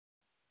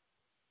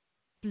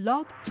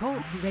Blog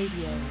Talk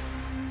Radio.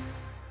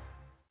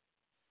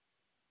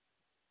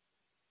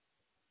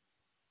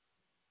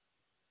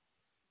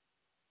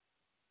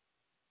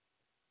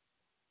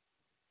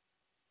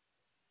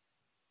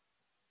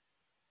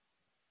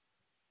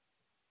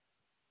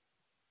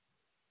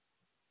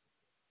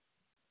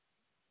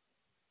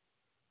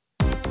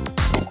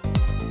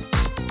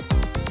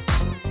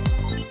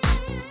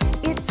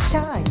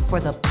 For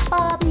the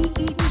Bobby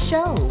Eaton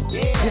Show,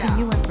 giving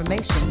you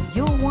information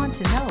you'll want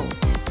to know,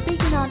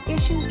 speaking on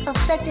issues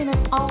affecting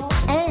us all,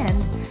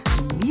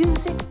 and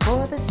music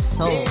for the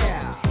soul.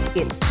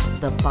 It's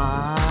the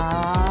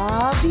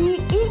Bobby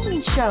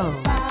Eaton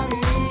Show.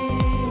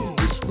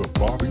 It's the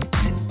Bobby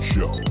Eaton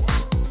Show.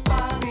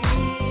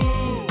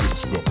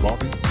 It's the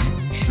Bobby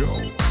Eaton Show.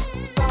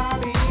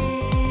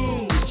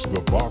 It's the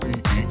Bobby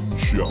Eaton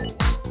Show.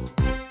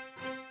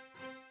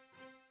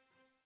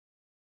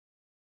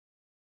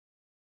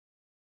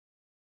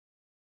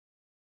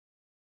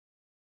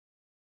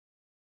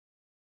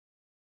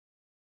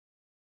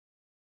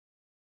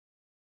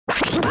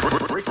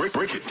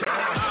 Break it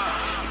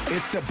down.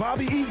 It's the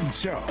Bobby Eaton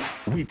Show.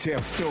 We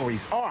tell stories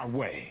our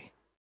way.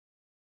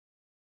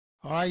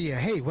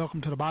 Hey,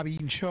 welcome to the Bobby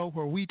Eaton Show,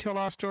 where we tell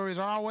our stories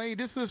our way.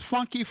 This is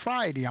Funky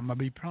Friday. I'm going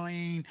to be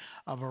playing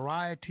a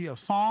variety of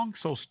songs,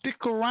 so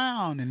stick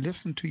around and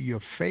listen to your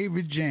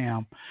favorite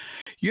jam.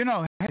 You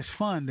know, it's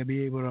fun to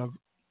be able to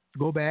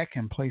go back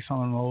and play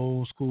some of the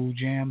old school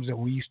jams that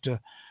we used to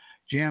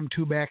jam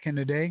to back in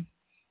the day.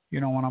 You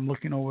know, when I'm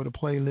looking over the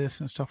playlist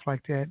and stuff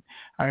like that,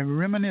 I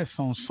reminisce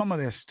on some of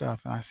that stuff,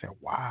 and I said,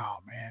 wow,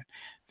 man,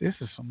 this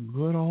is some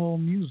good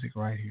old music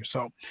right here.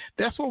 So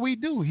that's what we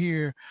do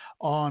here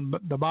on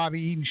the Bobby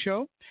Eaton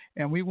Show,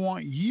 and we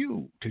want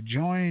you to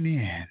join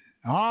in.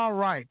 All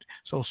right,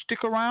 so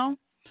stick around.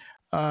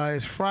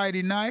 It's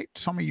Friday night.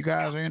 Some of you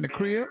guys are in the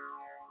crib,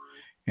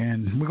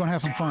 and we're going to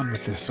have some fun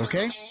with this,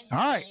 okay? All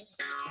right.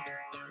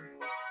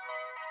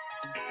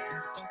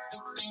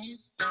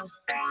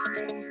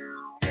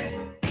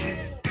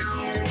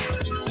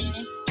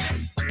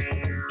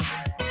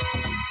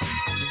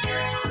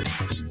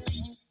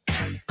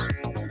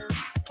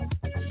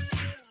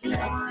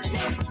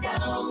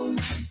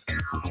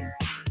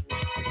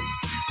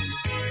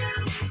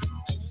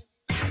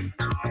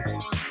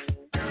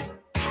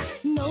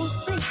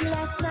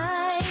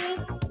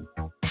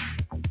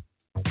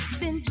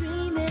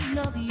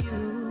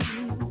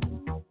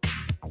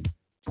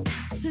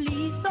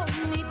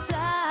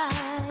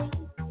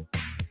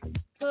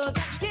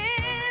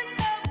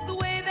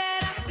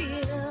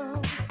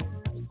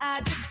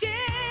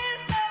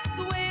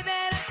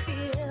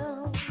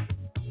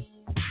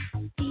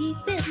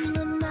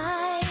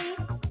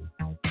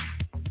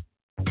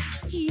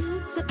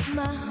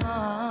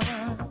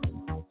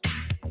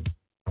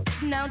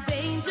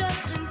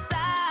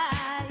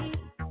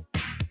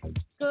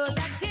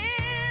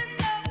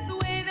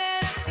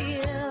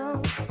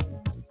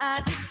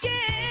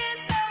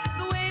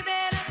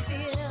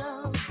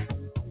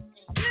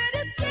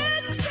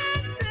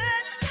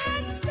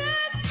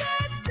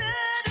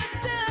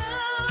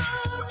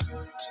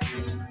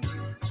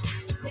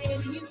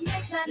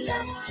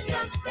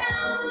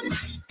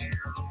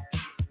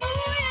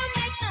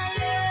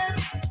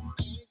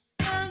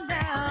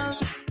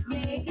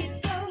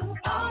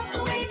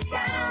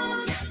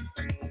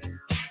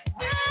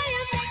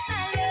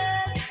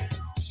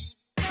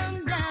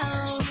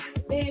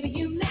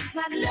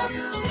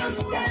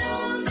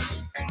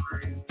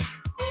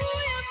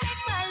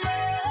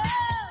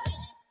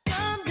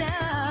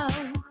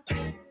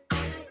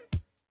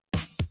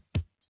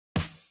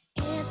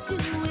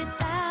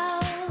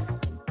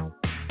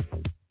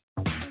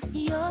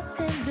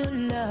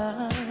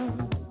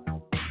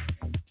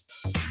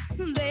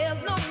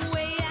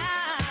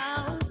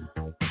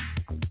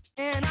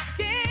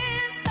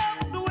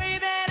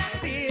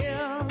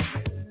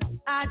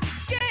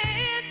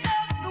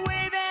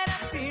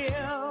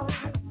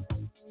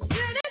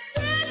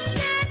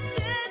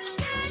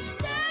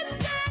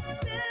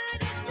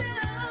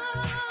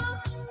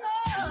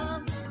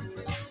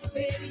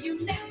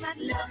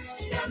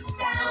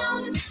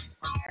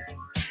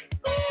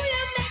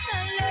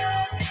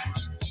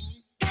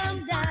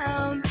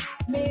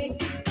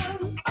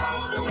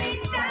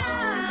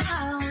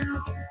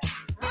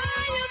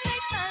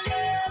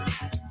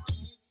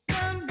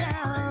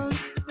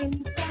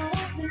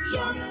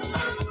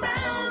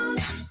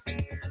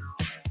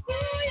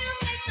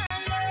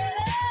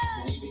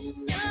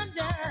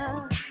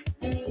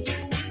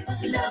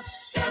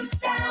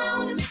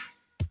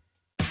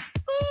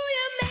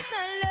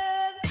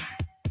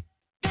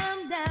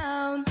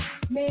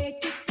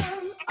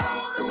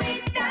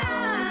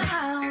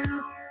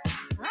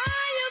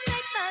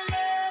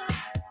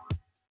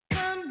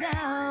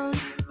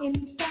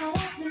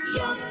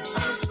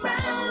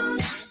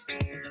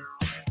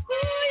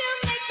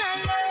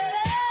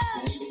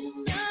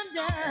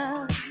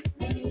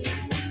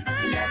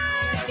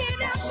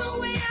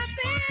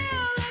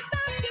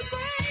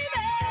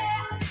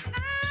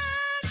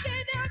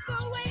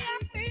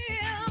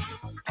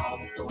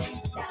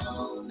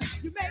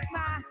 You make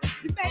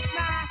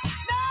my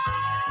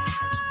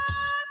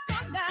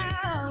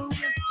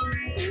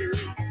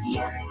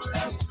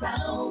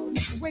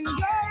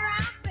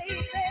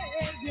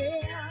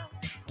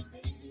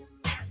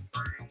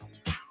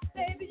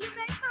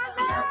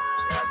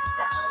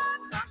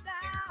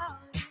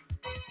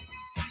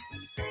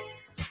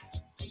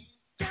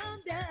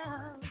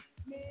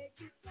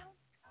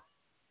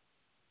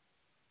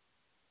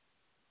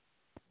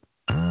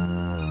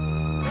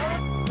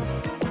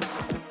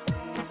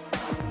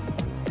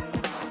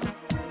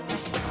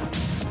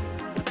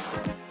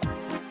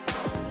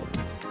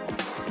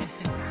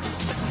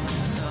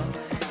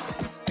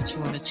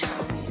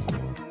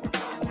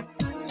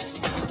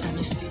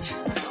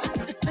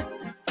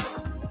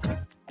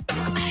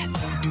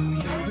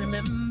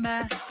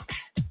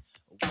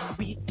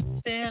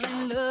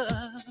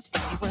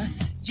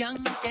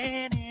young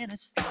and innocent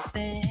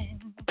then.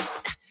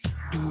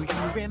 Do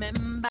you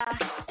remember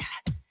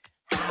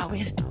how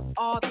it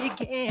all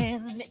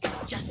began? It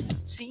just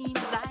seemed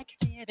like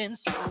heaven,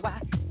 so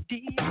I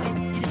did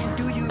it.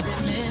 Do you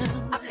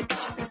remember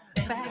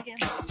back in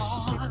the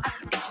fall?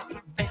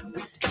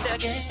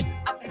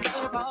 Again,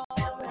 after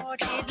all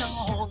day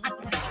long.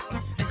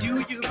 Do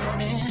you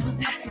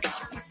remember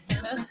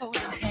us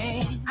holding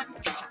hands?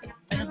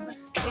 Remember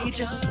we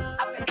just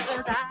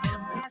as I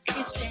asked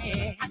you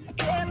said.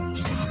 Do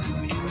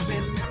you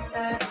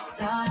remember the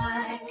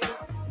time?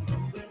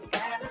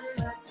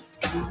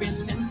 Do you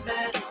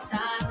remember the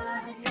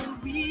time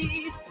we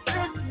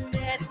first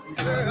met,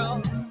 girl?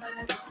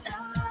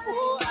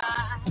 Oh,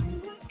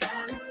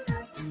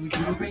 do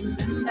you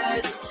remember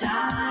the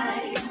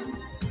time?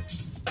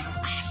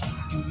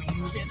 Do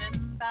you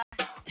remember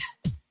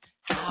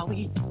how we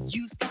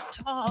used to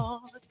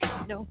talk?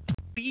 No,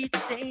 we'd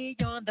stay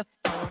on the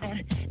phone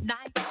at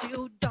night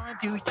till dawn.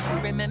 Do you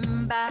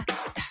remember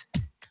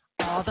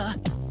all the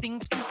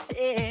things we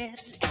said?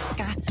 Like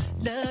I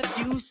love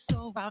you so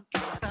I'll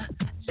never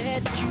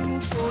let you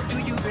go. Do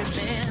you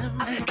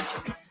remember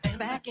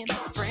back in the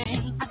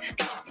spring?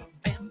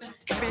 Remember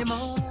every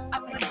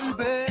morning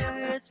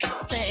birds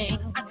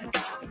sang.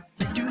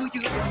 Do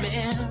you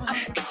remember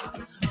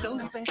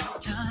those special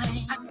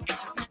times?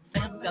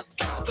 Remember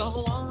go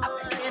on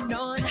and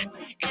on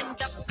in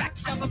the back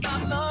of my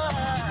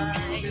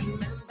mind.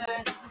 Remember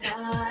the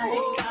time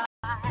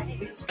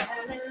we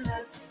fell in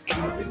love.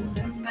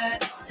 Remember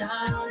the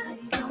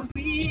time we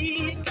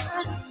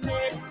first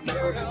met,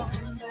 girl.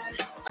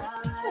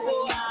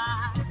 Oh,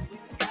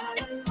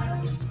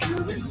 you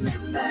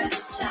remember the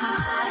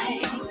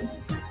time,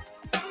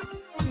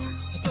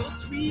 so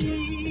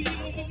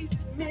sweet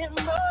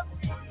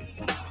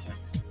memories.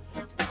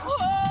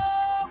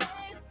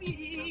 Always be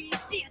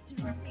dear to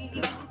me.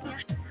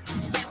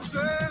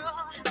 Girl,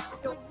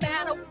 no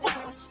matter what I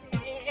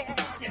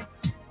said,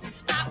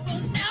 I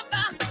will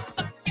never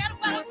forget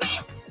what we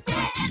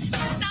did.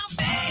 Now,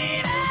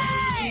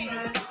 baby,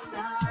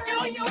 do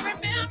you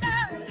remember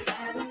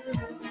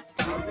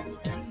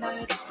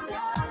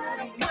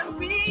when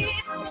we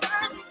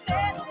first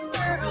met,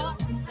 girl?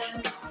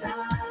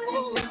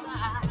 Oh,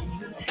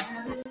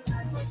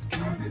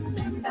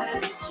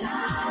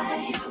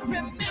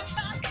 remember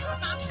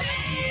my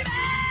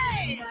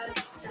baby,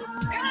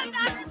 'cause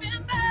I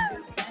remember.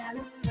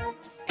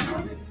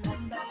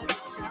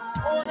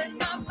 Oh, in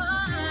my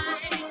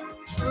mind,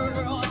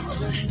 girl.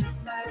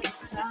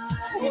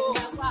 Oh,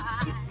 I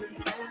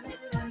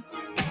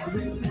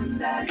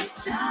remember the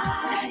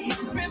time.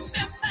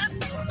 Remember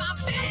my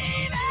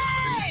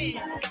baby.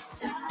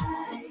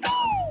 Oh.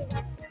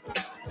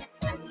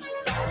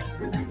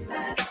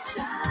 Remember the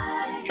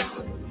time.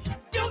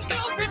 Do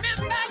you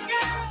remember,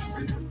 girl?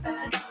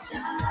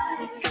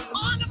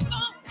 On the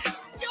phone,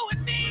 you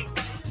and me.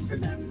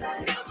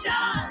 You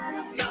John,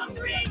 you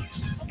three.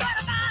 What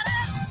about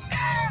us,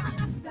 girl?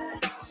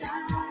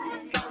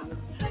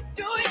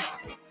 Do it,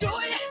 do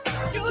it,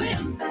 do it,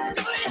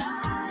 do it,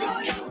 do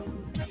it.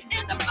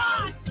 In the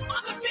bar,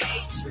 on the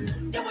beach,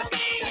 you and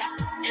me,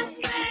 in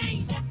Spain.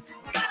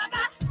 What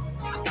about,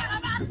 in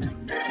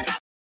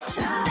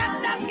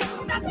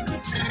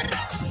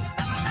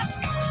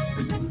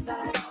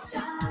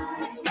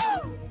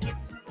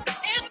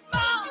the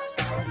bar,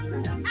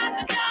 at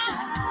the door,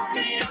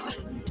 do you,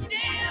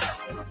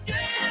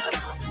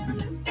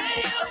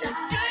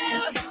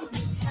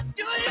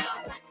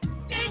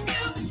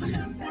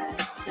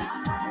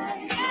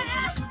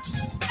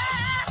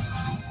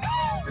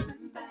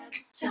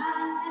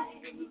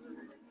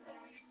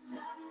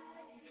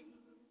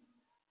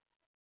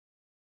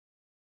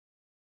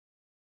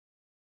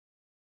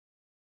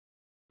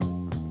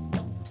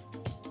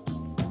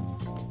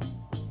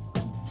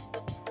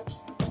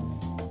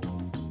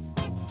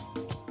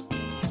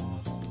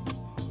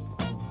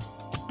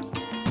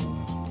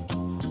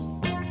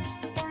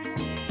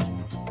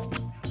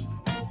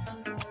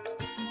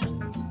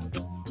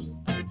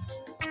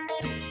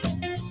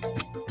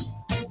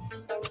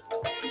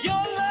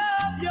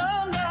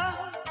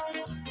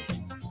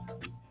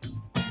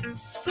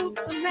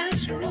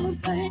 supernatural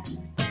thing.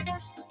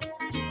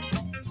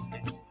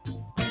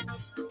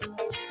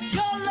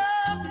 Your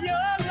love,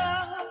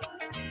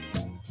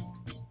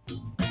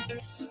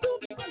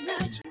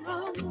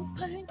 supernatural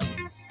thing.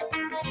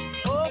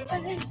 Oh,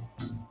 baby,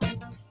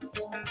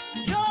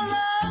 your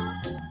love,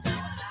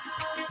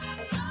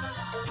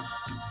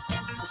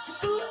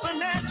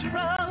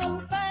 supernatural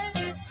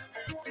thing.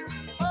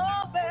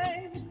 Oh,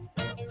 baby,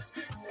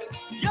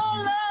 your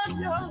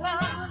love,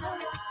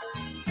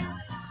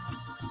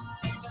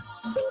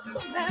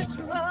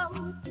 supernatural.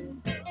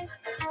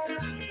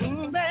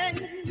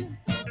 Baby,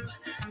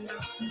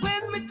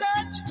 when we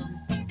touch,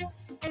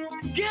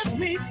 give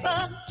me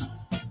such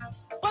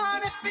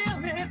funny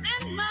feeling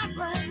in my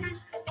brain.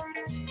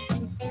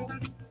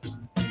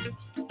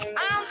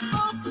 I'm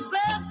so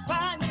possessed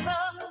by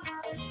love.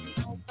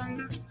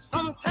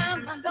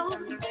 Sometimes I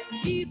don't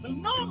even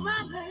know my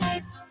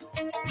name.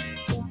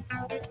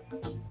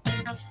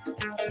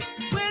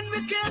 When we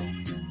kiss,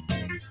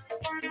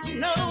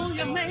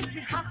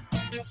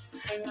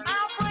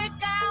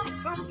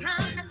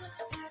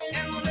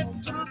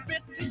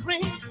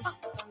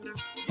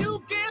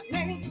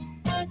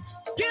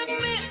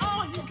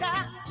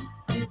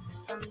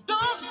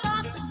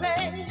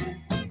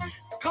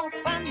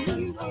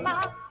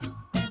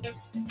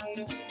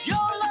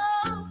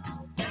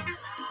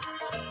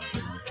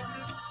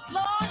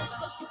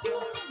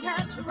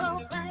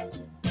 supernatural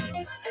thing.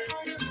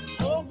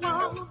 Oh,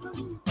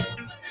 woman,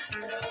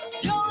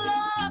 your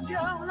love,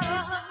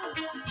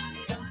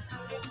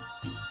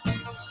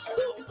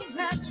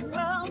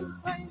 supernatural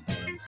thing.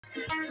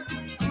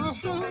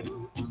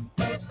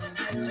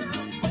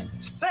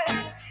 Say,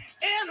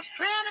 in a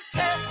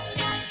Trinity,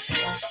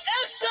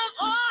 it's an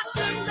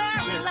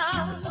ordinary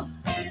love.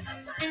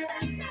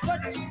 What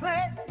you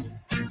say?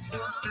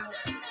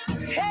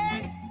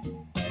 Hey,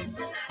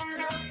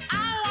 I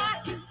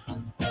like it.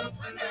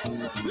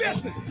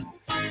 Listen,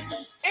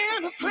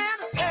 in a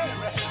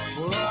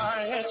Trinity,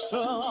 why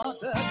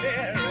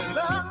extraordinary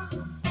love.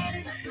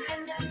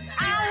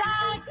 I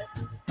like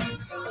it.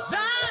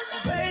 That's the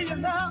way you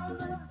love.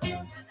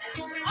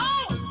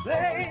 Oh,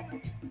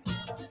 baby,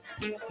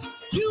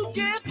 you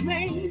give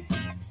me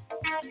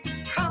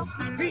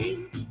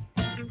company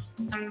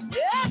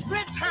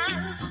every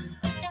time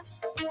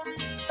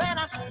that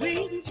I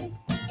see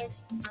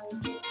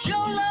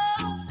your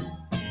love,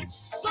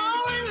 so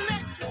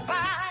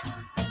electrified,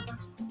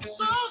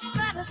 so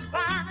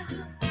satisfied.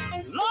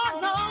 Lord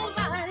knows I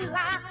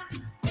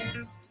like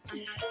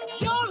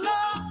your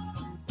love,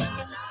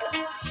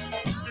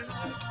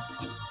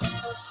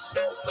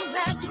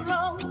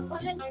 supernatural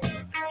thing.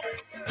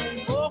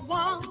 Oh,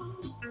 one.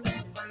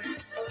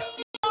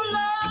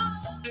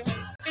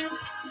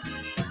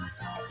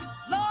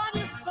 Lord,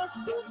 it's a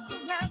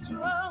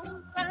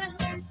supernatural thing.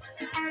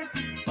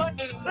 What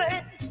you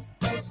say?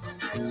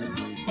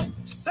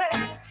 Say,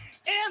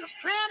 in the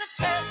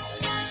Trinity,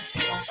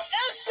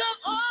 it's an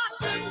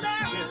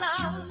ordinary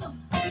love.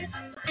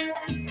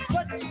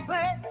 What you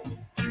say?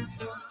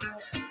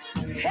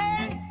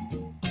 Hey,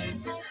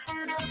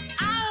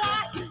 I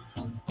like it.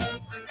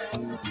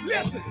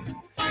 Listen,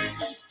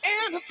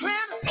 in the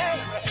Trinity,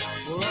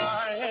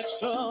 why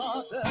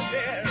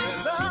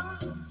extraordinary love.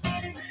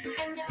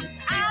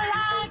 I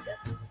like it.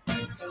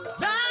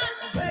 That's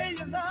the way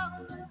you love.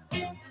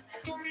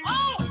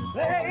 Oh,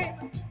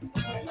 baby.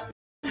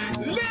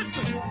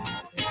 Listen,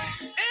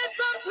 it's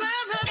a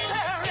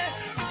planetary.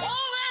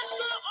 Oh,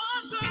 it's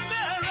an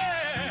ordinary.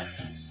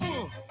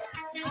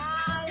 I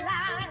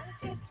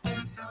like it.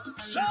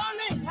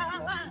 Surely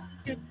I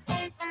like it.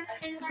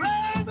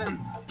 Baby.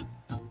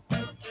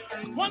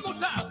 One more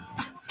time.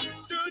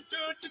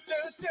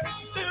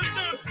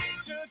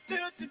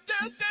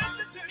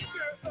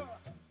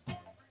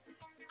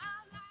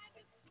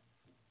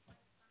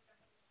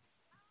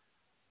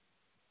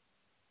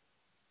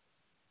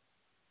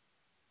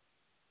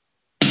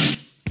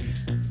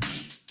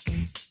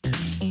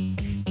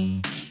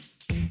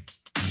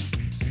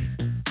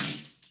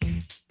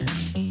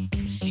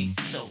 She's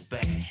so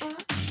bad.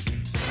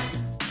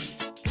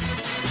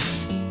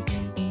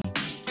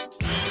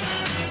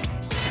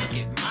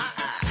 In my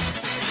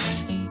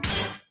eyes.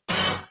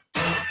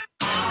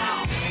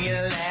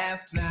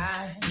 Last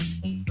night,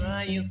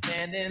 saw you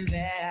standing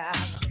there.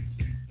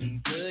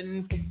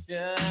 Couldn't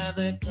picture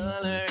the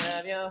color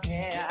of your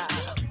hair.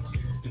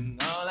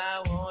 And all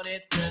I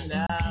wanted to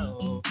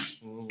know,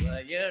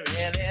 were you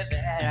really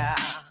there?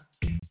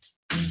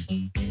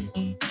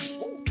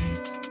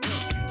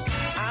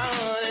 I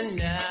wanna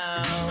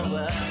know,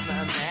 was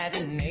my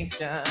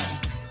imagination?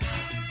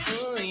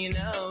 Ooh, you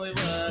know it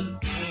was a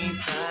sweet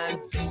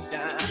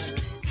transition.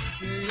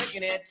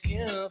 Looking at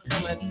you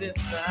from a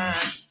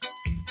distance.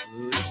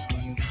 Ooh, it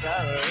seems so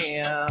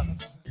real.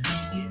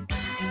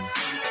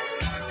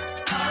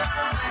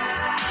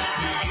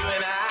 You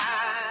and I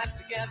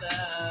together,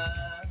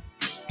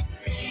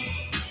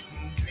 dream,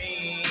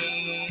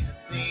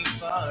 sleep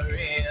for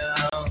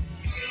real.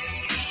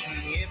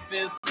 If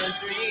it's a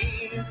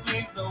dream,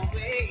 please don't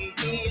wake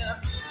me up.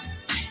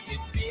 It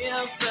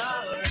feels so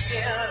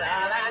real.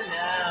 All I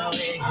know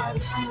is,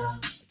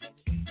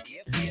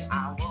 I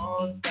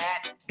want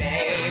that,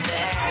 baby.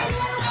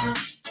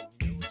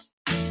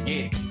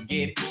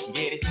 Get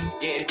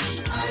it.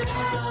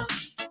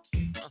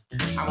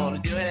 I wanna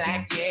do it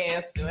like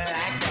this, do it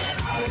like that.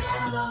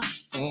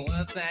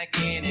 Once I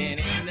get it,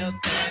 ain't no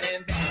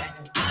turning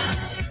back.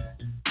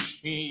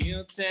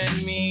 You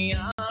turn me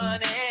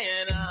on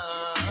and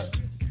on.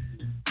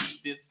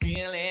 This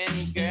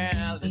feeling,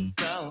 girl, is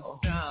so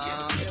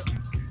strong.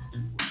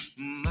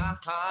 My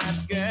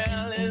heart,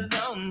 girl, is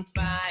on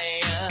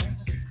fire.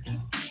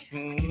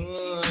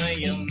 Ooh,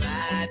 you're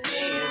my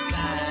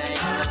desire.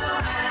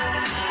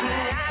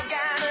 I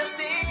gotta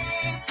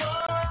sing for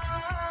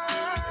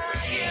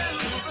you.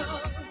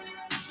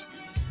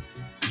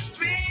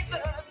 Dreams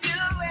of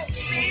you and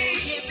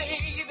me,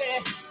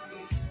 baby.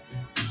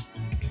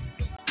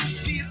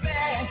 She's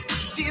bad.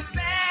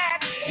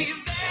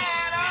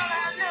 All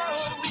I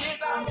know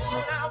is I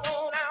wanna.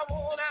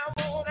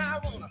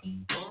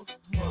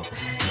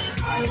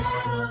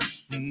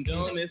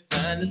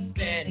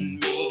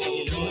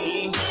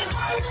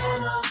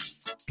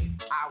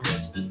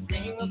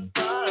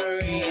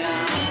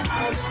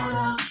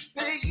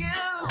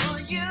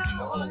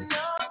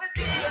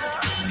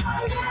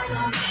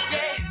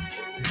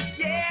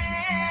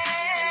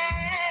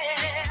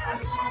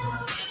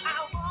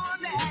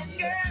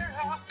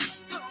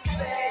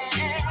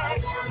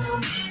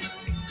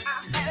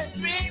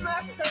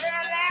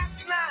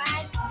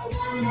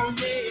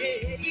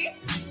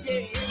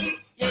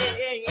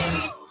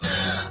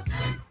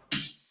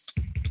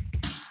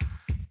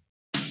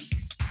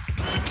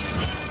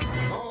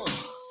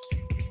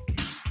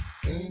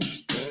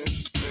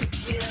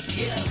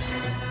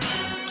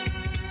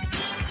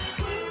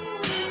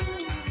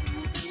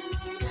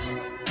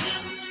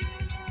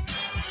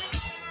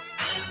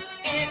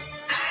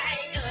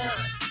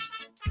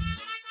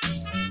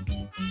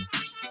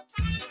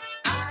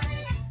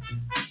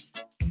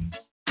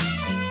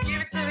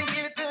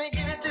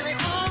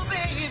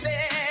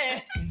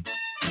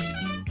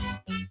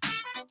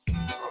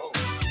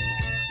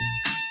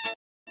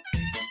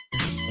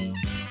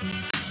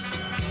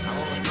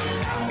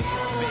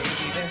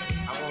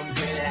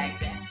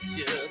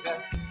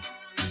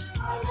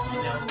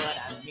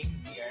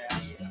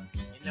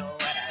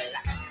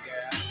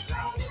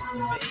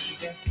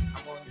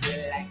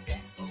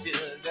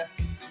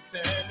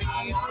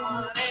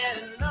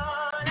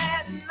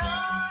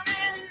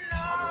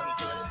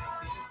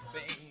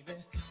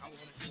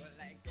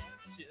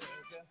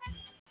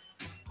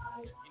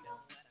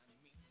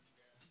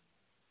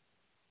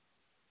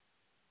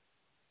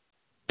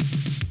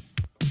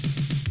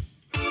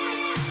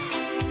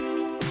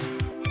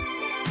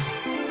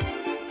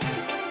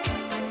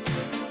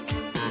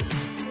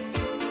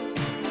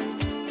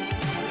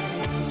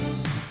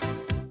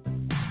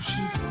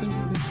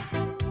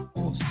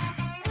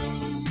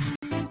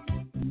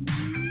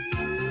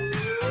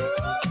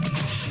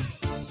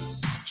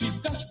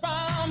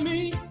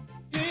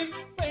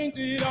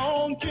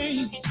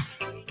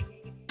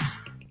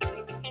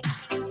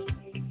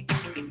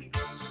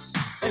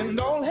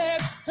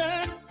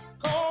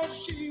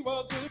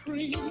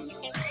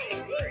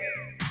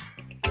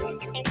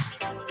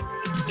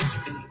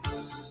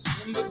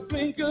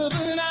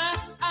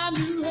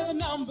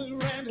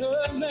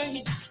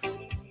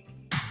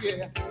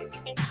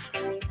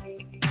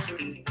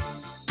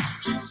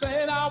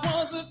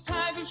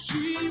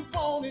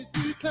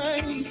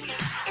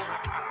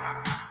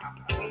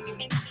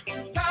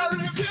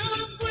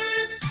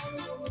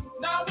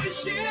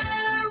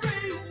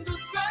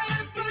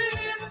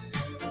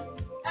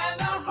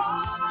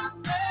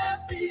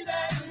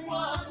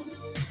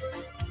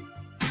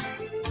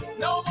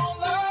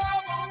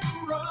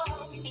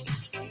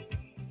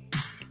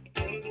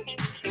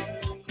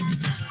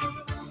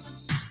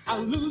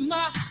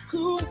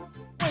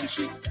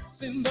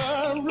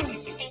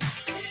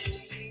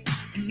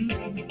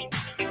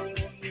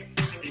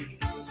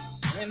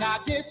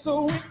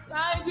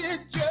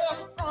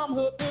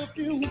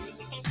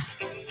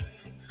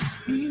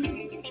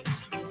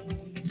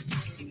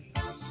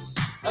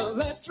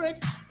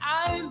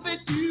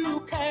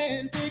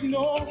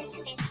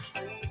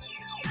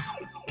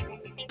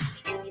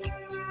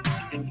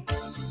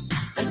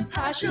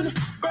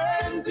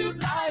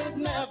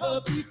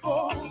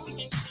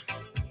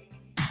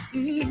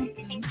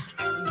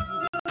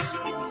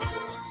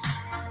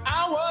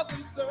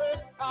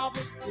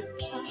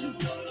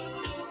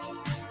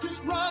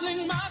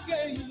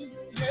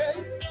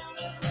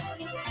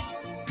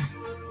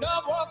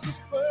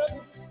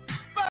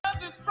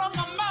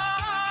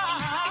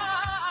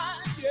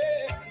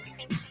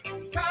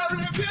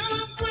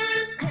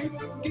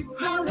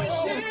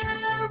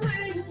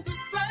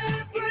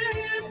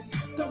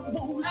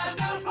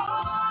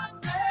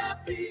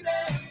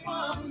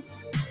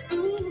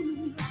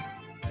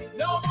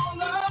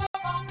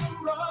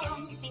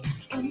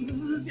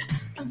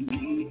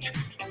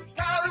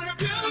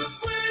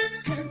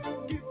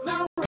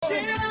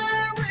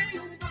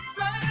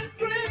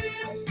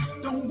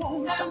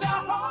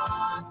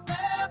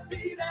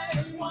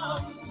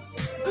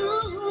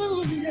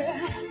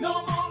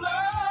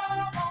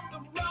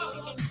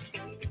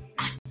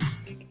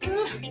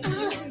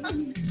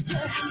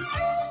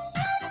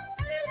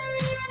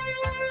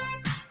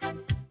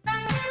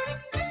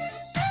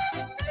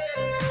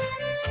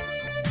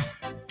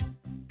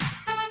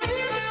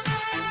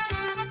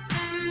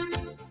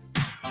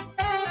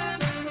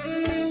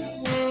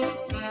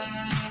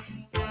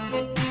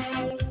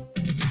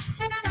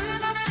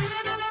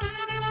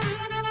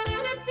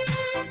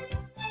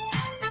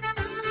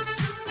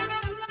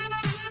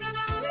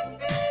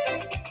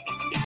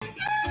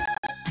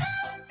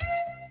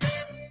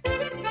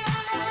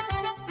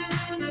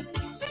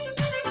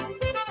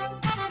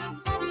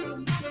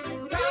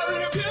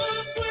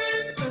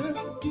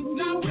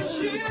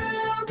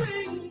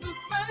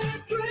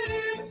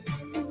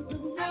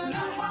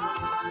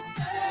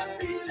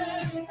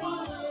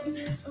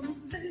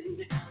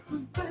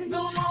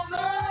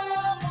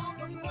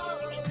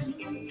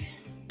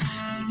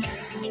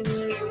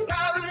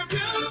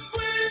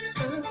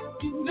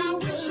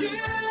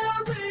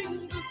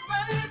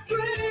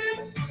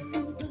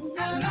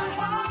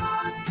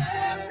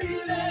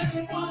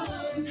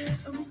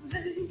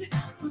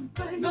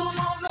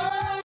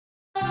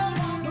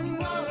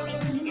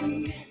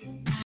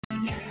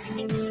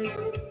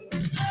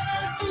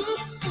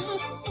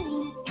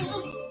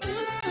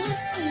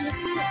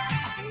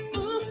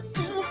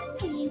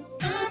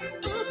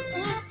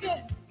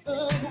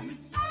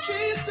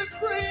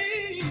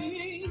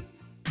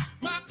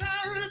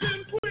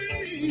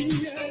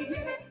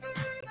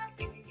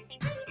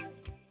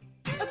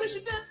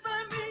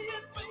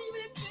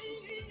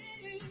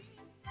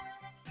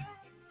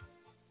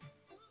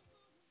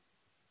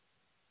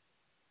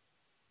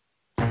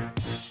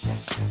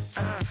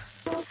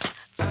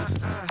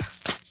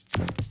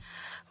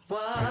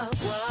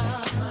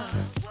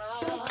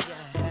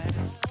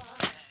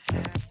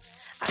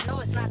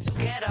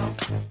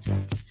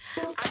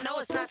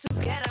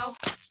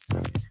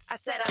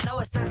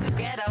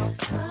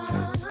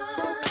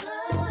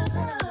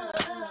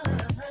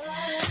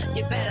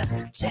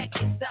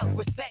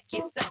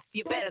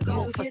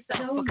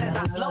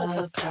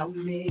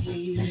 from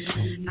me.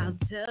 I'll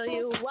tell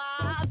you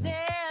why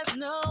there's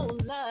no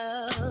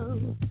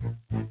love.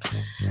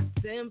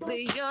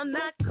 Simply you're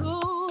not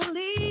cool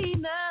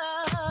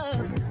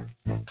enough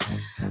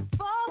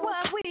for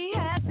what we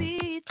have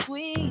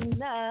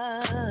between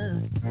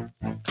us.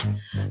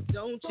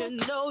 Don't you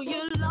know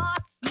you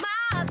lost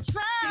my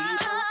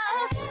trust?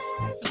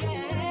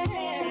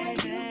 Yeah,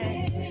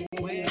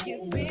 where you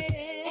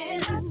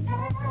been?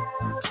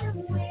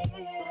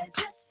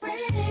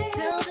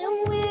 Tell them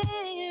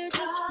we're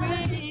just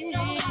friends.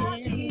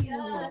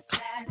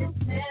 That it's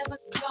never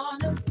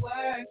gonna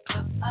work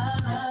for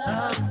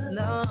us.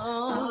 No,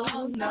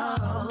 no,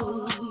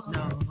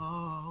 no.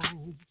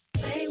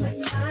 Play with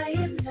my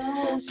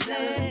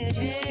emotions.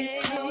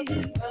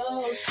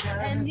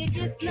 And you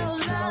get no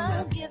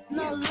love,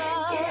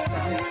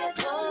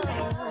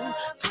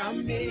 from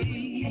me.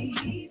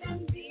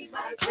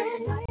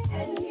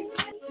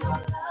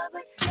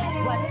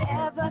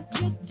 Whatever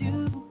you do,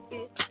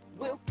 it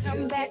will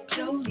come back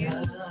to you.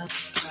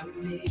 From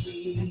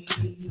me.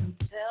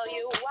 Tell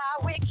you why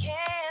we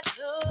can't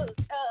hook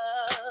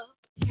up.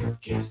 You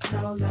get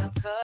no love,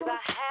 'cause I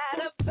had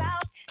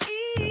about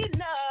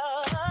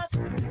enough.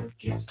 You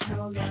get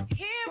no love,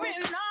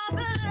 hearing all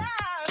the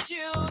lies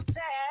you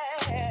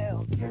tell.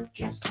 You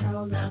get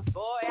no love,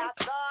 boy, I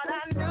thought I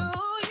knew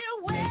you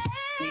well.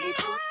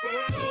 People say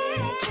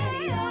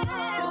you're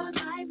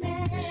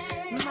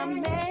my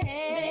man.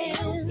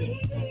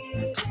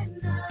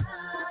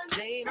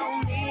 They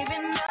don't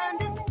even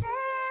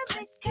understand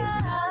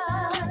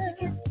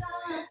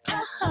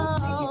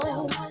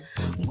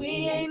because we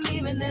ain't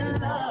even in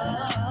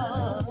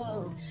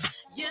love.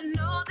 You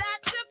know that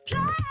to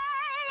play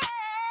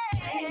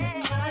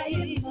my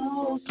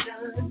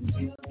emotions.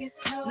 You get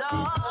no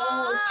love.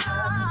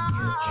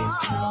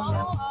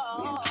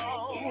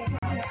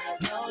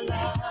 No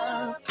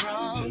love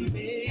from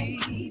me.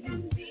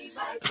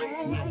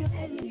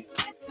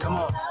 Come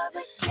on.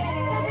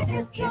 Hey,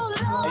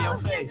 yo,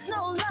 Faith,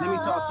 let me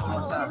talk one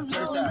more time.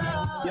 First time.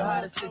 Yo, how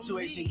the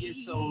situation gets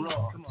so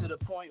raw? To the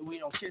point we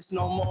don't kiss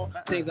no more.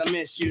 Things I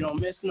miss you don't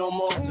miss no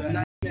more.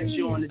 Tonight miss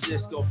you on the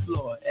disco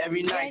floor.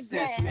 Every night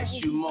since miss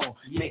you more.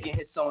 Making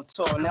hits on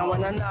tour. Now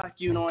when I knock,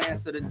 you don't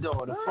answer the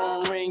door. The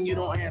phone ring, you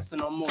don't answer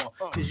no more.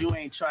 'Cause you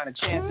ain't trying to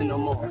chance it no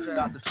more.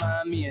 Got to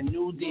find me a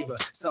new diva.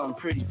 Something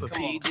pretty for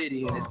P.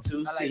 Diddy and it's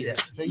two-seater.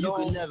 Now you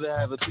can never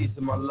have a piece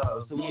of my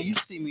love. So when you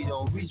see me,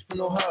 don't reach for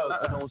no hug.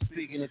 I don't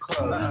speak in the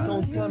club.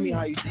 Don't tell me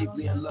how you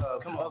deeply in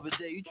love. The other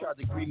day you tried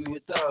to greet me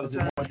with thugs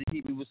and wanted to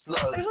keep me with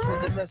slugs.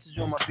 Send a message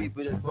on my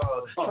people that's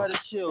bug. Try to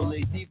chill,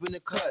 lay deep in the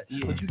cut,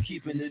 but you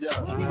keeping it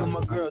up. Even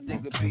my girl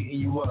think of beating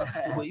you up.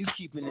 The way you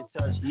keeping in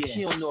touch,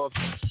 she don't know if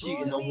you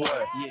cheating or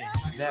what. Yeah,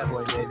 that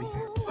boy, baby.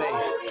 Faith,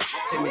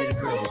 take me to the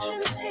bridge.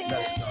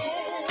 Let's go.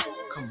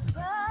 Come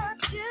on.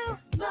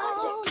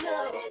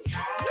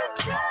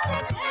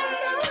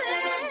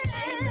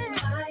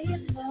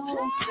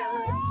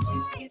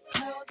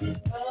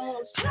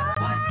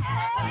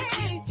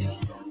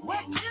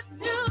 What you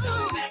do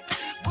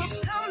will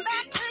come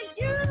back to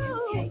you.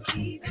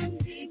 Even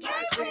be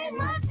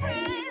my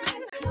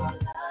friend. No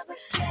love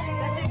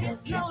again.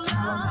 Get no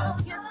love,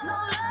 get no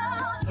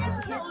love, get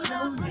no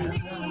love from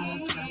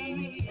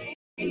me.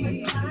 There's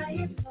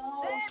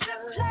a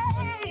place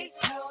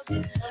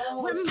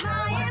where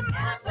my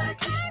emotions,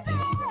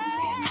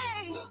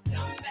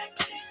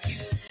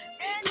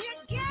 and you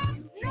get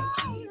no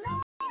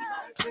love.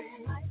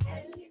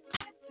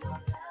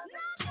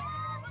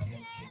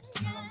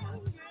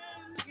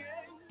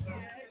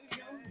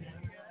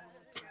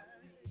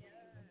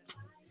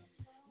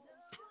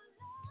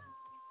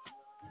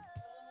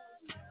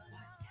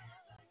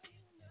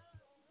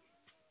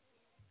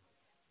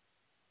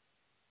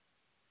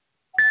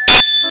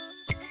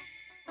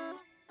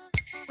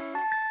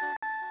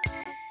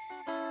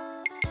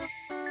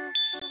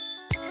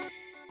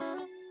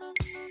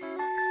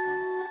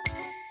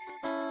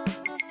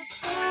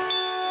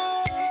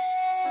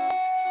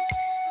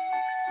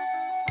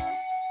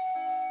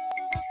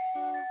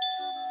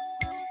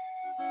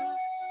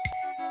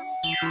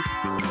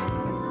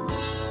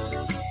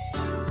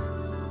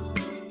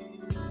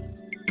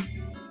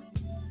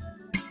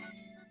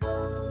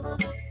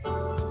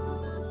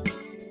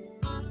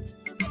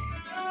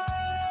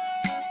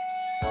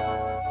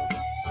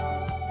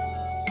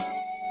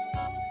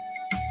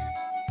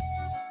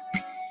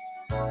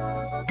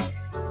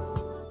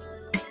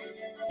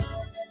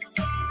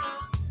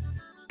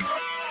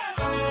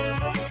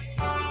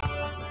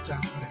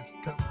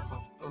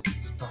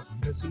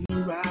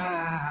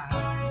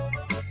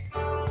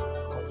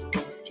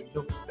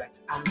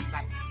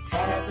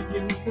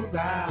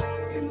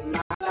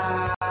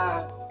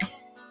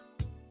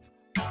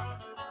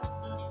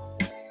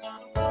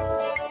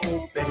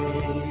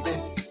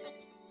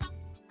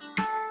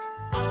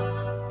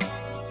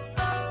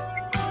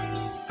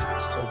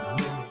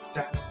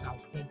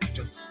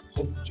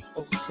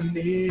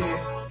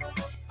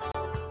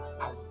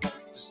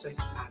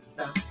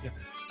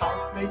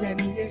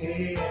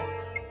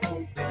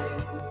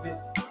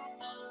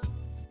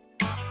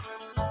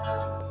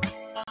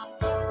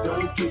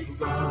 Don't keep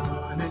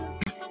running.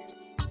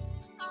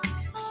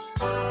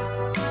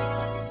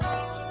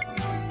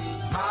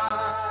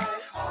 My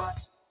heart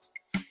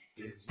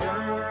is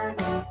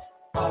yearning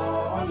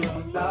for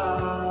your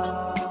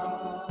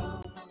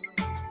love.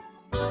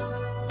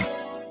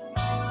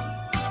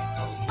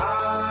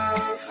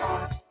 My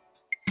heart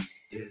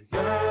is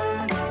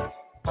yearning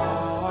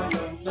for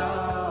your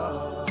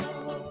love.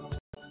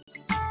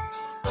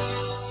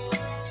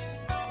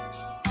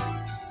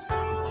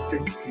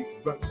 Can't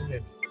keep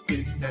running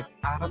in and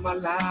out of my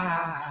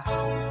life.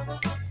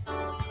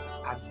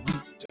 I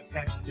need to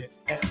have you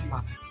as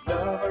my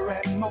lover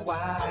and my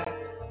wife.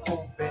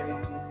 Oh, baby,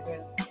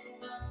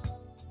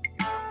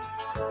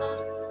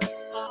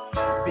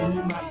 be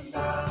my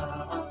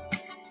love.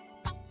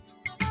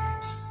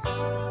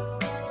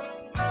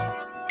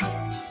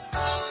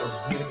 So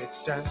many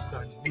times I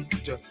need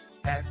to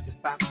have you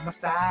by my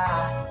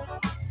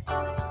side.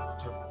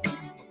 To be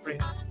my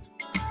friend,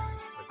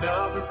 my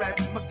lover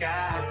and my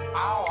guide.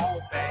 Oh,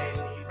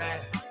 baby,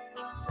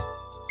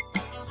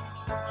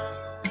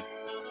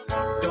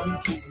 don't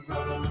keep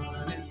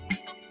running.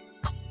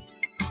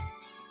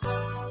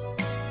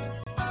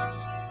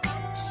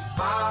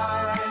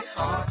 My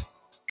heart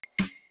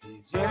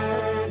is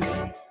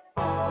yearning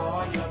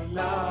for your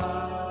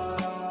love.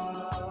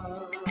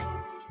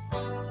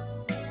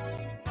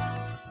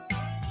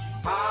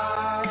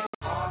 My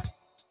heart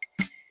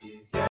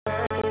is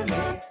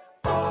yearning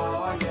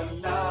for your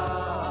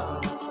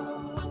love.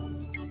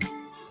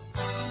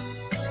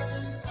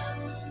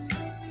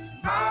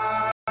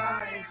 My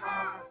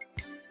heart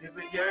is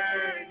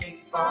yearning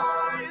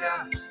for you.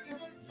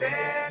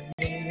 Let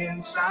me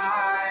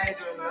inside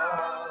your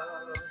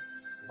love.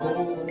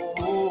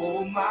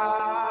 Oh,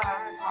 my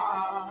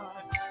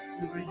heart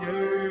is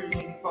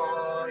yearning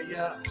for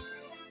you.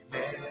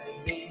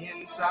 Let me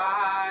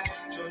inside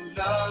your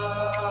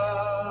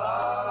love.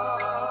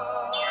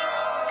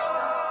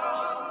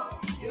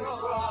 You're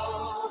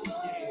all,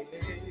 yeah.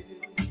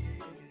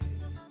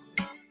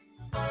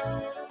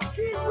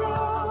 Keep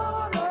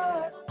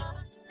running.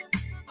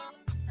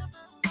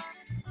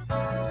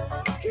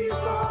 Keep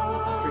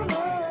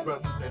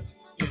running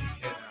in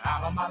and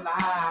out of my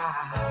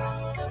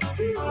life.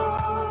 Keep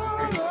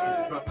running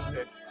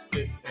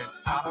in and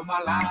out of my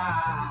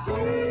life.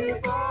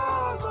 Keep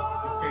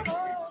running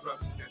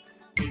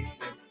in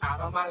and out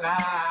of my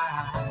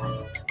life.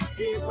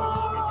 Keep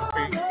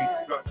running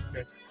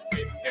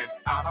in and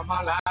out of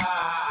my life.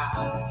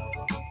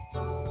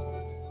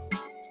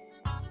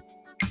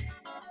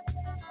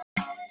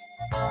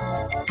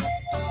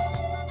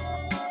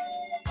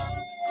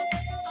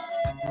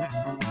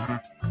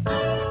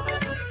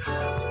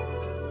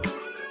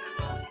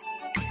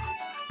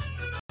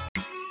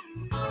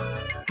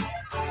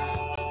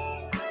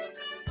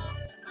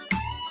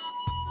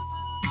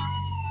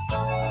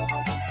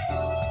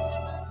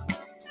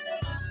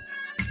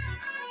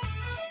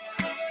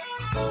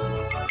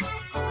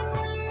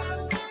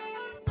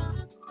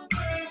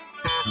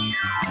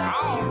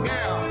 Oh,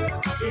 yeah.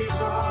 You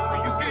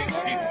can't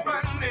keep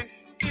running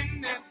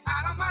in and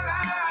out of my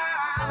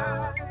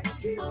life.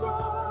 You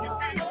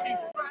can't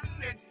keep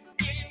running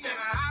in and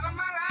out of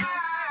my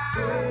life.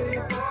 You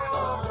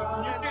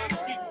can't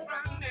keep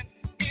running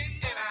in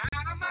and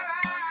out of my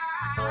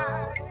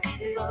life.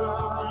 You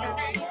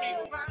can't keep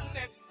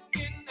running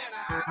in and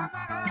out of my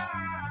life.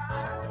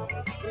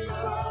 You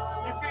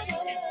can't keep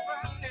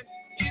running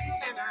in and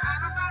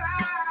out of my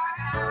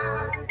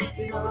life. You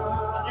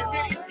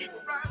can't keep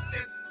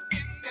running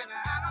in and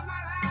out of my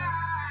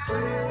life.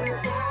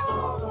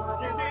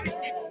 You can't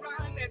keep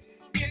running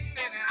in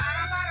and out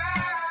of my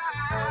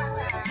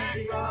life.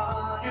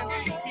 You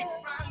can't keep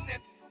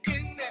running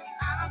in and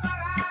out of my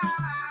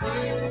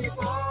life. Keep running in and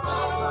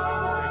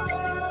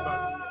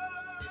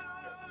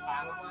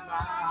out of my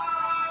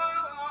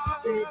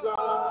life. Keep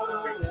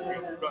running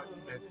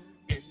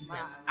in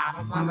and out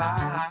of my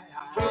life.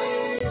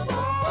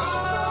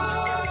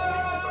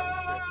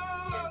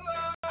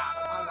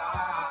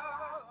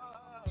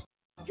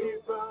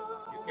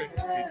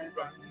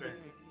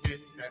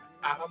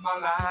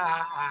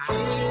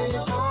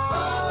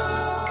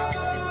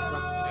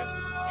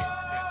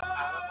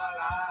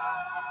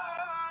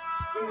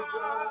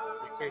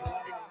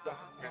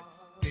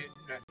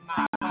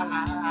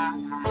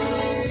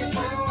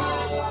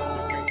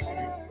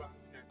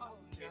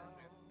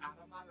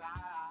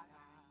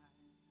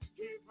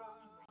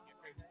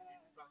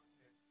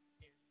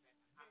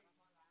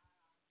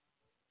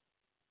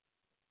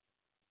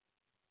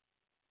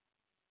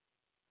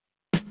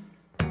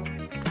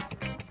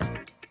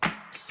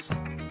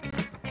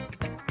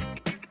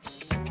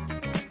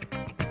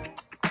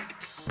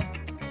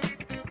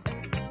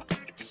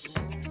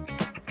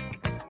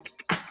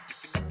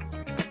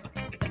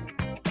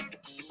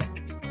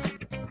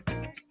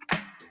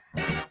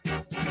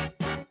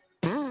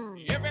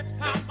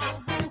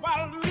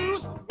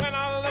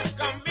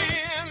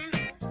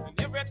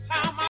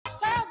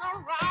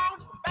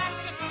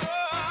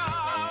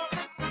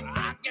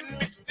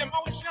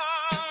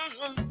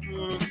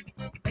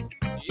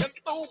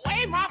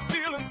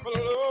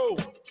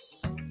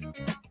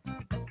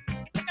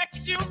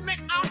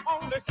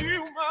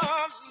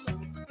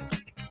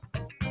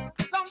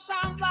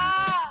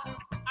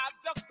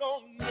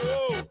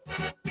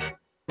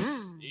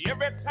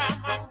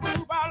 time I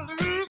move, I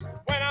lose.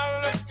 When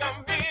I look,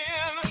 I'm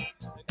in.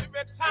 And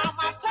every time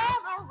I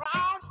turn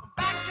around, I'm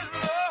back in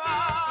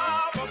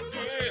love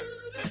again.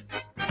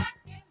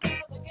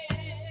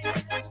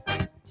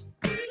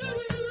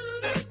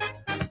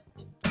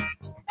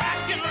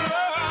 Back in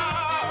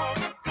love.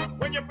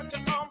 When you put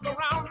your arms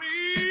around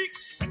me,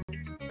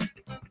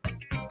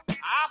 I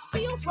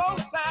feel so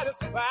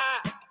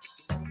satisfied.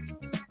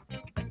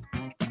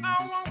 I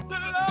want to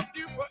love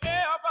you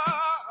forever.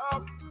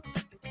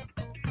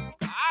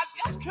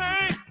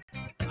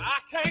 I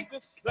can't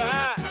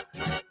decide.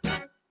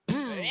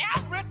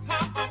 Every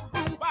time I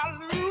move,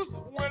 I lose.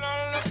 When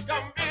I look,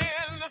 I'm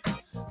in.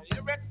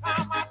 Every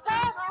time I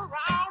turn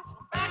around,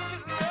 I'm back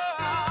in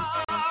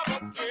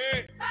love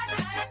again.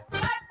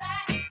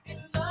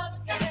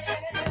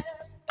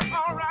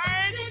 All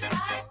right.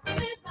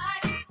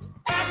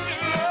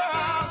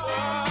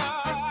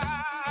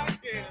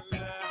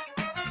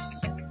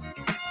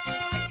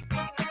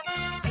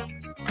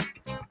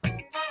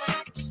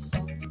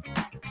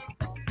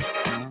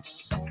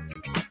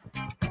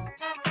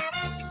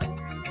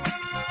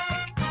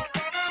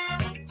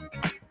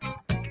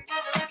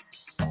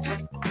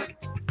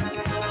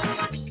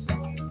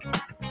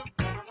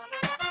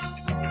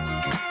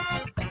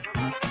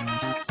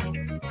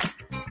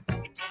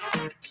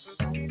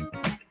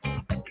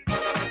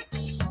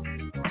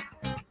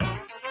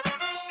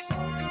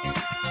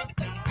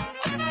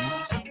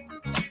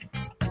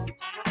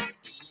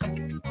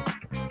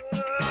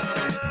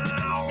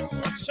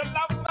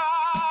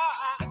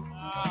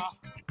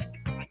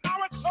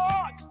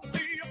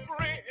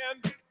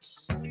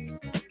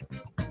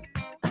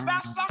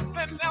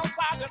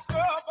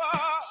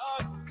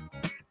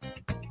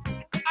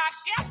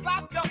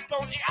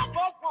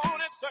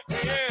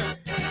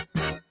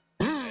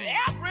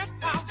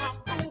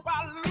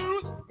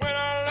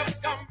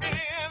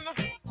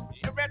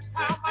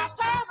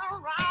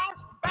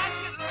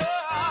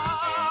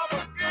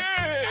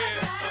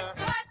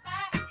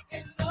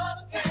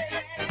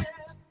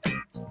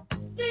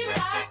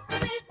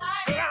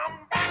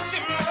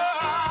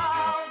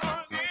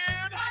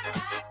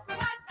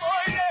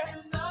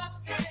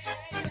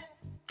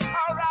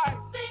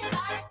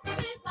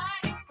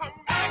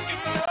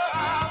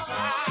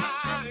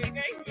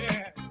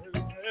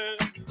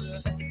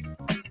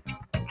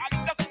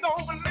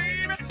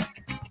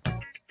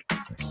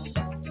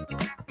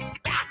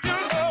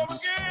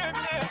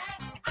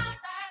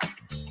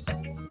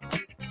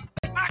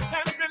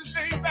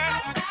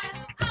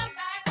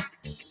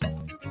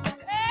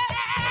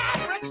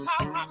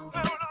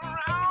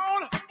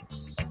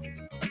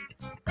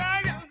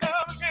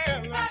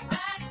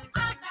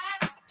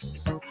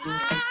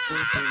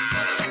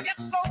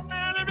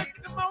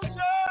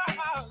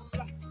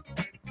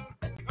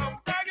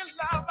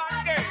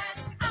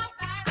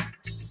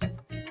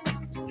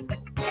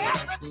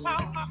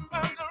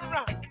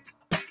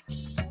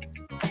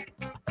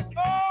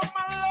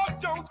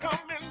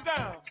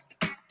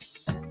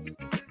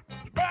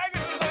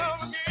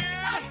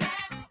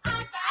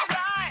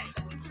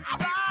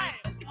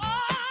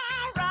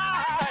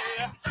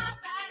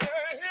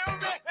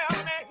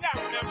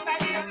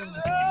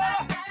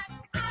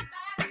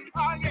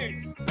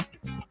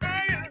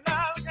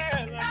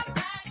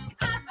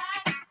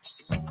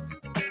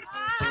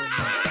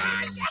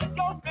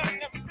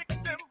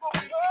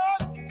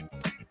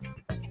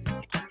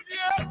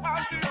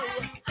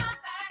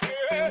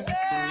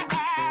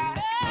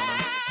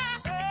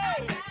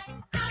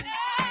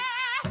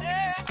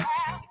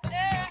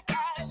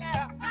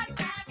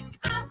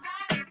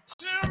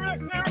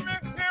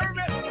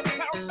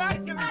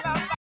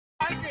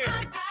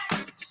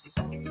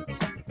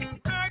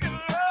 Back in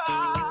love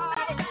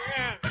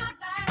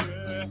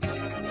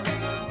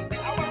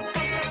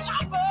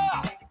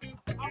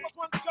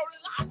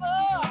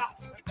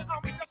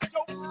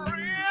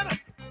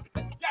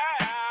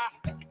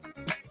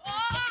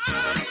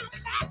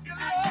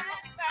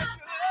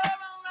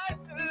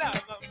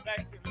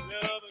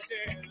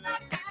again.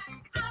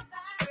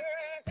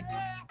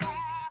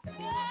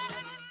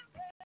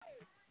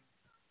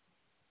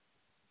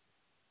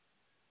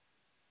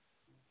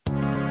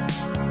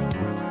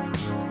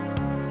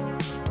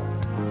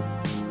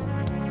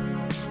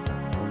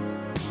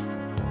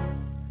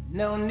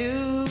 No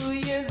New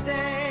Year's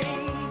Day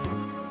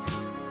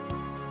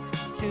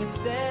to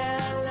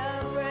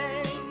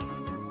celebrate.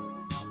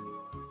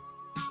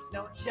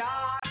 No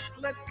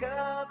chocolate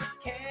covered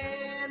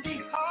candy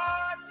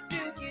hearts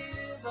to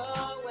give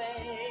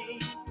away.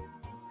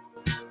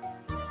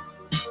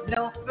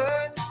 No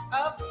first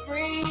of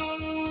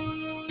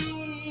spring,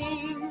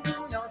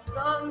 no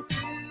song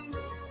to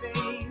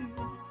sing.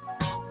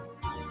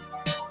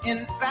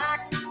 In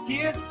fact,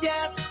 here's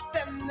just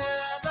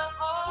another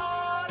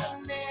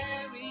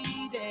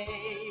ordinary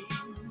day.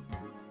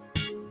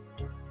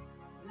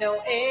 No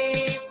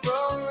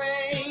April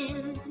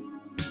rain,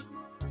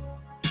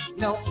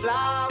 no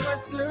flowers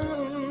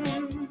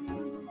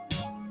bloom,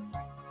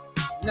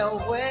 no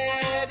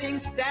wedding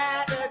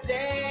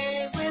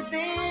Saturday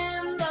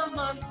within the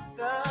month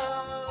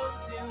of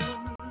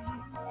June.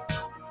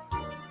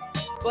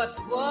 But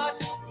what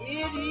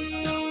it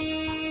is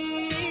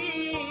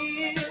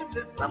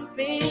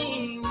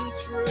something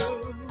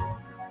true,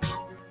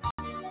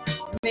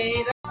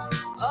 made up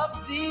of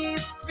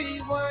these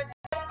three words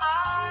that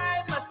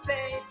I must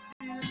say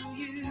to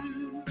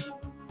you.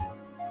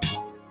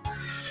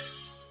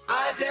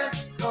 I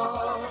just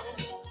called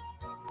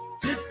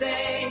to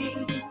say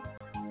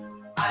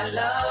I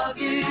love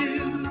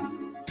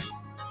you.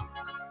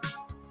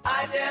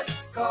 I just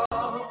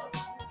called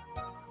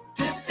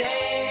to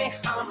say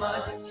how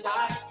much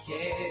I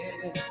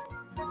care.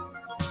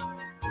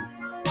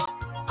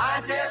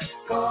 I just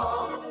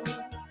called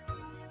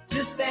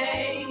to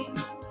say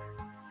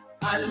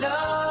I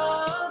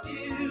love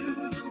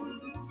you,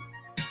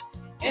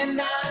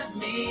 and I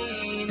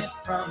mean it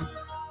from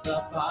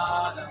the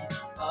bottom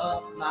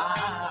of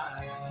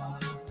my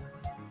heart.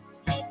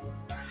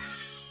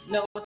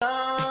 No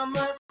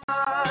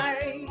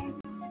summertime,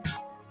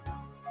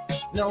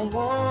 no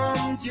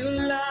warm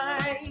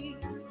July,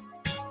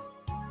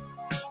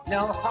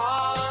 no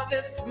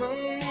harvest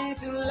moon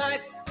to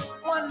light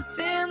one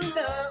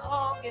tender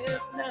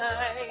August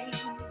night,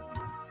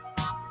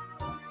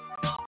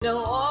 no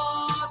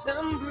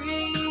autumn breeze,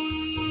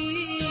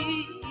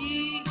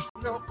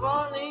 no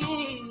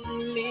falling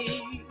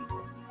leaves,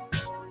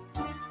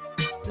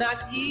 not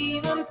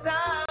even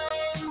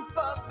time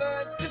for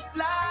birds to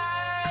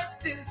fly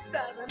to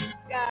southern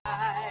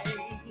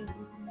skies,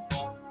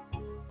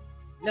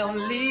 no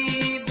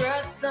Libra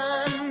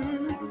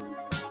sun,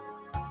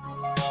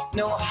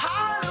 no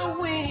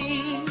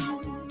Halloween,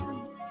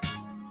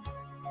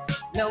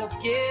 no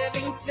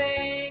giving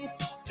thanks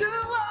to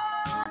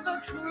all the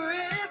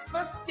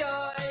Christmas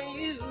joy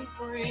you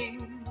bring.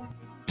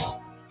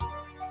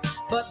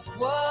 But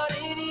what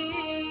it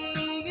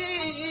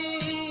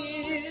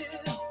is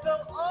so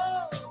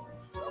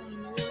awesome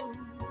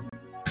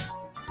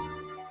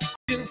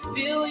to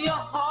fill your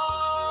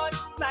heart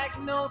like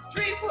no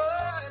three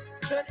words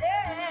could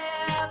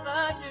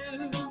ever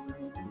do.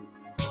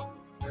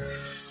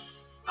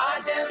 I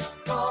just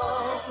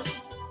called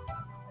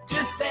to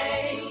say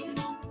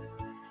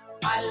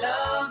I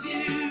love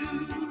you.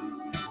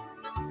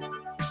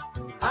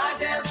 I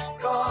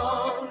just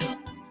called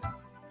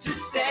to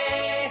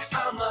say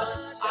how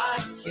much I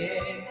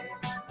care.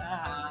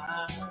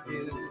 I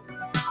do.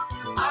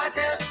 I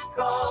just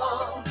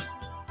called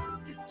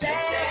to say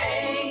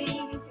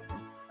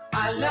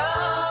I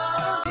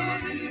love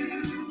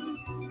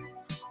you,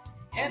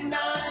 and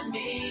I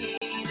mean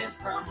it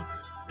from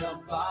the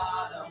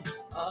bottom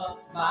of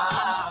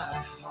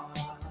my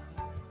heart.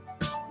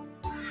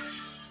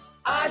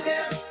 I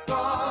just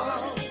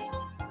called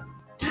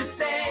to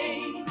say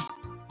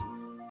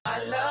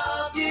I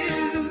love you.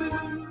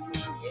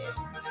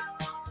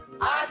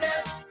 I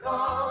just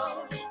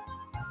called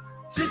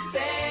to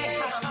say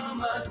how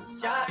much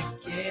I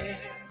care.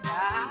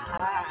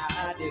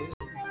 I do.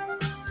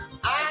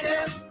 I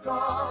just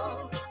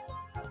called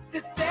to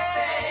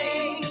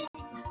say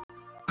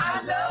I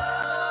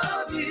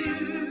love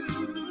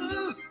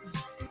you,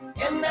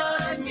 and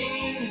I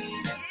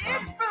mean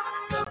it from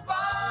the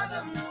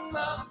bottom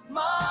of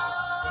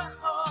my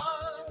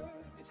heart.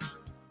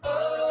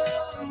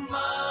 Oh,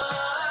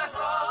 my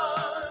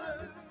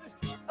heart.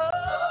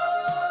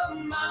 Oh,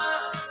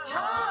 my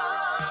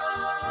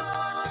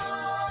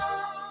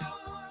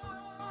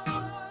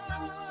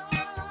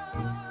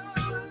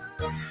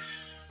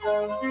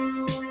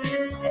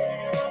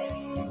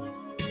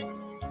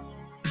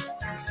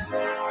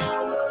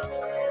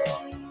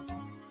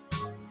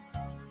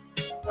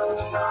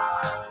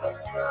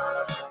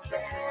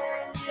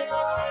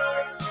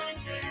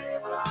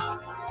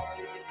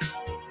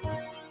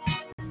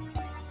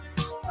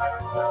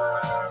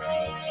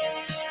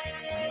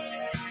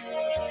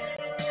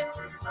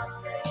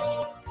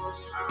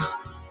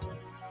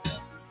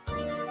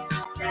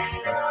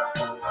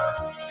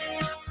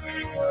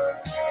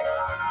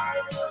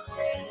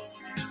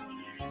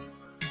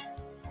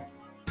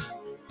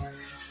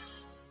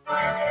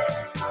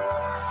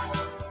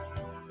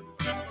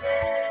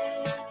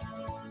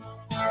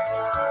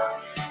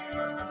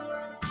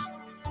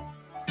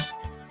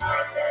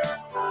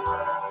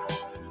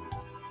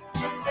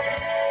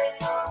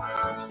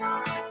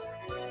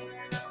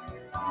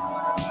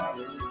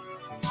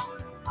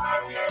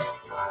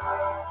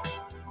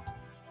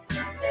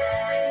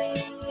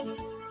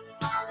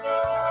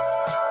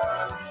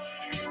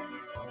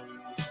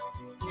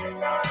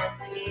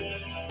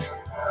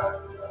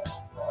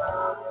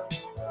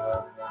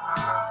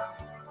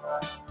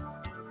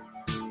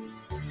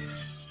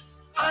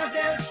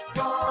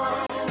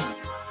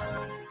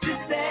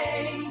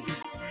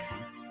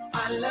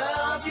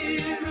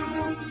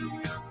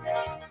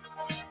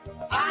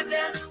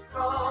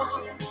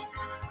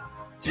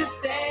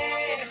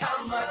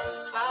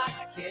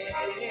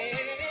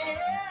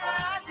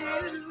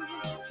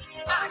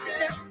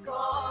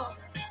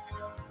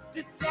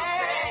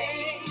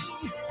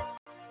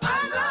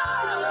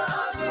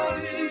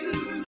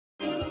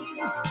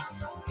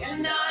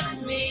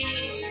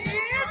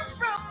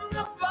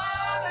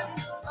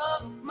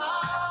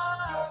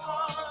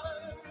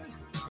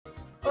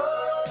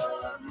Oh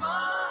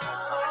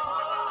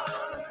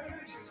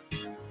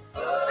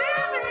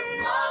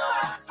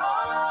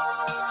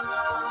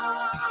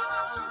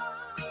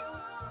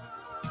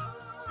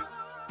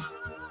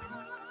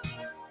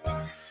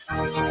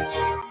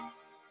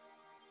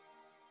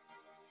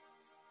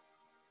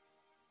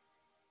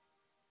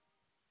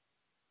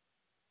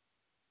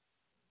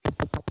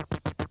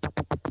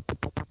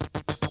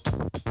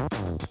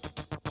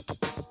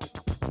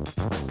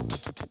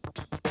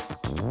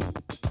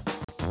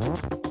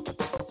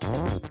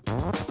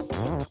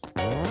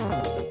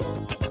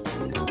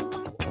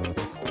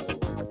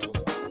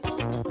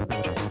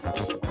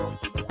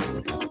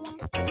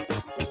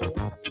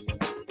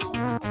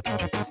I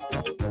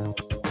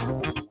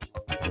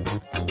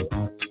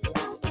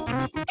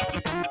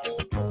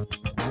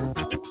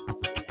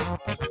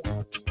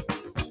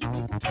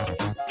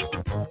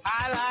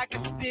like to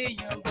see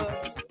you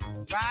move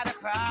right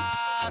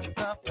across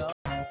the floor.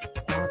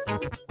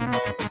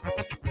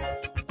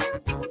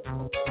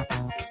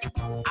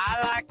 I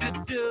like to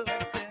do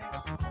it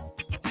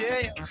till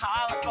you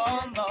holler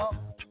for more.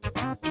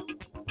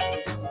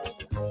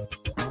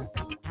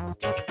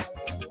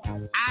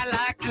 I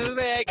like to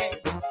reggae,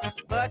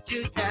 but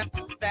you just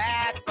too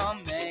bad for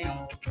me.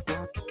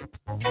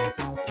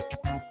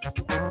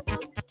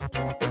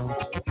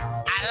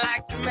 I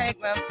like to make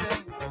love to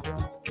you.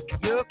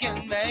 You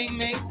can make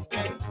me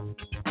sing.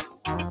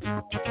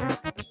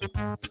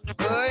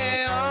 Oh,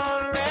 yeah,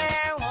 only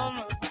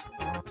woman.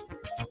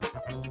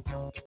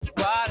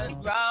 What is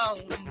wrong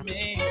with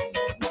me?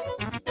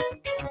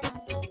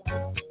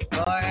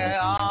 Oh,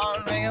 yeah,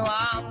 only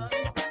woman.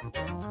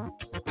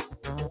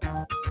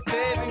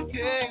 Baby,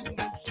 can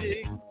you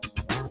see?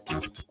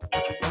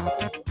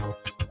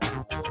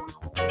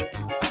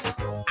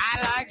 I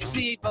like to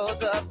see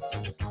both of us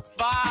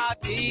far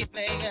deep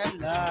in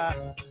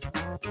love.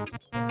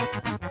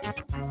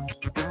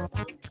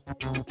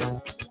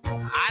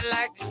 I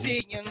like to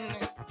see you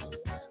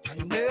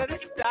under the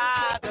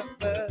stars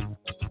above.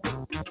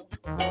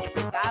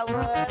 I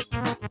would.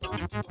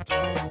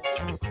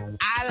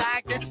 I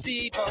like to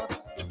see both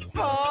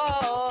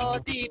fall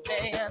deep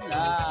in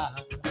love.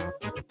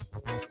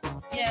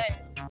 Yeah.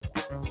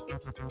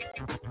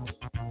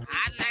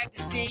 I like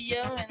to see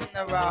you in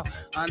the raw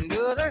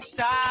under the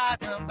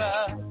stars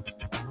above.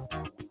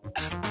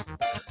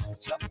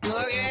 So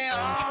boogie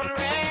on,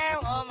 red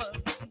woman.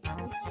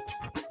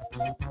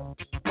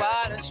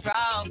 What is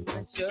wrong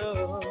with you?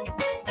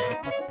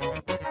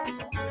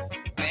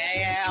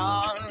 Yeah,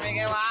 on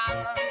reggae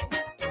woman.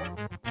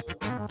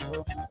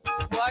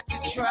 What you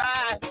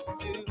try to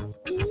do?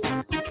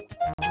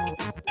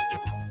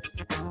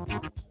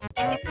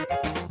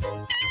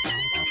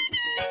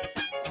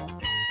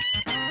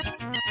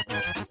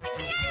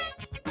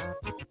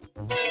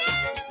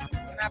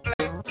 Can I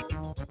play?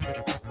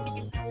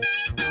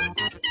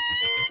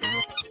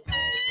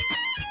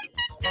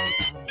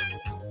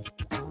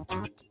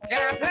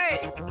 Can I play?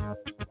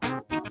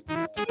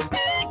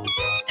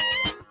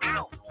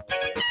 Ow.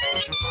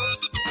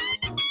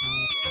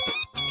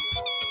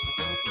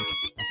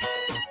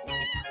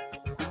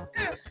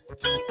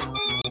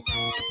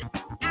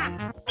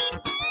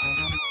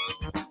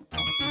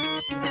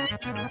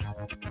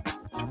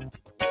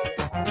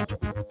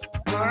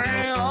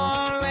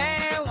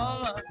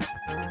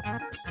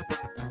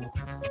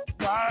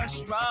 What's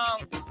wrong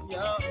with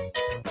you?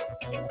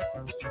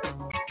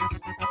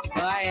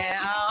 I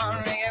am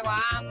reggae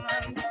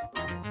woman.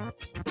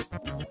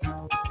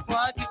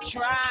 What you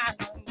trying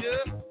to do?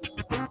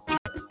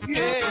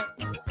 Yeah.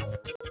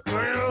 Oh,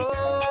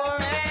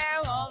 reggae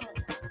woman.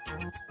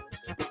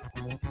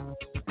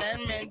 Let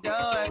me do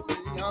it to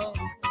you.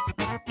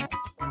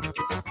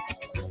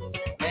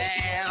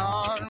 Yeah,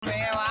 on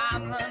reggae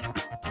woman.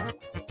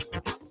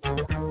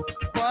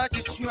 What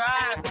you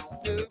trying to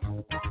do?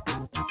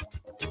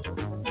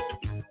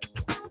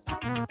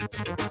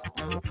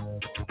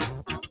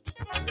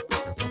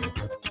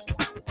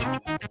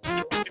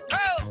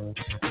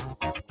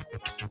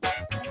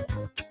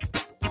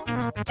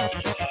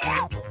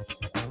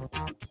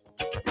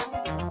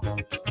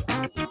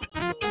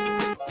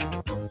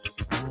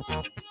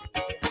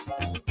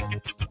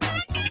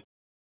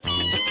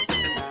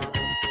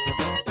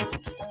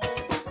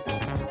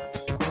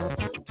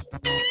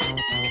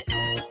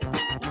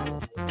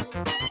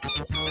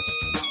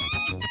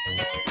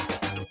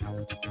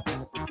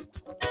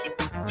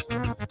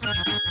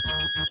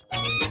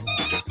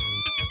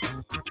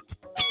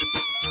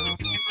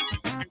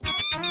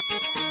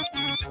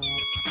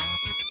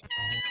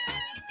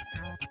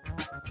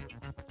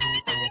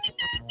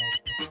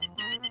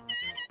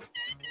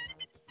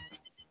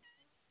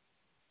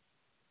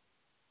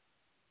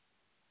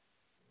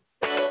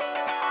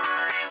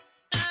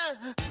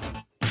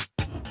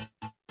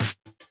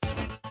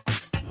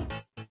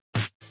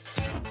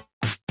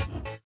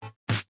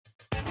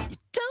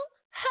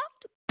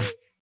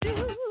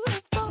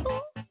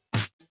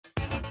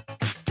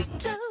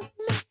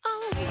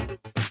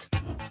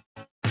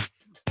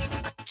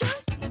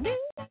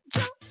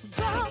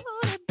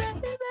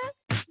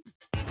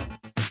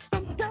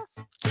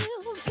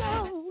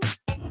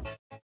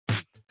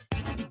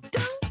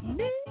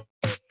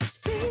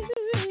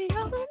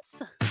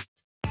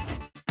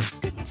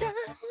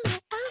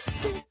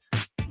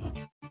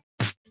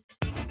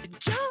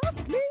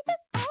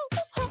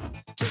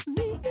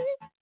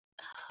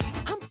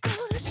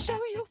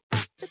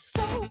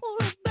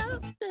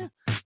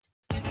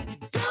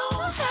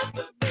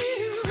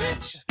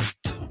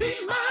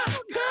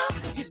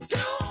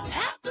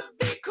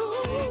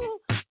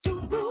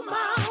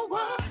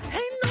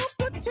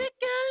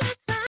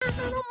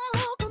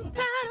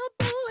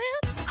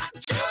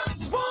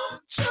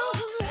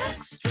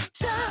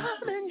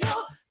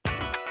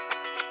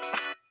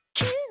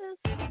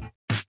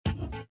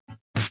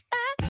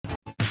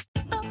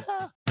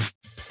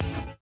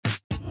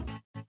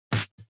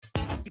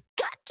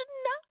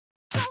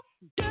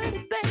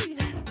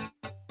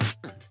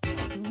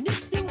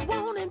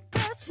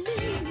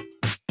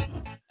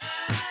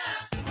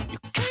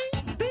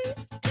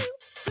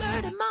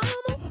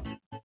 mama,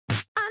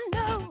 I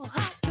know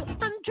how to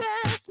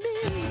undress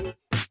me.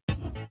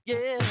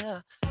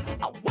 Yeah,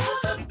 I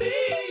wanna be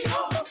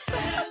your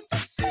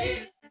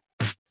fantasy.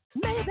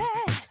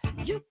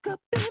 Maybe you could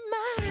be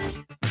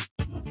mine.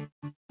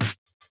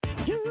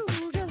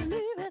 You just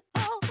leave it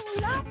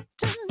all up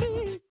to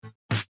me.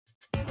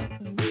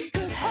 We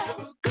could have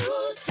a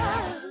good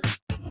time.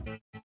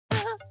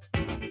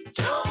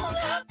 Don't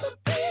have to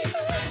be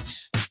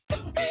rich to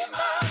be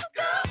my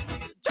girl.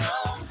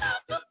 Don't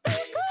have to be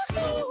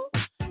cool.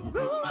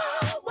 Rule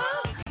my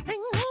world.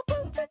 Ain't no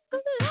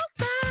particular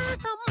size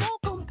I'm more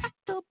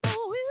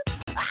compatible with.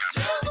 I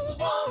just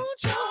want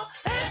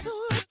your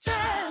every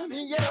time,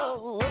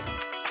 yo.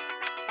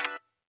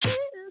 Kiss,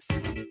 yes.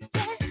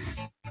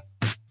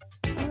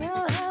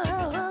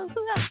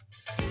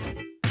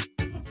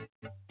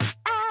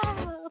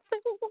 I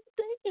feel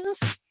things.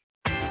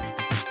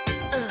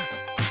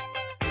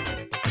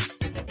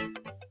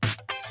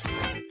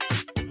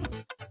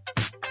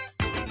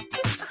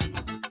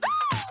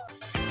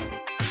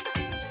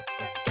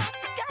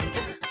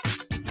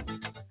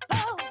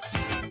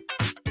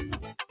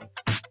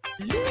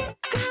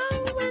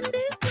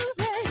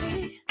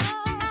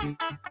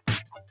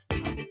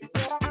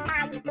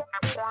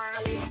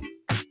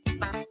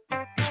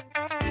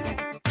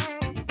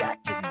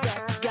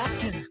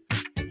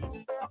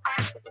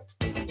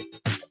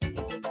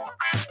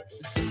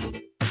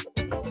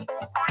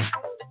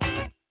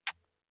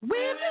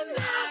 Women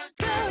like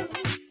girls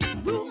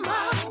rule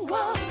my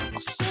world. I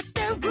said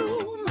they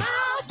rule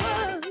my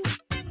world.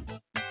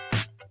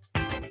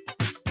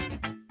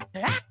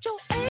 At your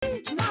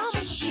age,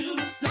 mama,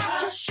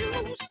 not your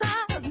shoe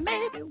size.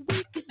 Maybe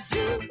we could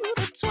do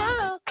the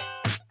twirl.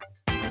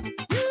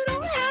 You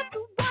don't have to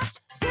watch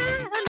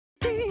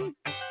reality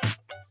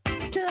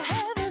to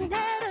have an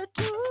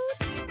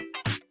attitude.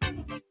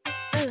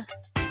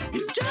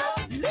 You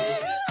just leave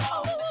it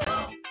all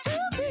up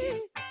to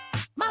me.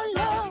 My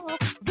love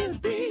will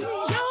be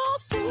your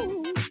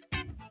food.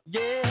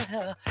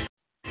 Yeah,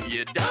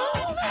 you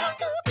don't have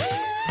to be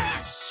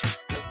rich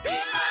to be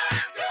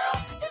my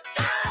girl. You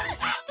don't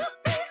have to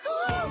be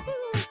cool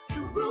to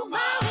rule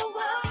my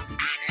world. I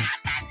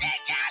love that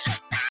thing I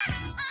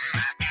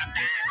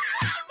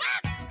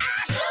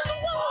just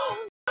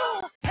want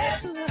your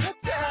every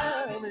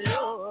time,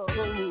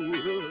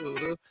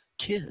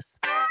 kiss.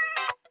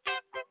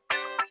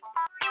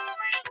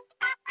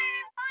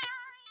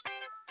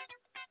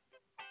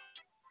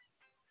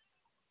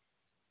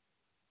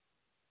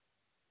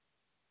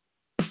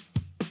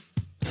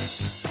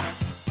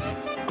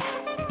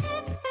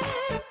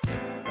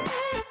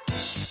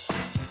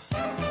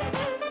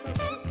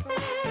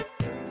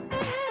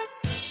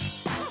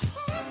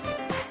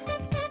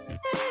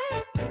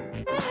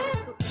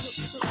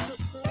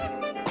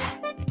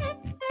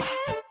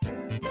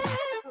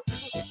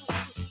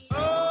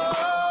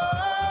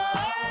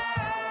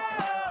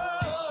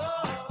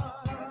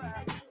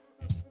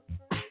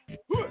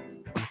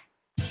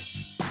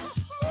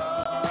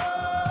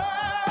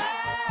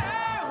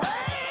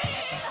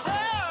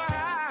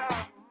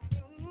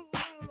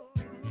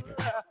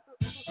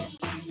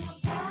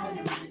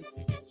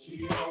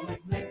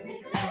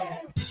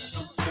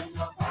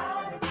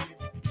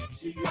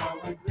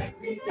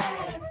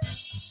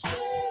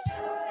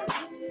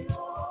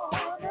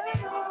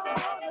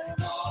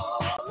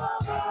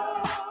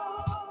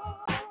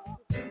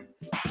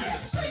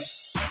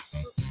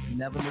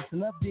 Never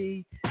listen up,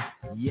 D.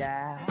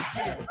 Yeah.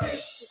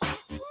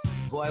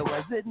 Boy,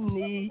 was it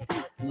neat?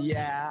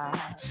 Yeah.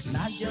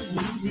 Not just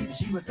me,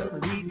 she was so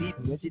neat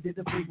when she did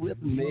the freak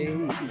with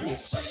me.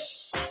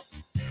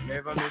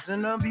 Never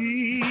listen up,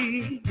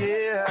 D.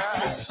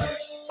 Yeah.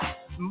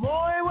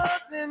 Boy,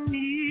 was it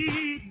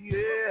neat?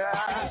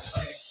 Yeah.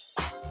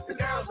 The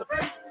girl's a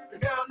freak. The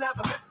girl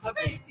never misses a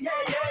beat. Yeah,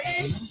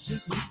 yeah, yeah.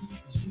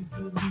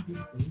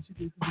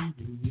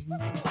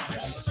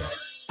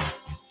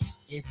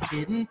 It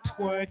didn't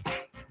work,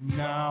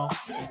 no.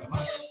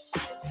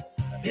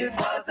 It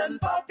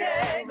wasn't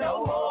okay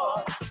no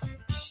more.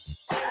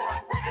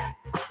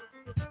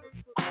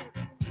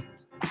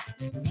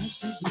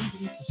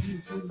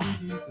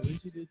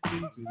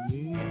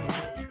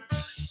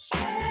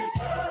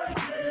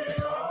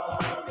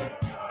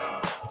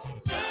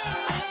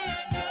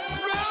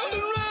 Round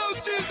and round,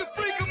 she's the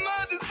freak of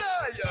my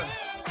desire.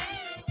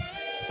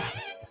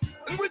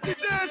 And when she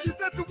does, she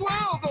set the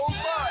world on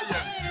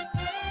fire.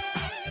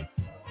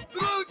 The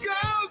little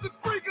girl's the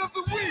freak of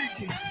the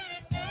week.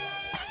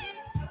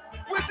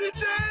 When she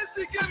dance,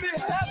 she give me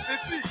happy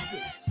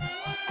feet.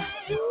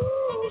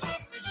 Ooh,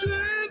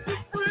 she's the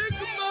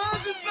freak of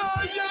my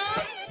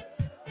desire.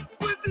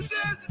 When she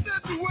dance, she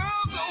set the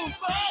world on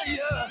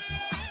fire.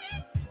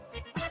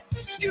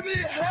 Give me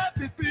a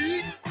happy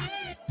feet.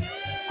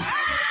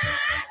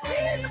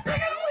 She's the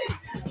freak of the week.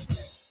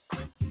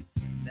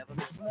 Never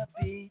listen up,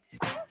 D.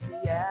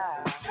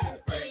 Yeah.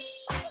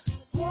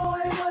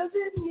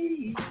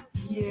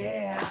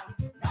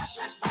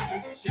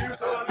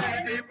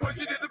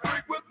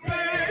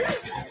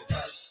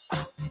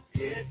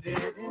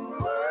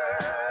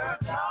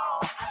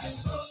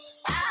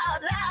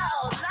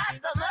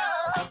 lots of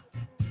love.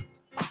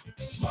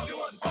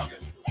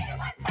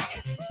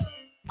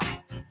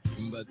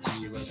 But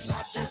she was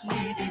not just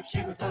needy, she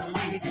was so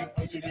needy,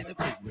 she did a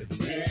break with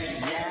me.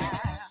 Yeah.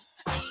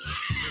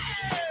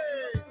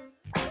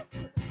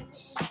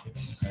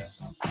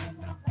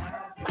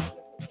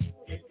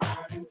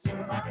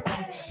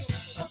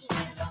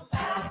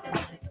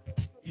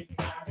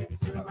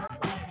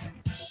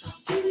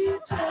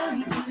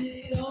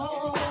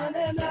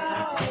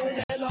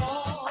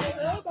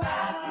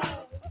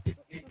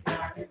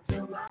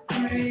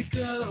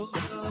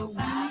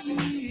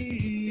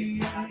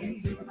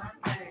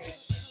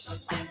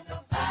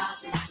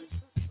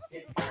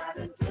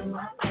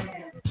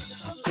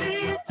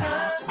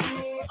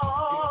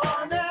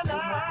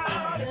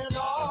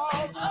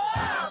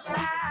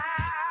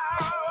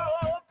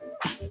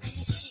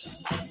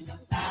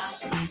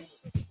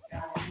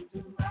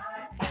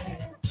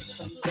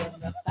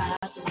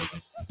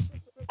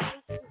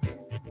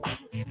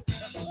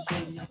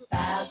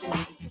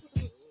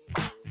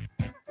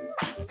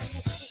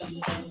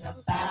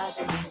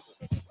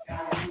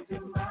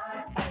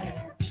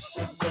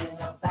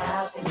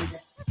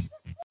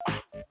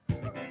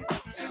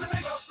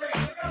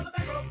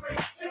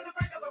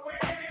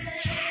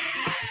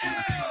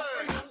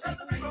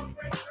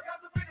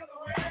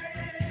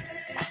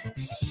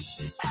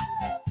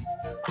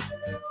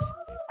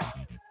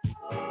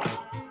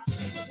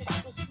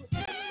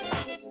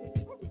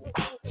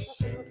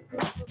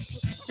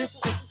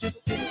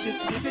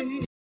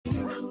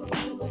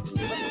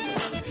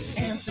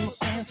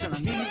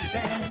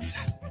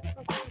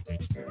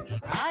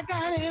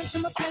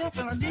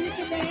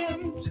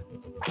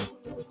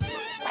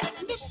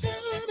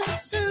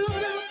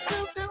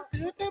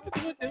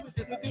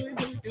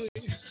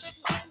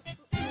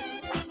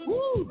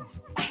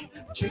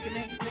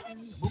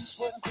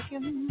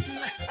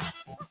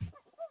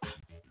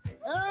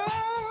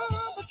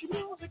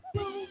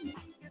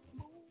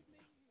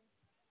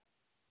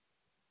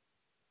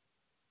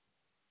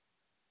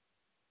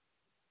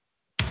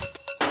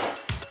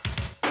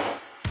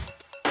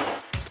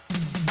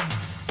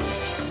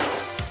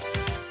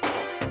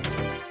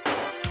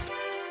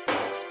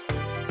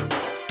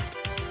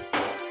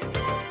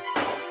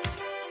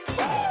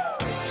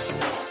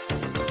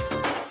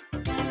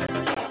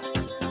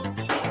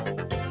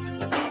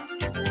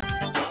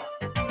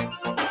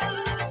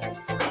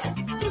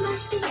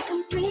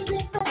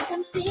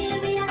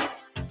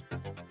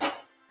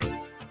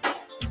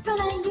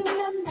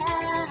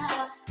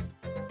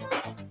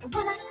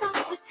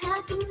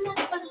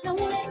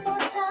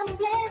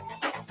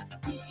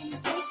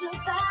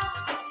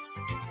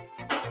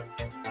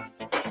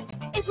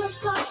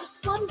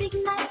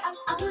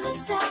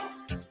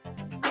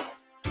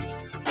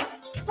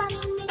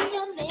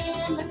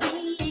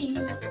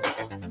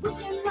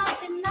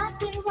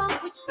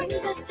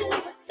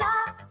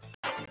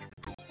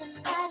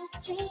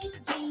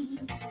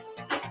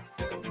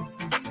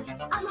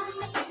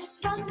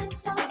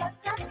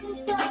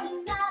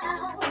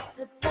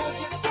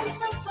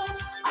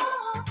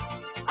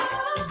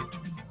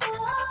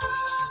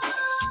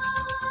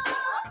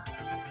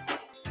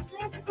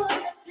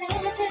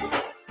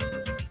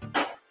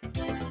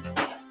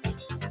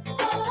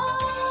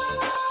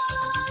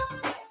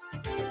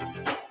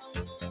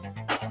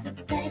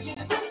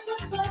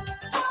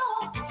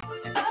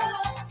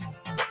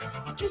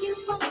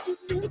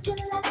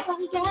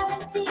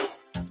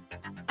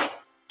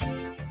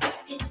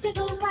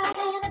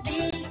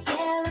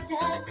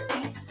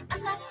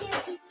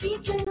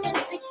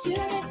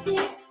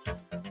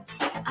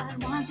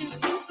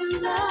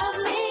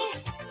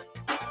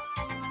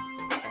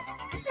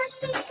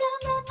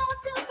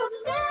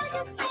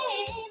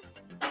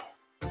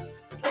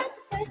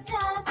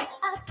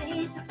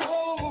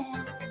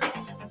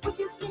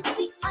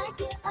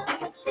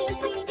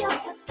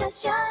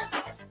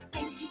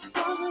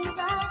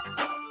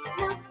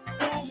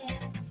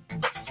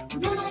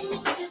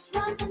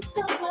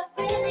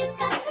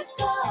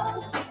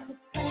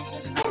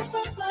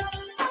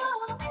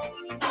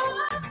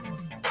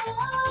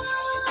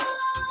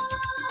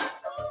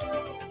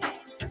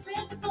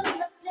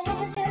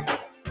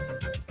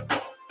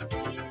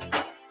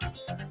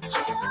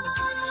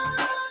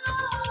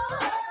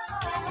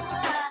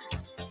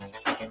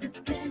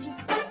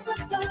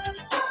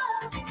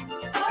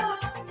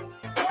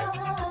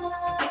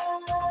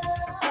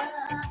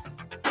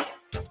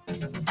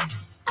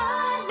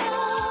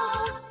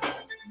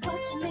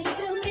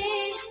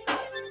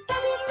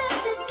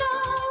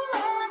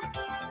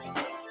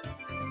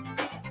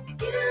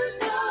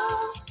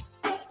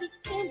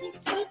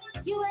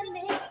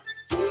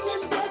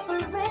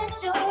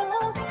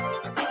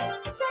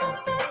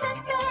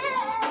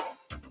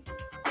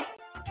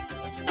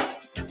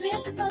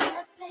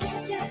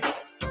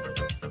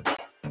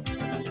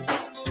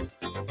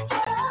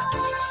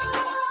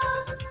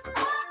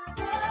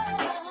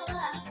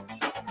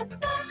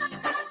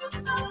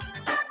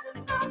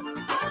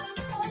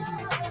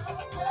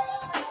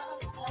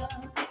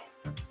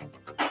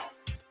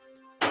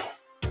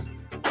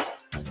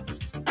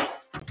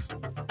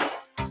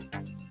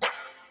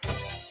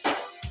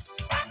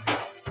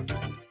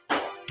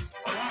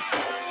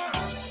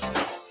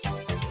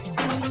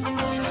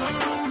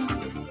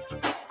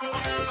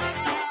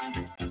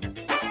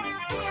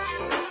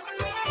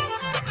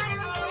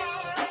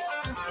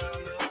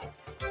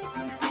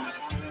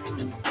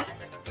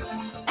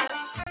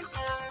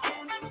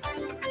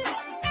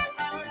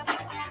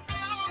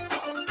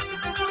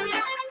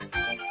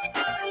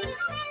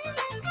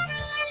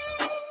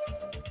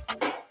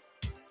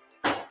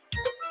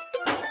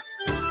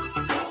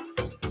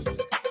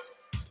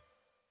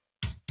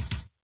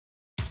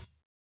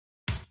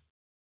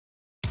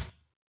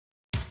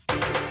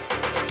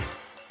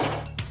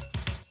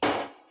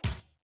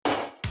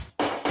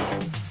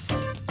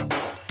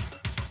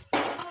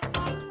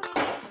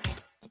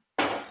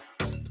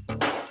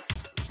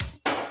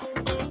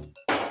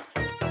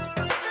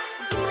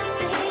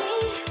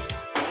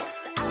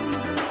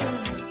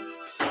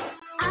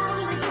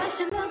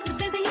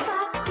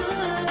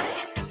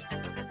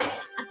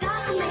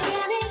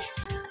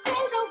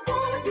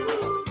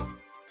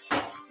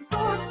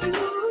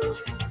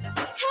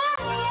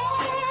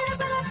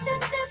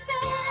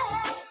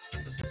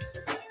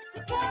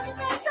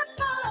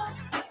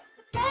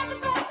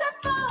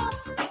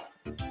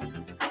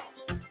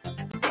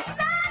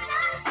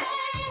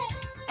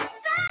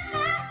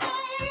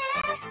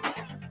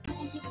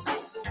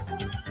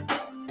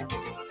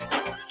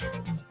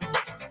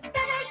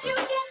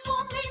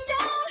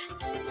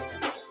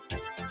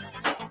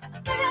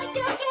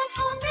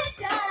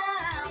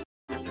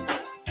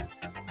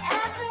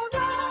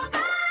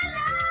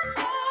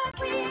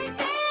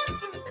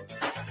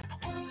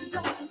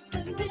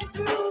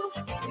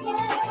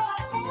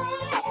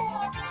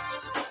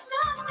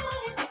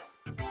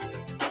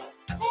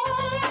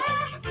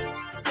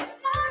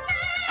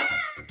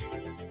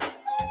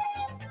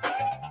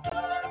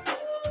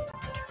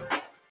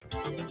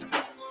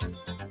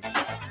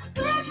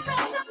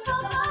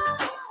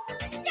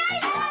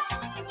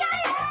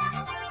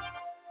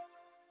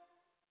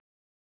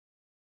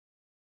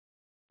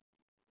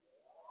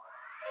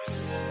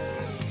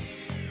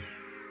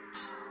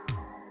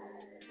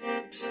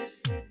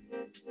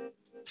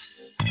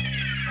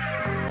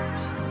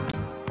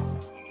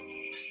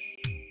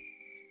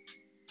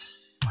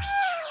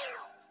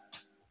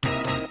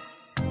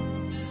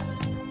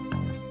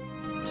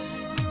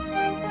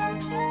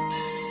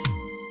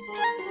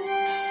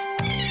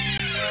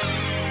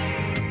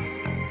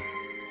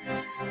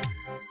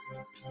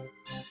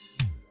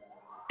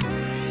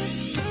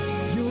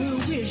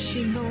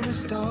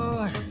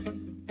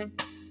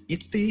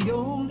 It's the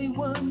only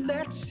one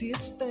that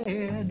sits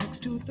there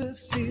next to the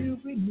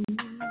silvery moon.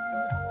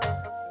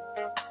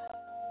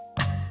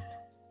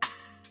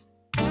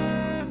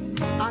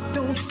 I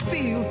don't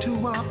feel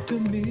too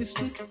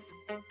optimistic,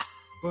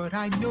 but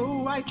I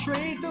know I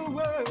trade the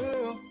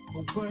world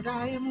for what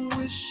I am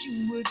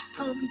wishing would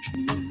come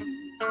true.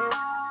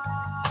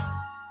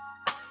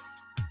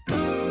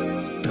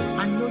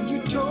 I know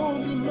you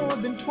told me more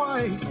than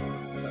twice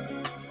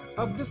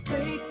of the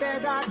fate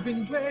that I've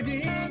been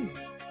dreading,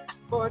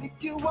 but if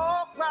you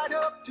walk right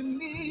up to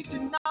me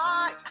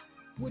tonight,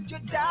 would you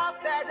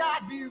doubt that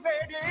I'd be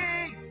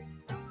ready?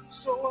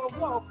 So I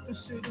walk the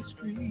city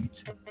streets,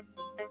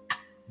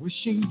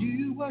 wishing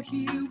you were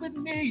here with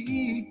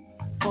me,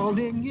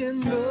 falling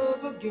in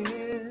love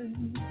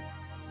again.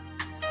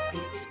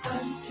 Baby,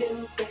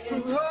 until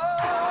then,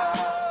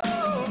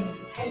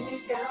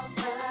 hanging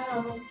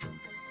downtown,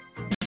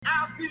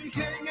 I'll be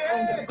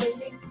hanging,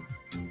 waiting,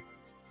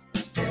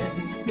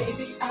 and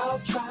maybe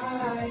I'll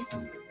try,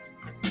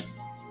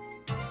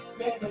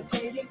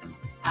 meditating,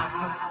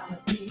 I'll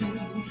be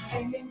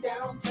hanging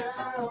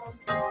downtown,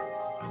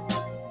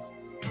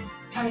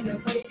 kind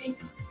of waiting.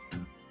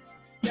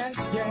 Yes,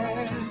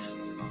 yes,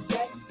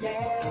 yes, yes,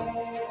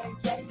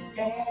 yes,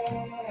 yes.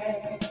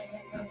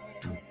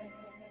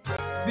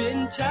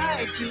 Been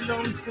tied to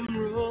lonesome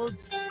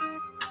roads,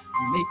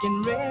 making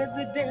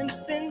residence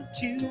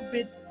into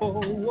bit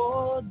for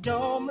war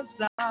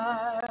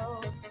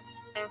domicile.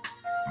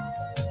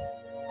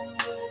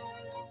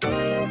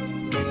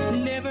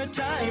 Never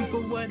time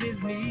for what is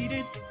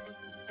needed,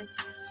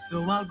 so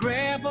I'll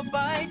grab a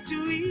bite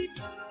to eat,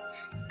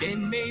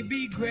 then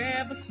maybe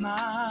grab a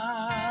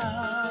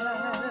smile.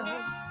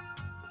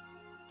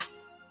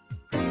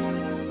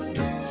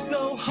 So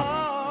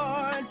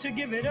hard to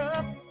give it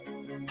up.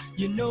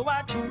 You know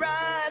I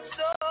tried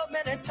so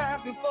many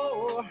times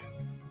before.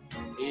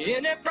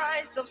 Any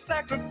price of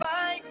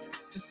sacrifice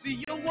to see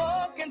you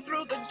walking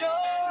through the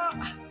door.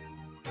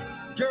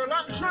 Girl,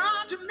 I'm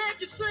trying to make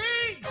you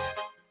see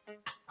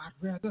I'd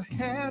rather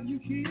have you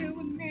here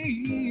with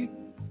me,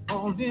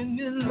 falling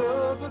in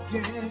love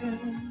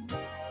again.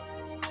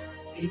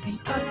 Baby,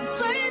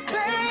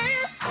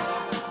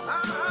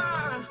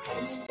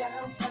 hanging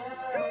downtown,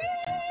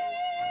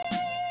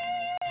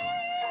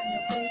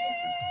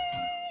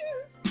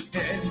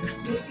 and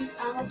maybe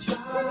I'll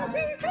try,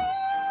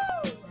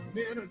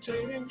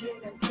 meditating,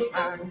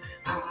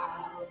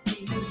 I'll be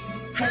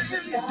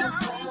hanging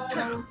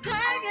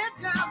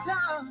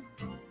downtown,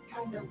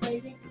 kind of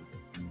waiting.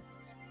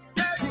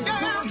 Yeah,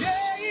 yeah,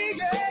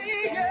 yeah,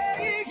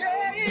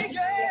 yeah,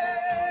 yeah.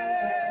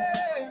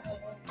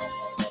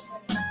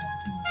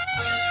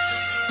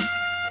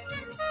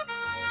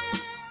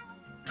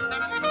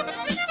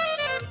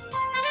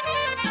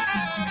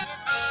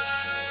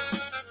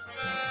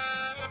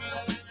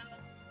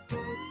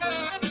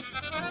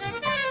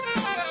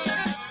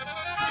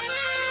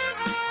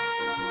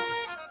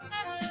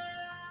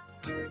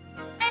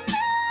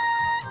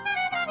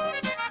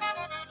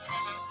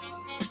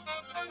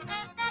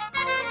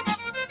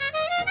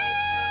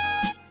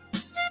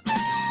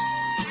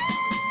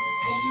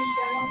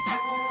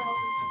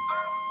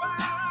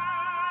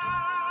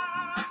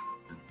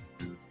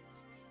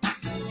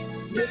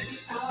 Maybe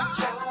I'll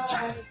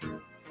try,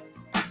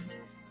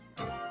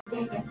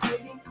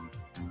 meditating,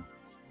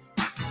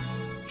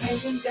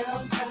 hanging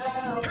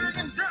downtown,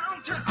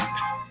 yeah,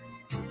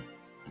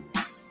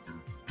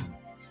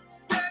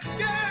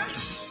 yeah,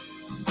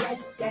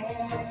 yeah,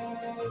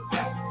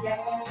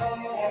 yeah.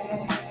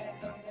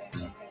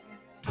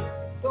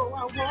 Though I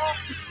walk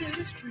the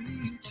city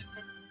streets,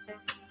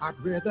 I'd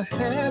rather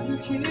have you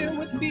here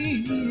with me,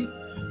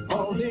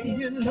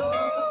 falling in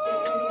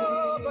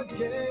love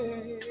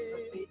again.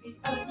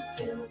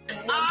 Until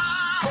then,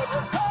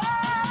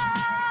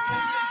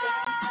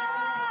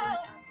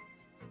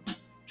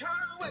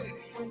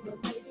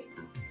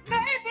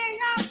 maybe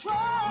I'll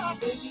try,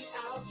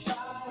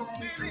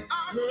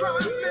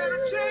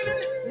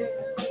 meditating.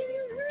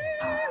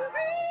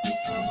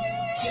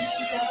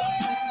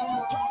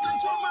 Talking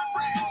to my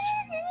friends.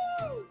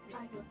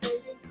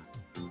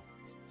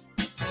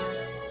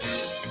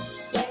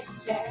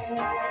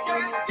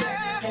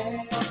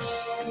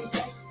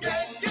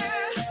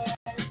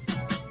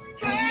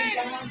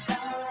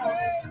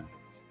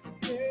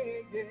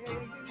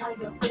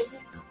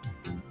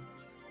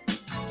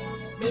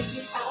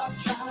 Maybe I'll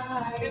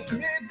try.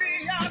 Maybe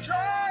I'll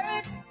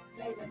try.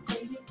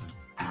 Meditating.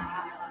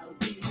 I'll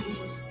be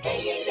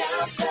hanging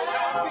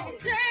downtown.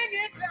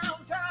 Hanging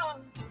downtown.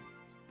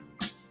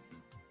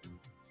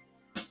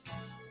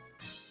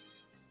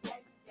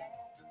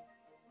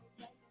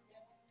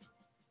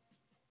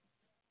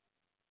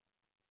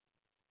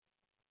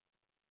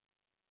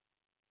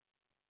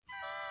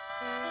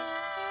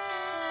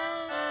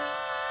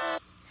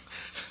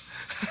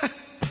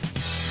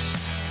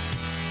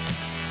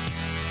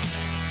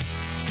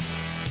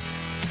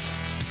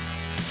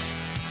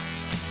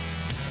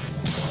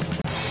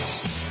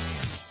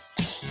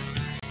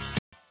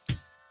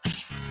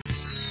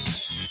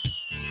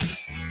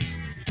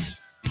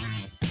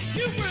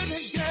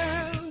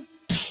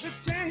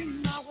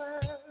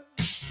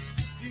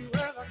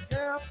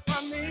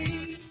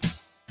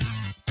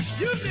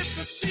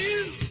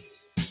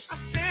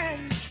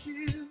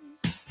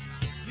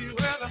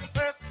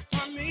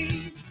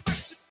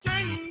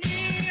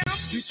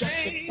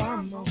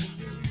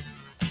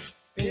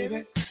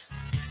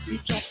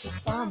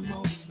 bomb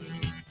on me.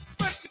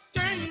 But you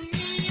turn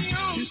me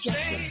on, You dropped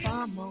a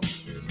bomb on me,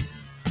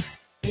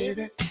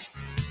 baby.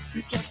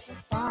 You dropped a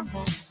bomb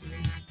on me.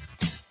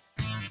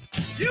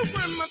 You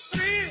were my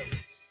thrill.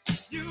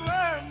 You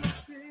were my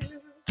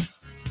thrill.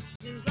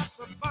 You dropped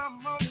a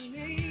bomb on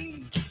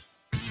me.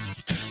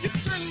 You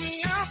turn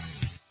me up.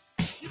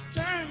 You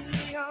turn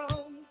me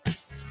on.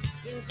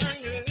 You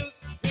turn me loose.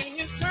 Then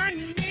you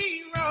turn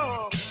me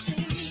wrong.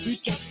 You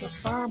dropped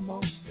a bomb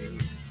on me,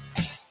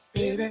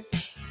 baby.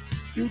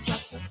 You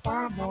dropped a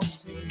bomb on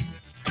me.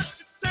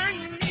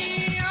 Turn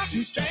me up.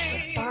 You dropped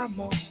a bomb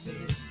on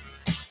me,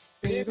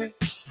 baby.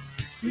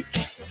 You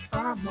dropped a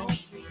bomb on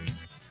me.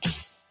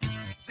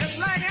 Just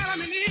like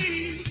Adam and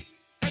Eve,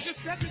 I just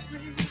set me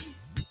free.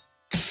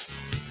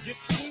 You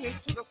took me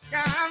to the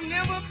sky. I've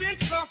never been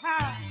so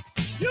high.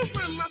 You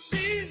were my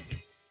fear.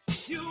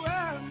 You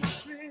were my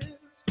thrill.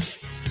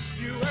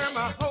 You were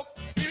my hope.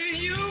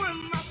 You were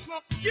my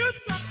smoke. You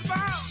talked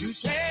about. You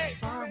dropped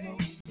a bomb on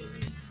me,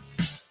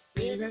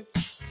 baby.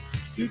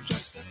 You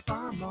dropped a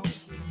bomb on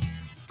me.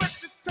 But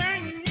you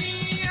turn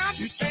me up.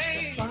 You dropped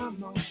a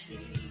bomb on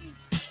me,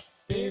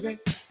 baby.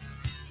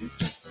 You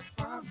dropped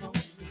a bomb on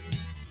me.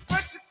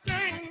 But you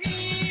turn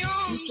me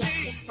on. You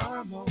dropped a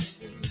bomb on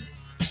me,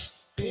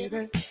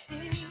 baby.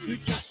 You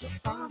dropped a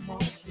bomb on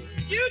me.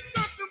 You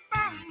dropped a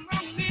bomb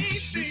on me.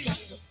 You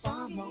dropped a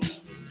bomb on me,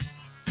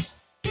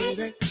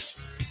 baby.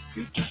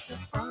 You dropped a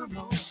bomb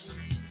on me.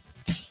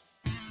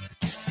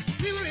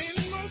 We were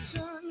in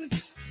motion,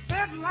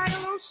 felt like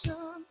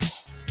lotion.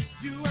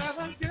 You were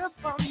the gift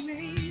for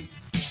me.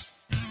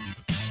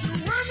 You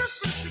were the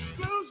first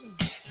explosion,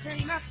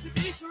 came not to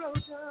be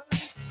corrosion.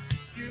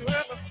 You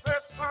were the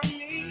first for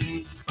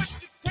me, but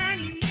you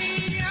turned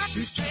me up.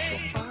 You dropped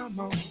a bomb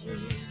on me,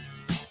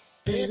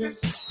 baby.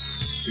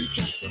 You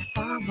dropped a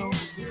bomb on me.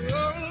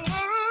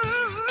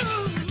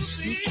 Oh,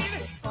 You dropped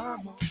a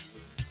bomb on me,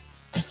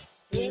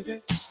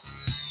 baby.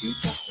 You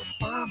dropped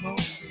a bomb on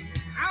me.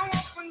 I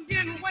won't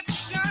forget what you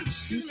done to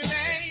You me, dropped a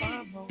babe.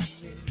 bomb on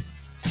me,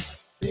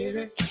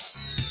 baby.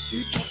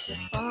 You dropped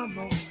a bomb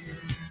on me.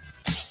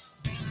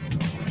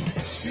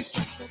 You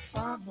dropped a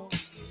bomb on me,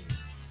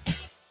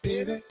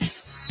 baby.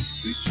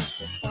 You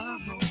dropped a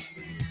bomb on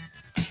me.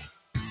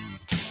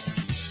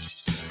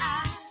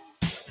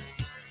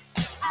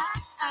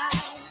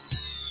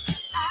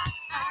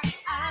 You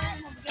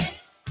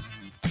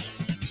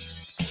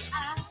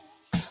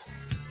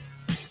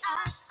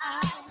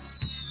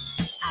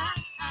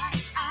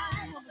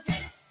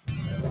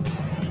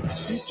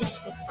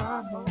dropped a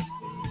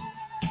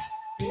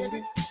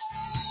bomb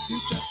on me, baby. You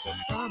dropped a bomb on me.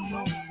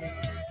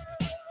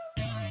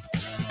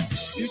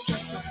 You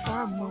dropped a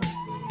bomb on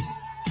me,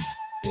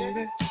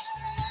 baby.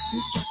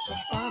 You dropped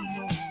a bomb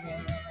on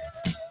me.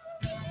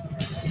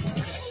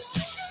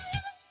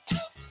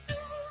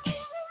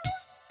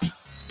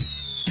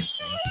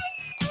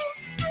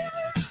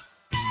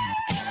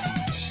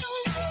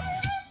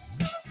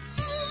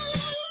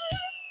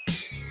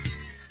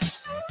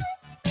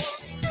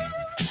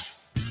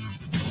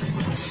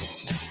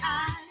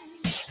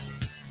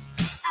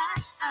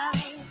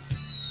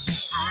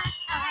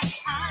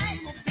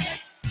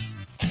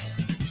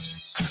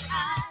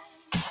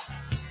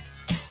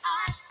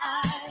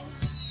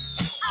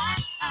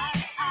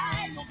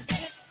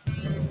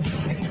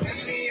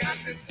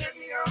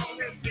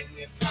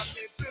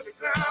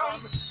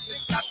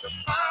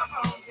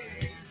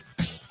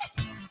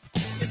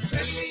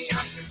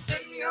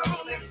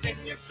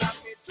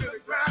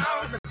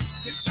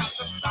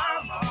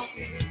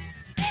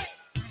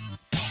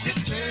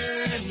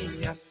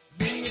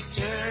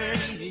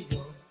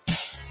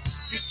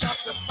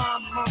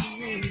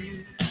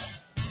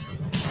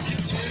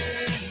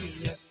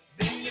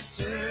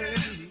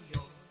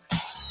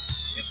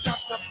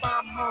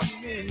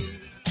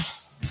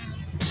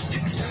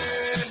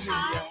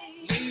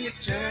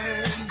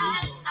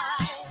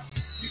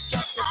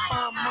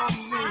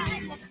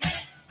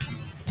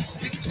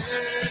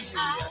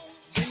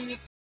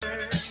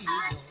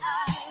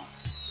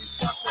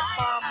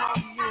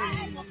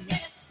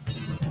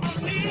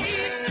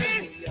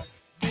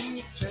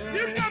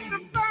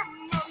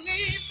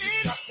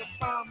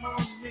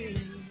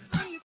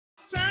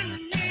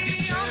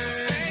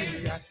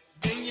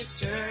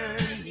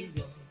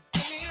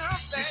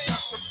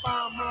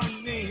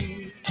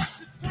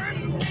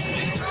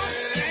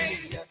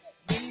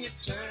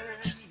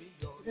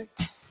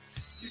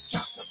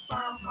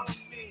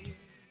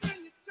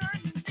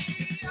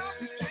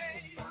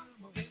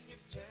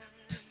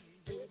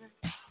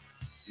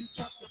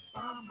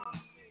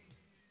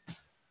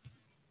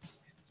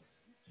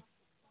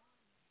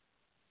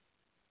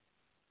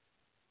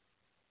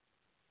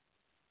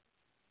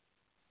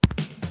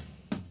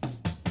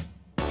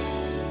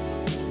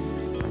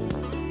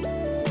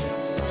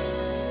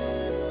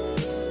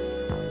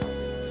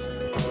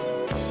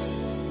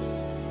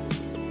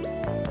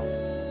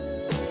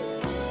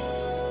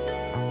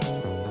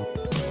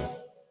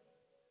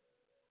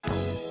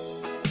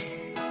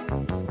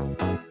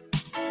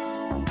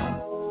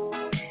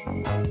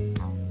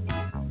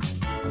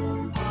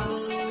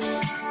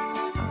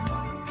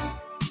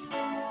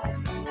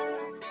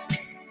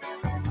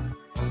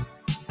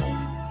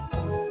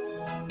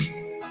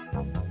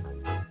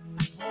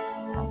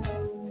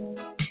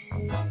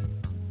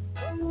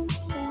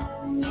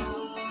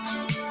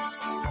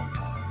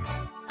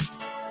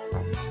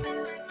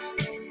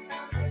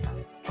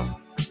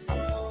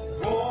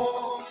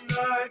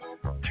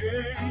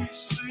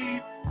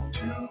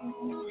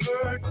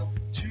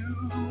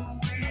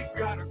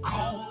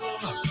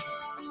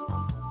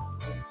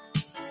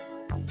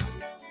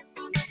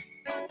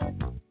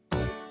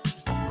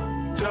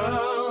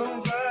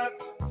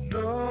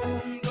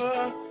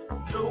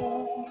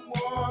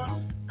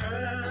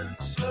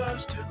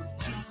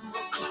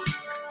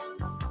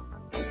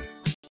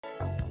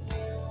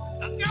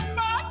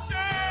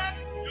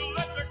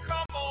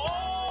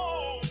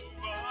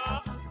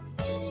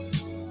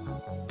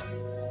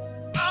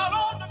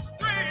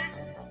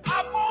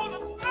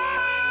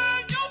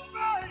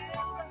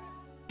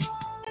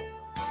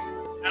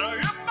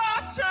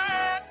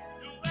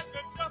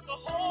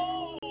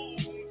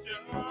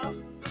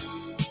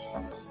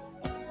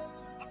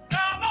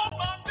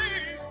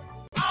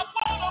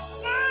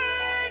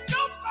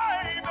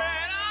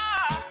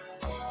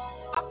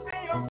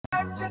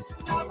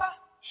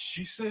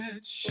 She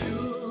said,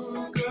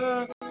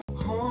 sugar,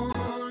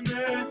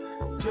 honey,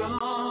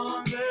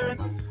 darling,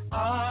 I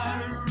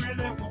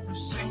really want to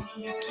see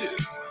you too.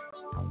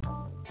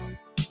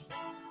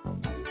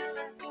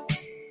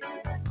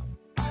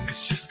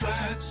 It's just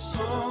that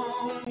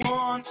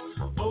someone's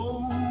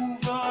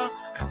over,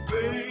 and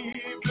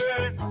baby,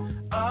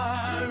 I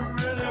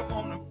really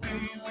want to be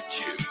with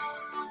you.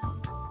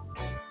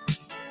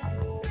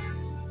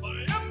 But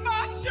if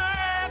by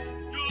chance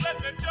you let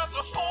me just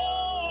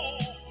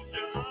hold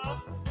you,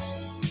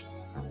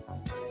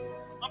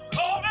 I'm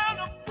cold and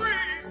I'm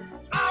free.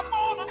 I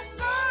wanna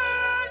say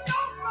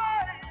your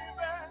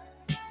baby.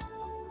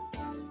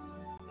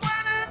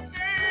 When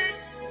indeed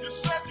you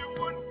said you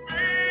wouldn't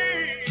be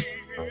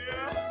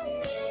here,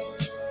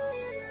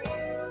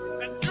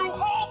 and you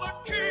hold the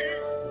key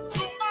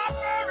to my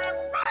very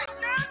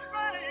righteous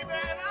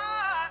baby, and I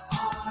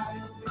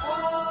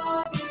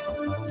love you,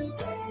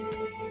 baby.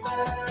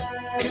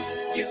 If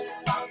you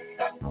found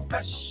that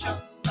special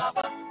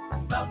lover,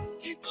 love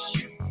keeps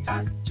you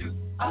tied to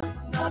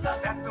another.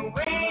 That's the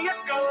way it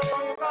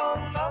goes on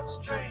love's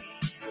train.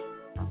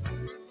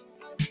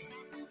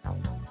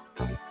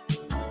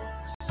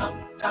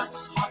 Sometimes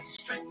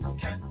heartstrings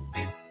can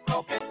be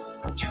broken,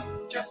 but you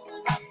just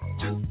have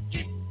to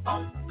keep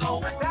on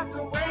going. That's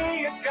the way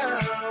it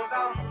goes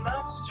on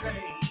love's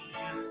train.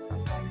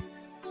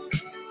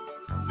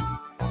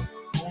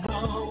 On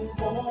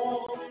a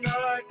warm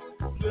night,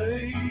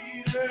 lady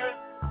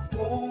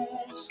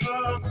wants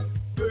her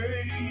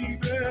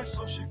baby,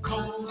 so she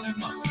calls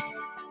him up.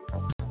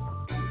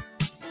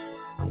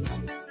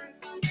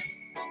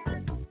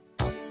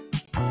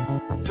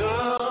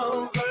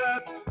 Dial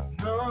that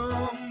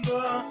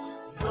number,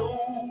 no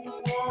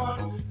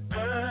one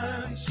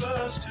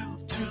answers till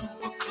 2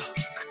 o'clock.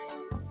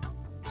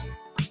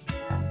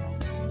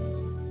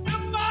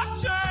 If by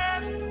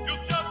chance you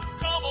just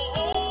come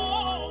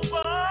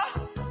over,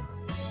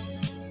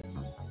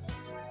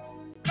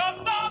 'cause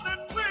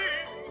darling,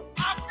 please,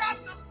 I've got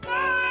to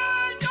see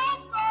your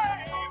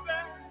baby.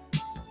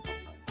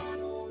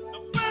 The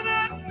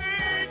minute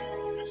need,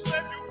 you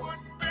said you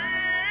wouldn't be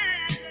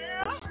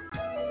here.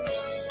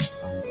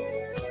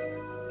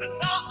 And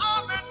now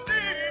I'm in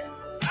need,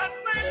 and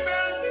make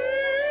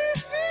believe.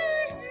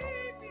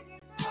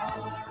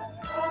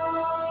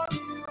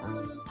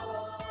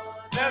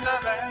 Then I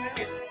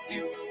if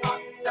you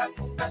want that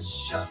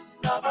special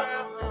lover,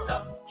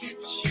 love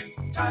keeps you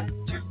tied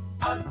to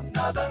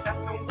another.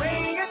 That's the way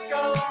it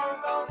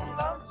goes on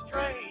love's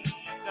train.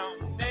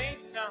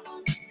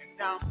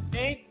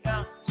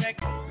 Down, check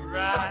it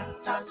right.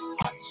 Sometimes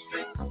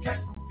heartstrings can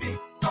be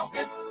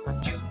broken, but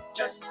you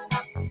just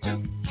have to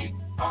keep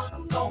on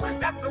going.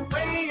 That's the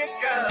way it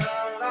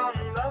goes on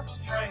love's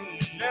train.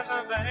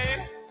 Listen,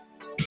 baby.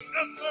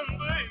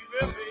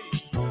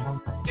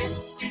 If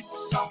it's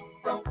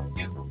sorrow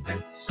you've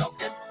been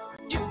soaking,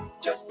 you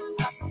just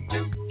have to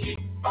keep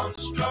on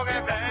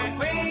stroking. That's the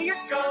way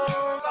it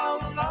goes on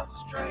love's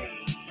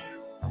train.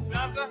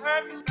 That's a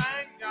hurting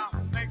thing, y'all.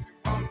 Makes you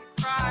want to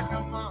cry,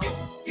 come on.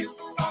 If you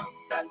want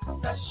that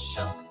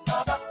special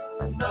lover,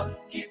 love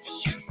keeps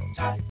you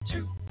tied to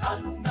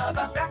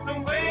another. That's the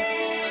way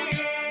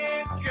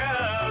it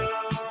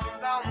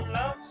goes on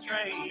love's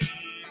train.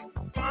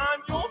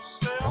 Find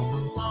yourself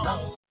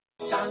alone.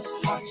 Sometimes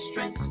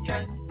heartstrings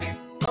can be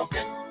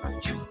broken,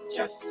 but you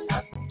just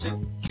have to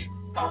keep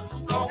on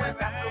going.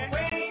 That's the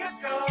way it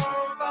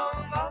goes on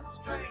love's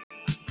train.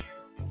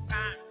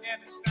 Time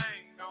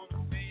everything gonna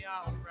be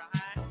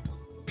alright.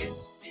 It's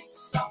deep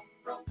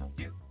sorrow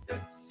you've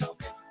been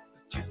soaking,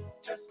 but you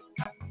just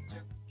have to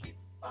keep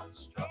on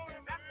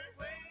stroking. That's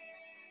the way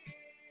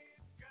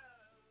it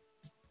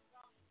goes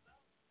on love's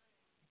train.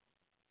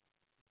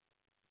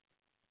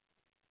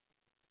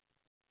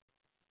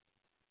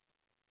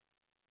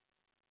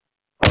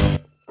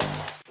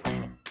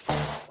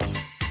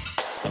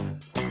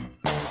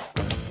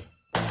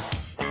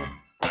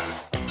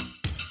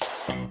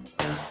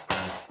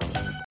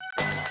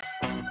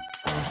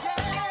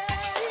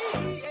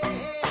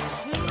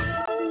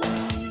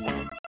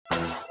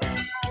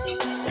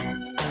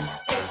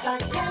 It's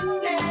like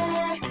candy.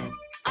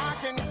 I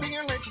can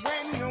feel it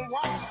when you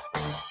walk,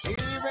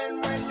 even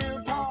when you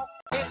talk.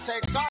 It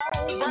takes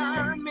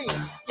over me.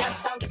 Yes,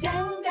 I'm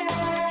candy.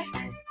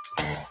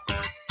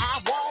 I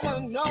wanna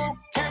know,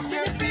 can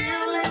you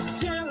feel it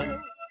too?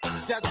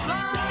 Just like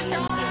I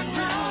do.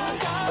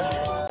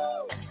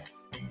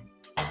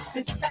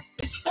 It's that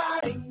it's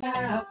starting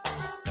now.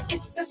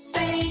 It's the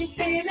same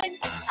feeling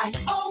I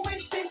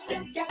always seem to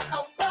get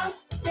over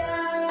you.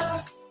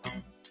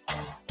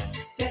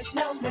 There's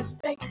no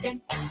mistaking,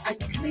 I'm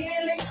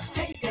clearly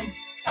taken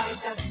by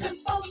the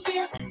simple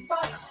fear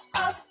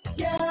of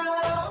you.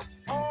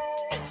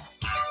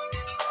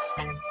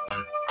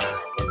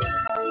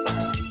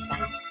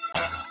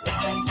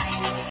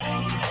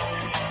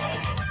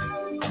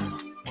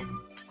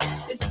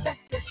 It's that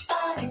it's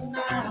starting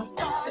now.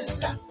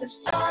 It's that it's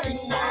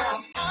starting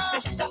now.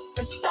 It's that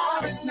it's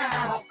starting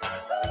now.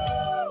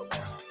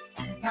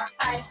 Now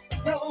I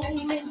roll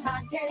in my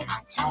head, I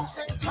toss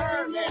and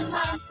turn in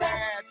my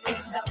bed. In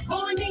the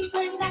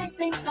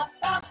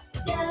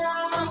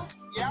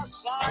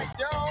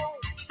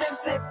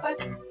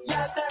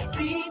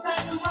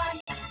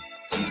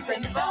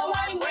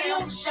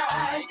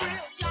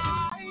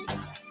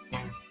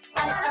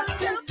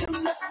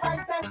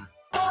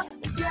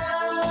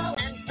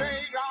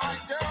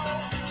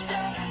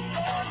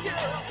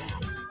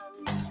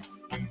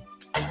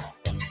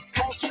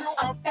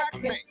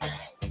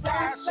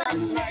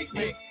please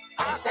me.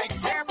 I say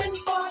caring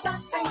for the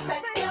things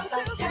that feel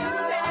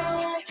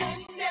like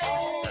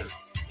candy.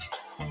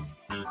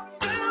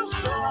 Feels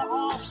so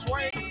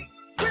sweet.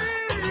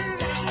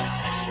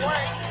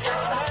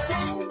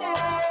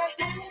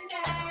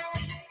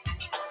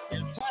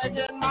 It's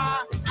taking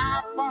my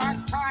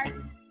appetite,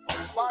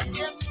 but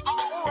it's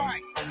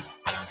alright.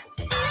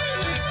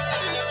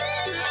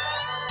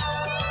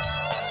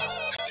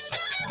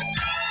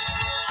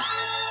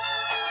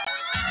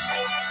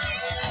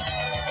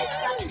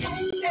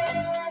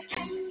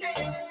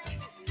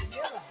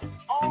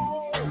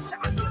 Oh,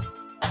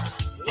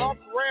 look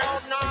real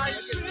nice,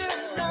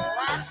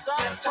 wrapped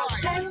up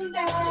tight.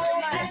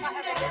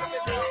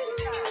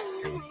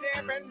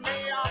 Giving me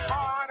a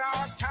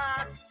harder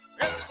time.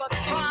 It's the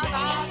kind I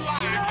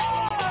like.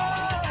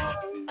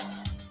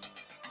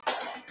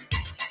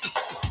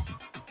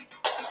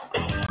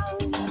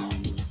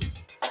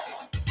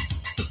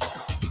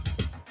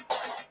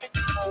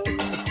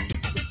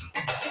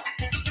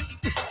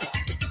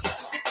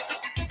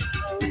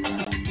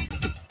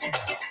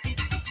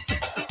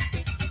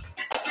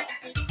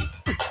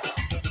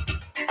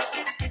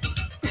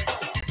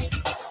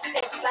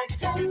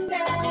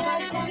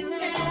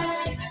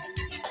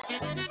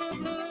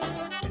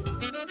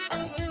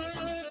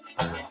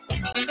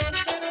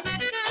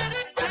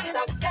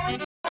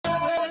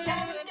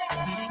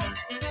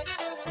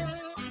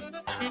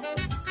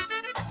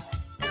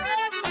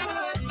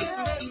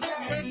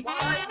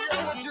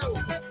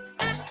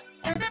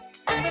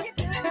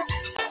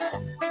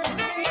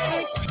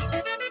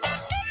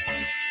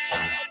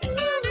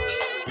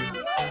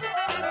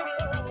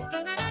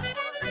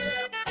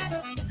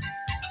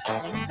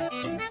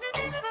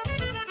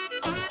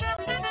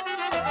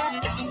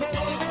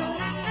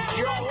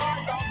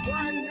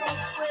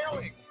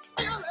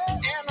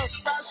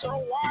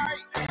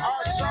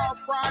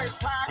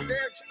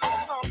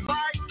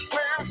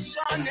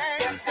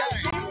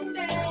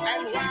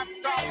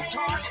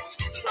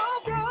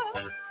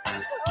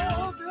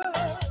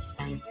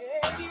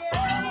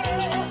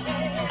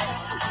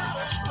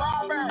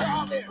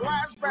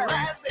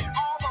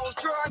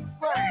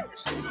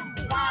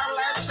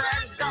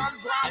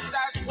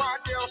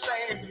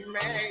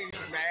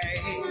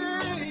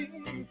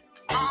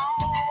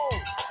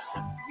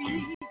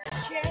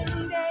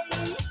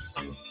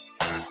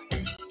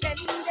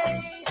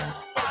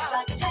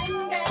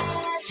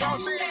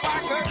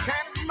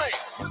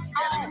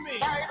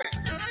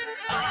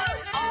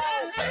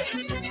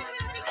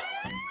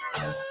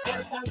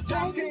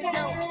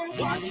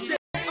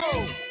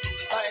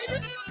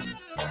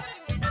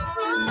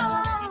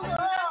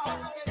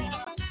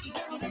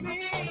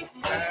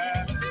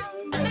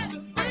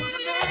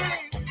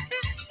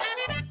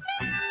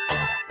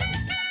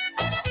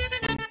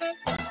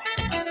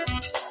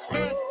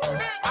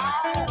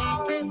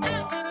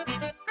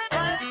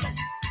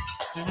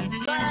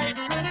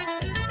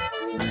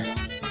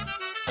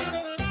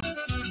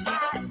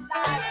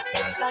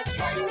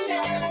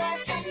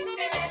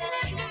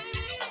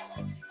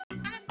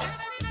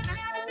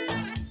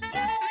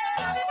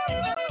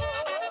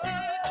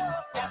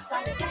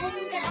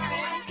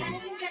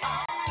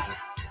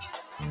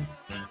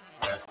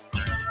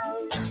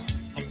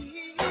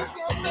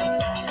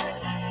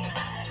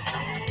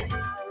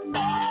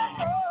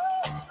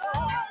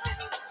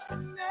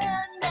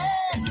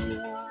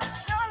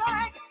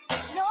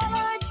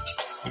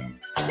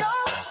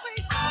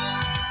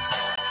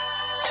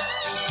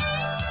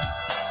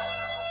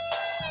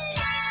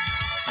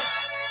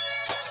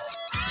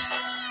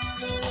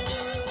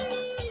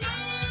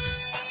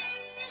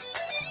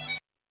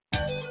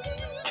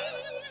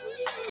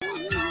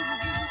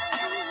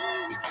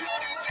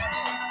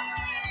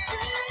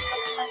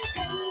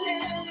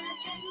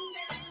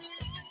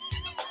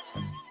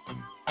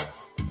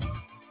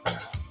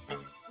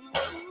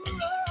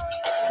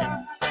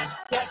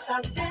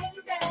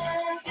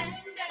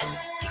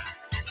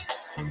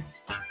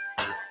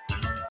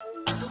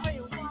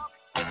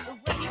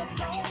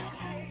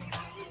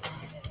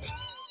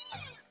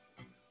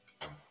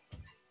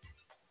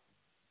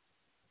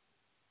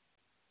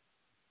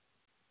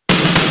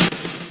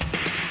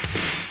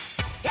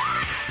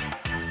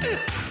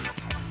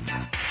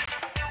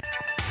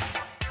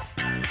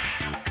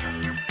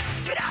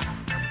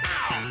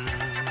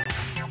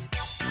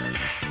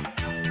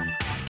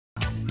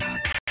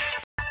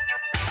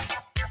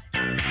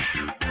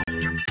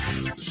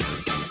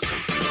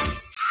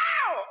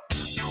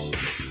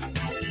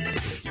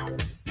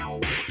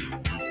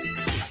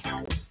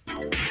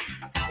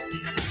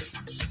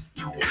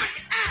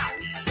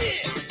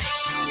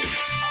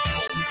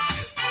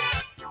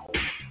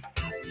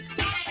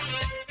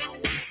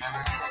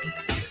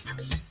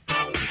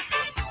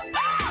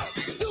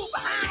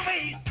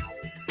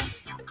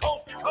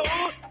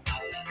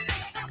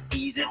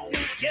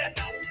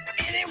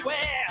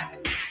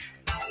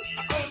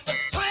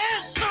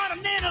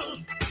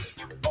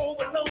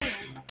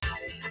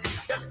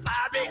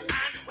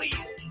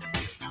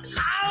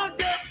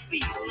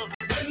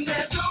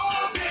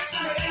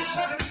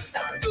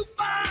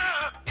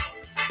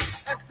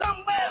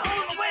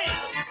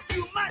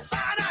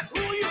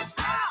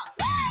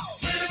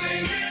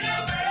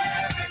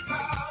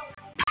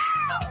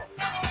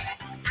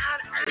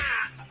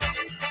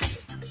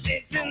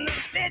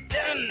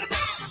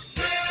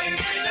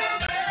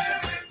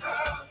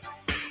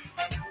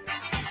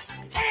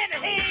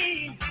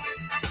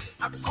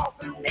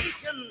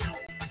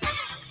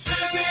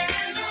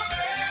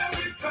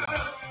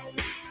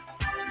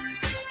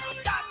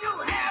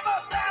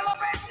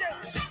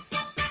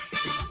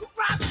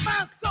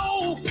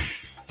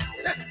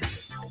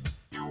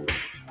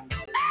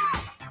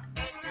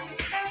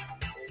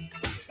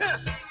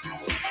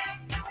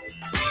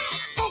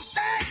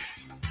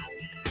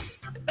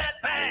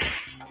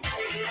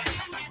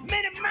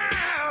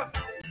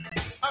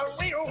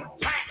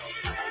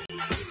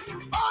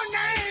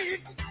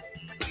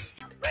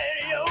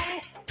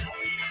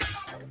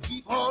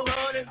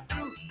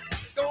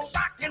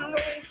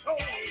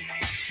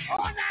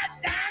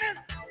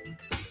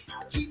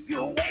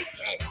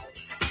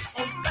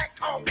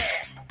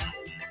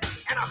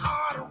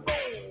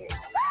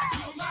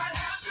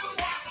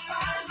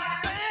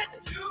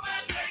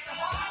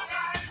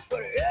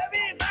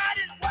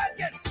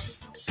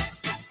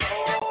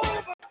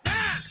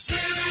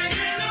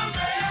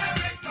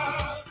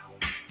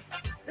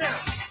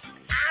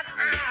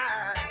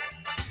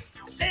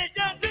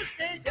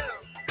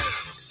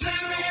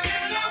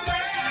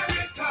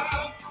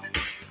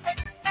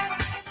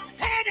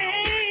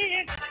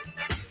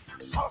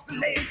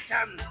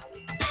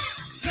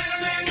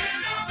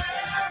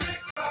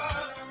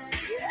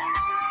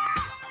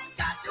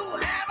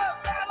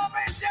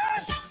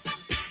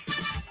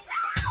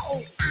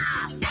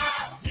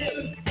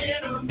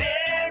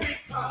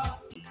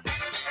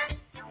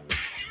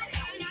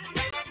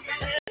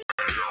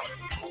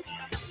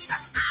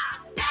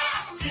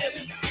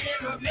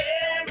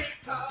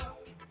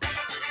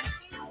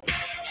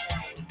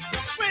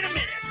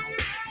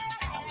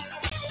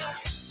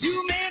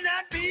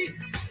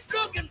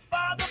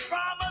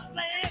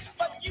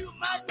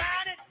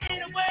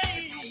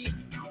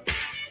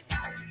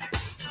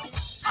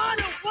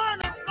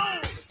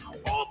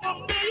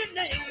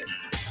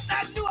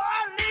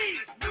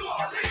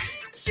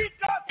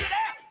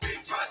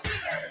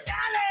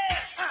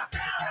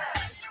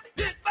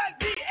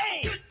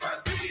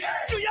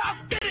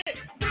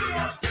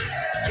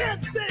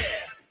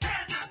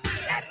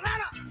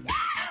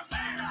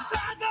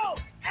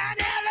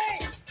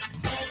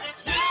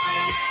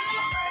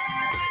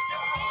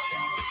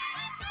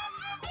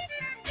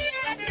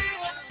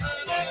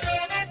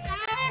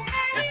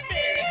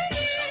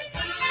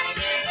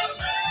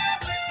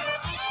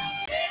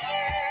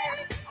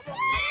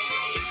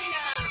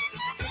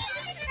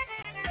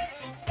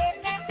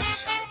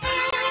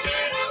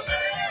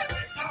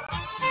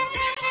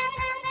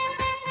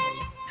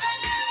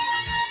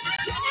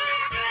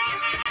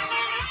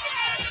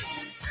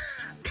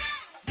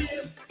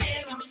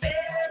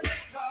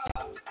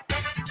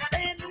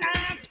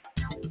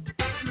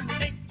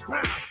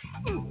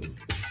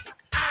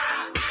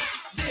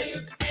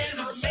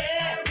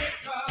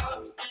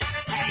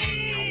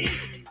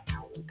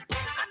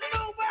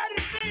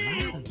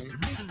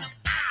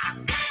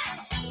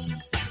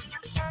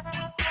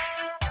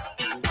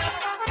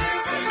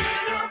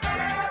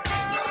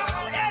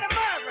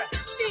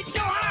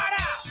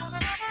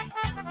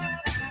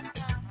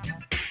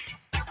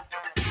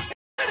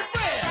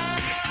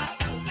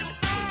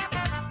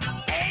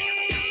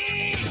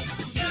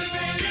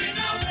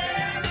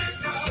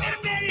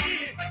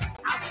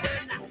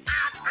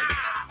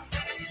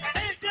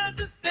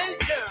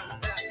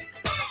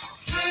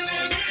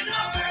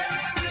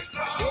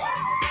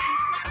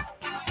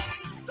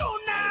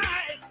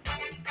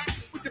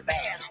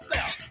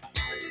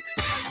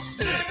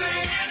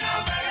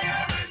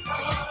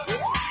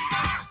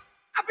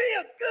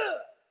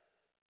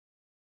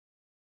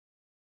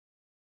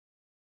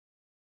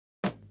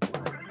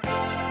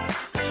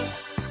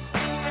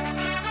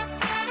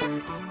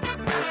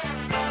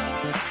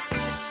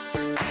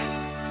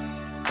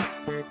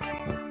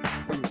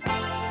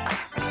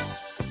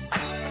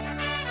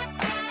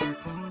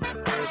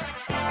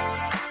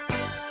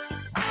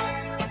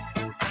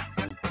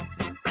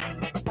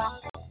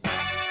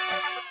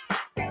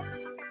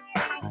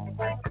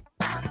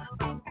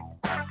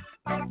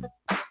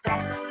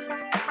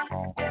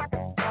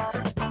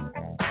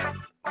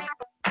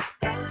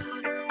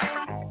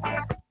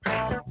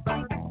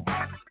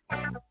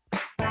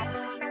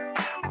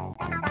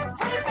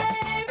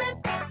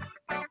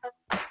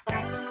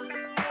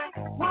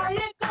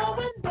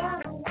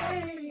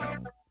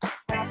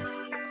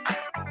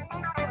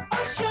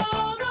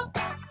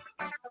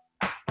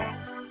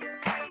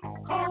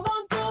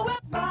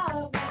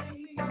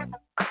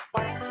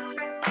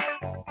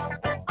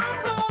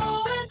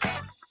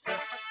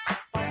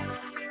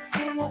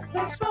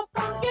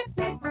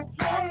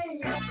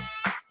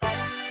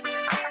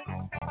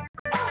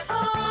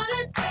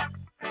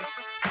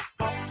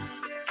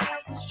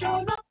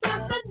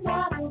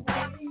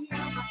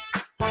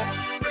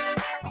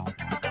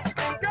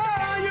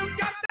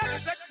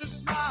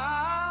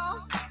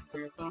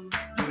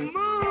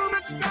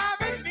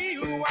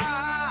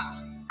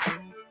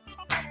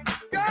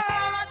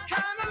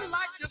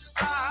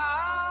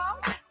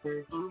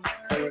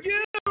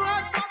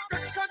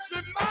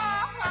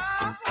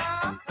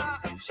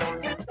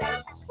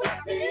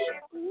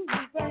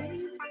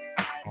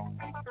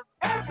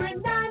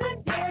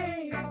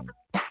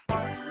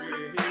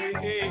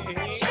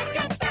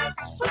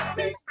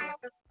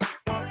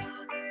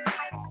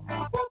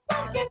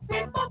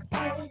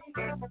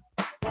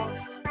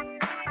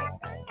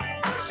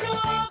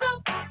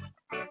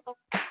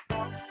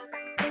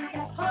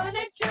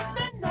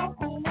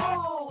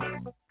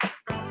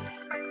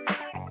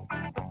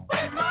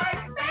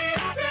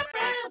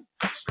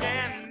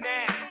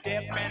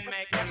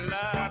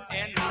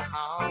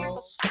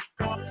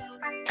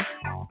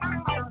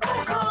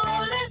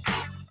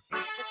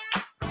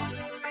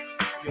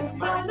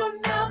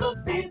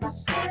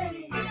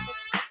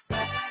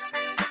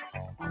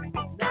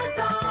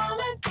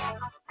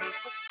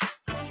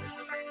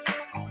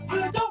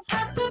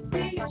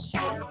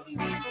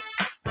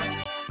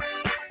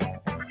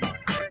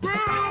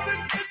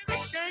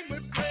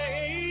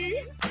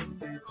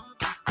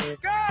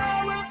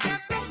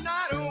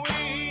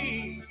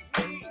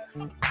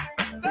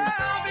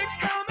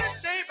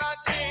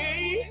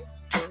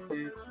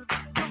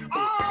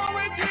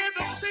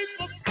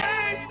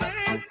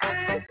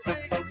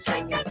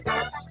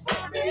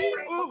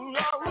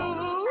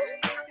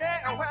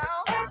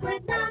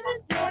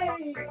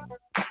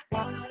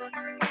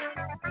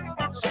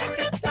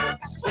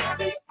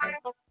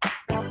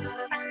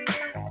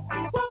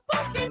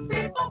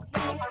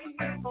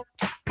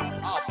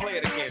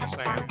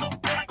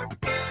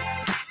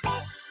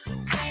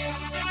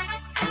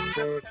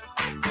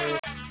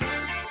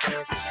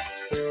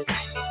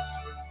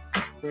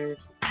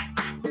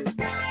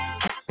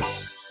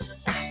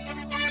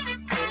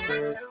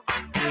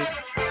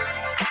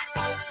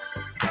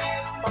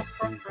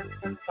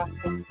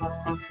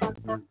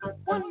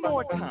 One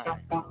more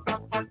time.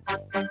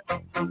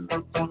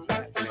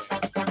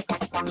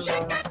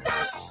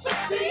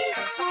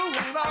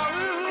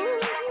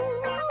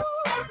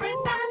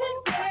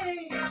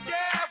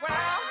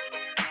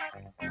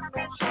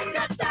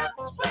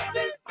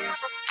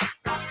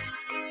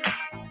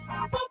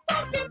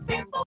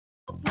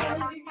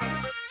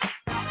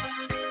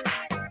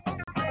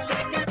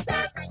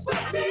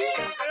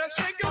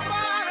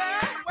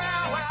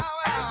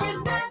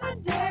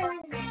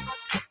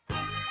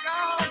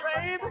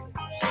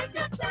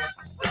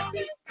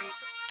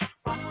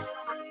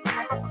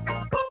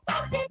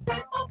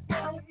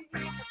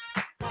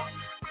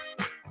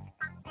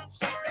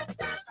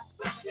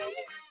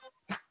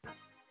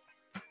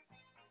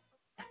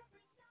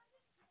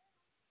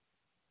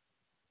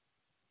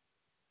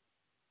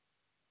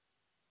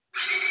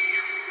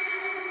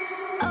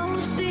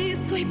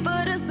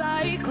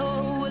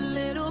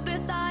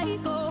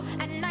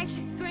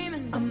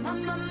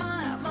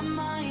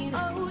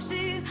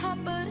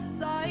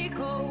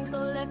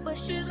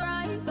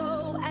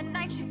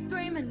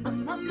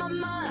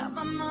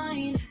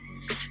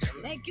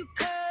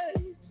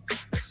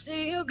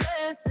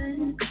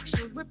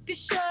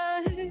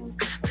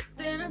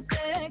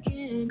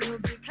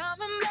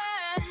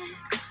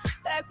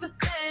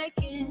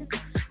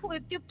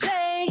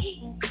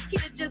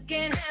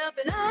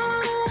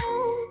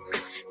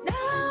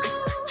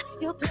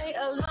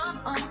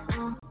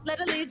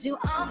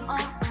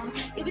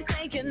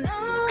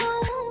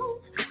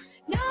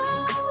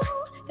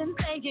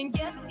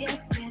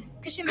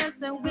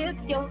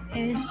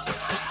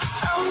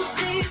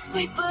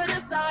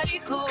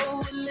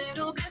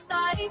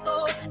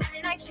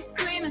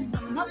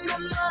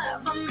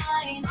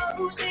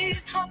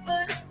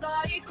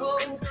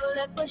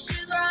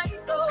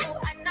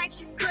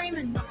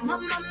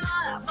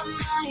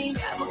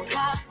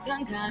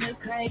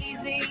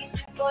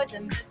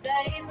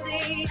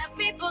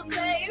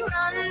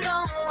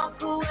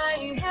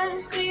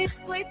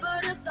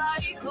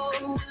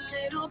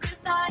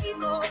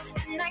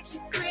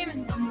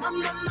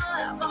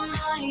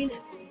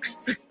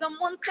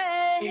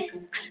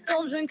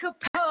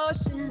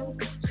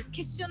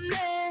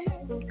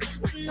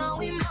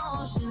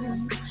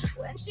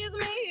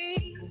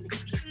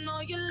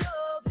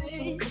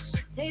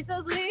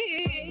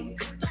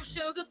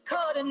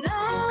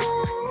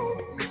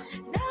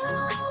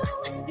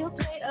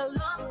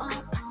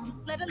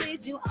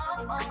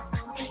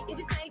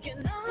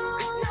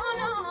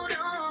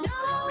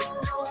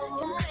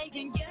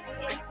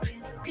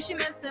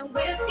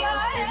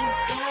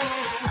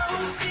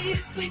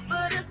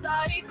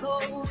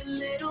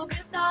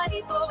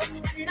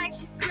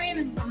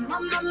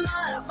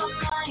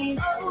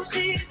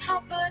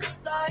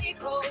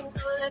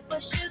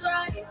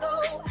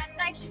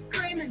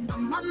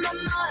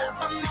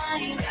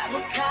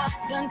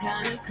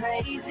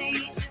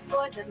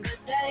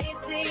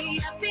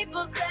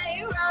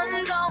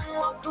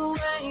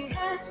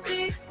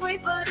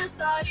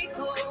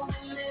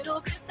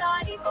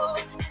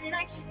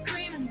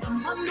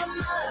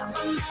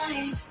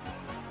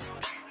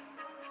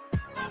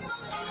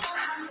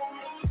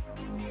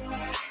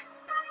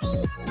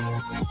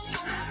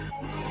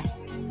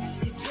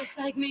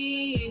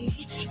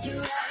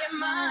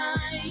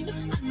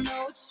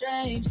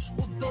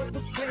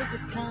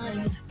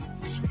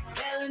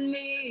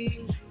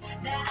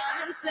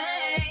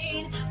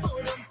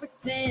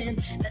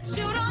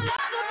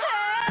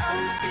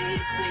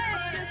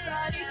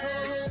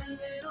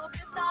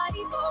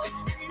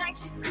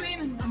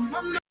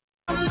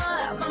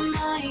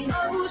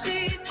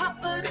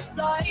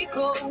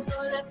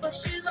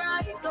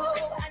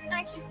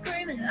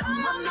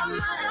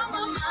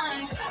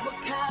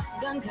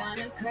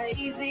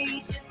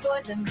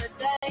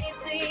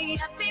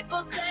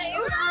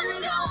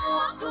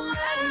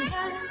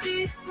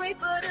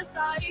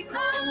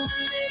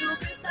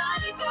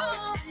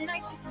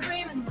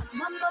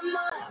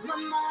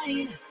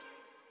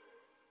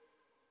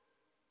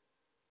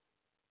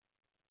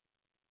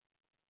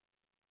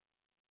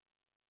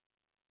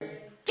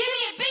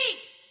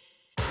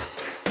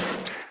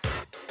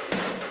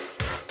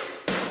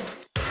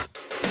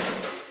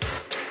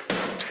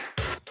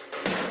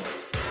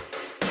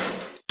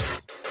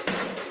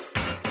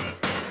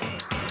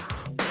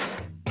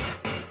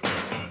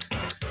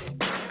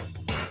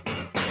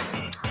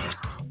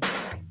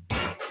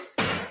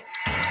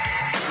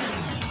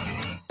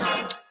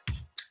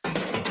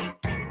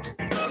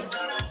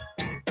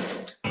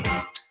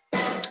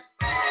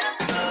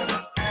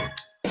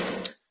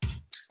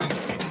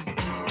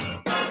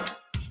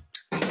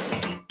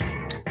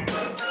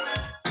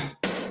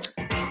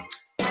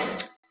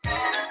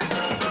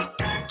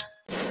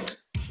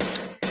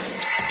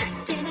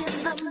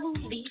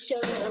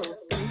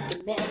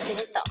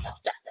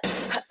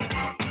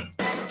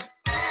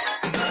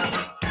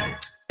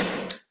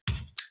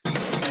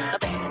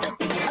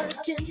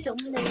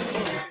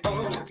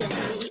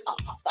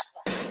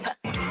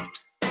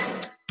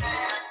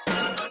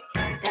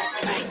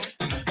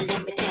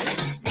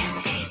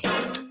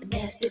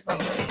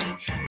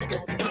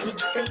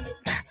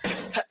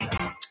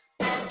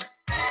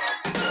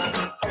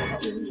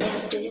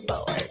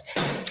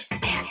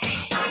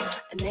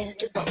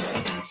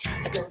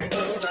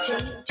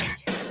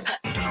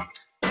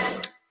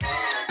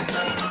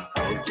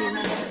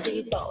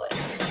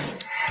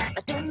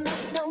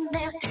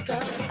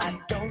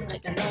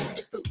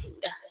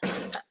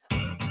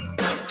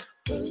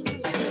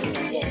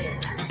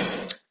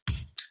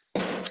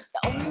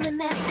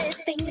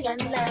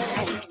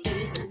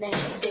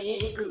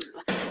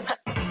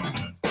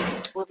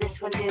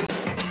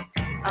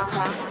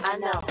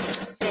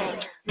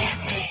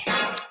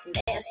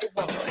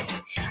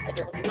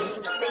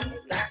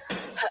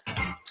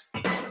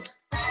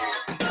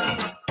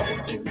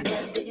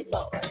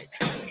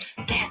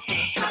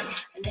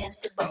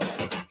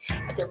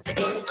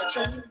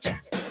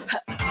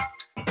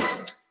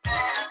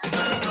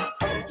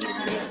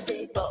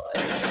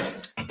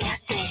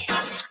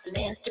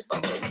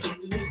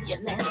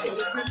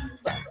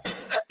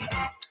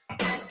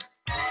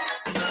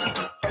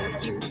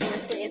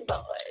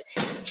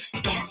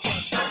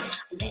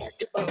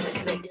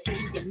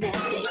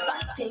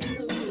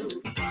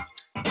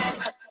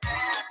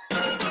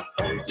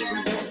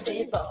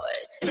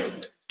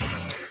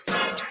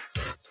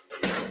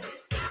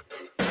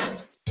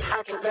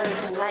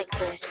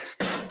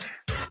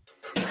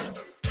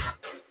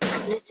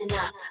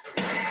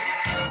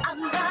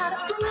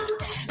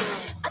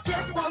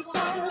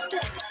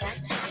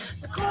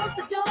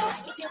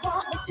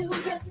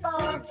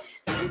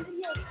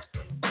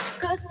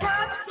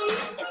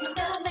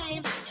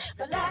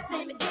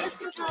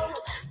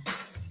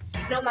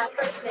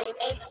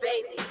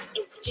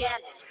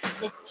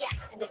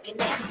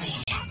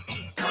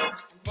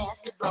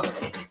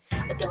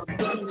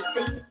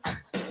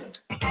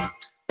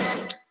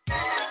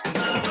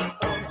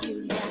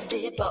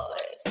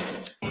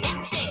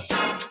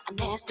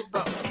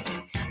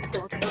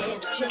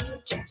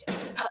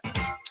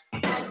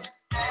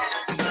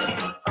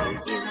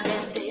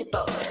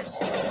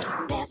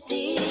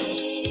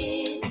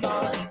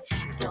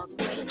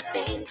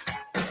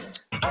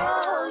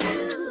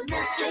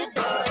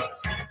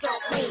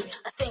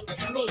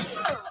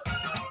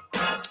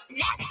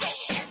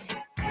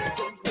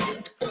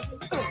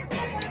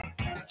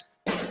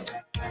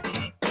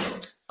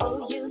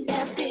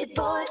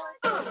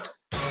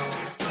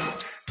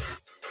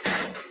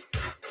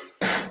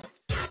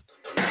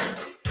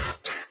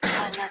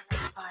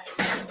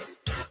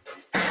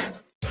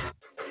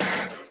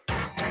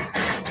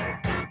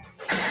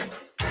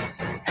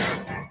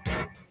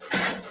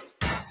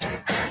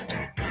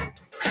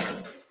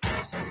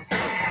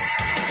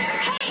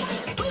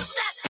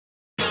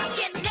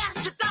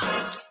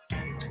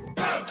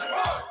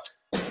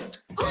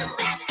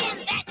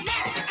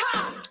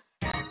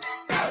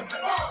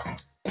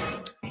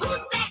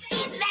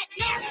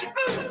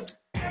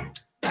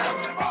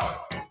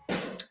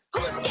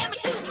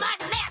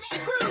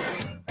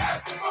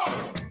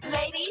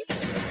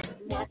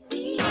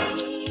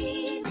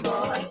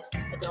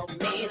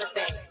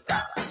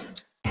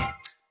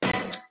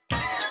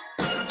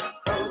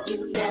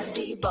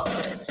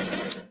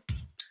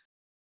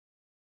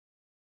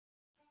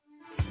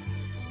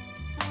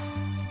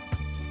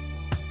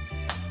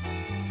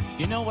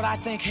 You know what I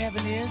think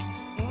heaven is?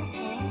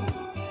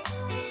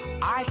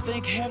 I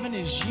think heaven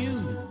is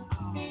you.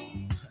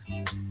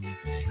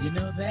 You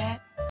know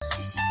that?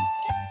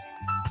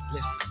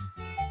 Listen.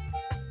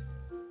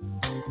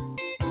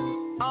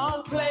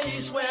 A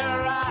place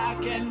where I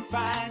can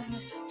find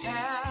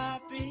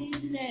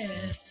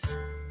happiness.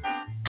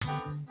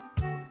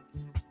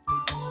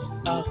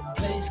 A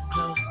place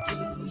close to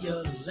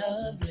your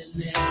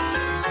loveliness.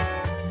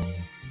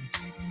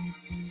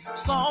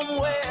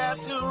 Somewhere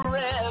to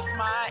rest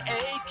my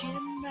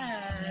aching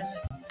mind.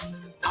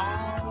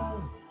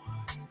 Oh,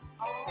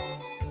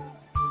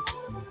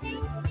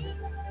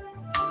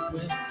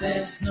 where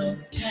there's no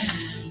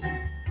time.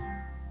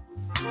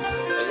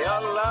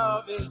 Your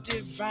love is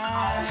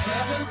divine.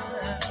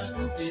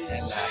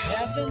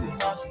 Heaven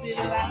must be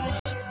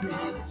like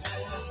this.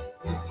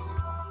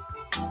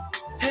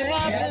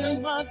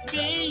 Heaven must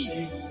be.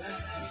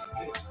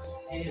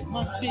 It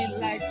must be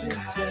like this.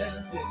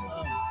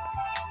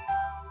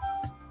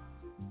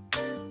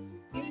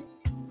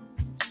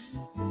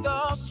 The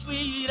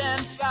sweet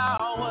and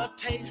sour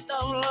taste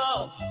of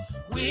love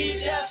we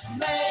just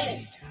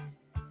made.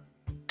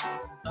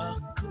 A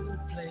cool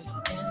place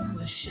in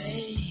the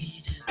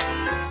shade.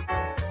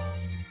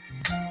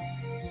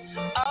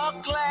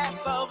 A glass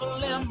of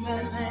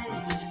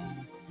lemonade.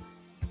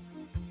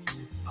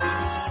 Oh,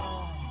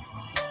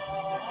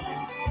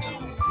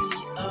 don't be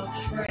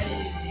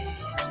afraid.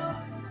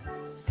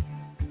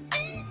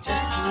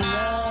 Just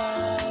love.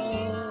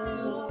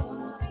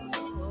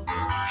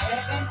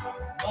 Heaven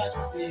must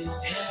be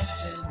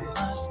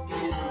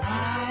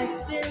like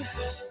this.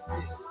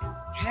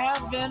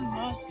 Heaven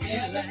must be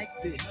like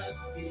this.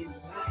 It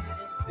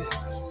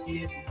must be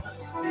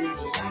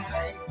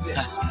like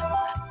this.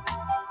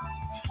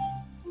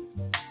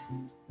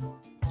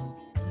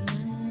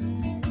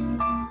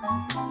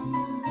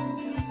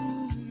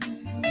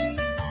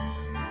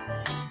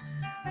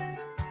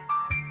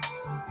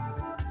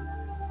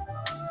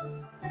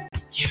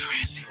 You're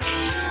an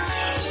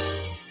angel.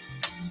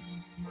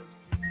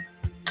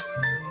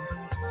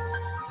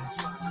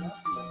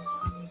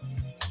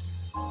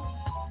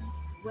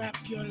 Wrap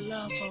your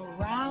love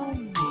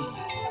around me.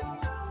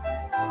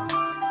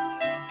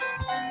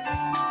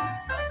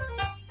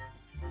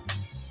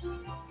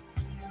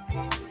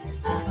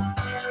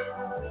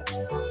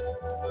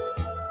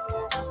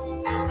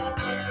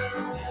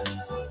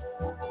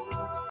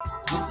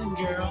 Listen,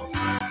 girl.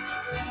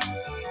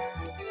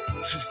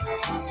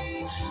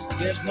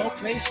 There's no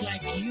place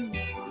like you.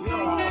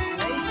 You're a place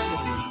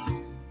for me.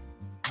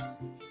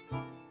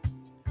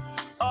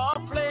 A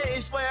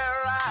place where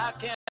I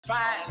can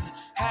find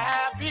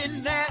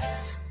happiness.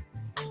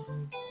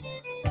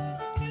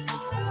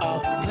 A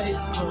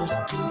place close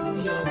to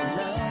your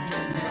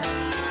loveliness.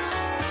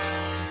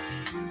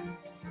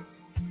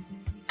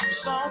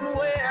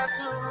 Somewhere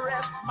to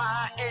rest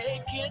my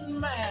aching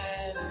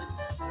mind.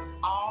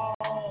 Oh,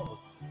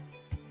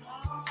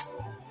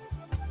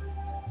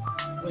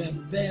 where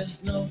there's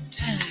no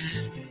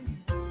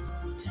time.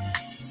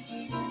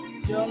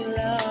 Your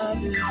love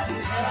is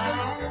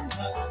divine.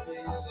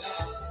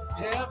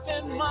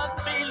 Heaven must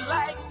be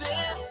like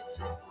this.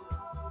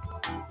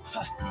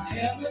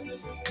 Heaven,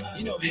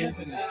 you know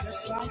heaven is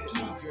just like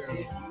you, girl.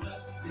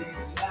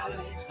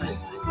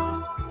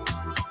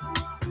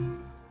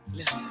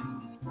 Listen.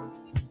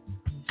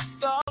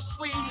 The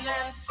sweet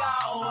and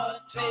sour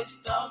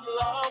taste of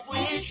love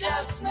we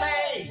just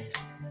made.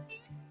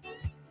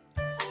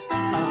 A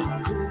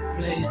good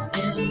place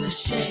in the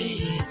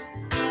shade.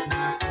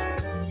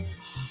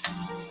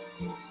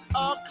 A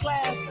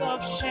glass of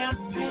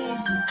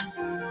champagne.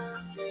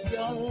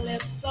 Your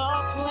lips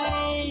are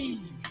plain.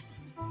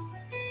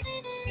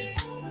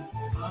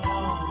 Oh,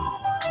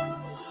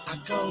 I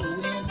go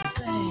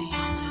insane.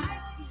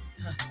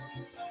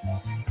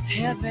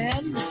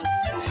 Heaven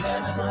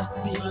must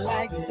be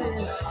like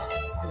this.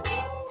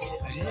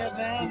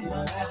 Heaven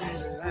must be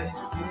like this.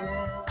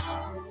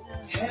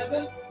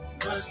 Heaven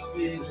must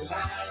be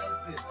like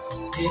this.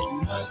 It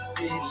must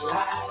be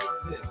like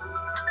this.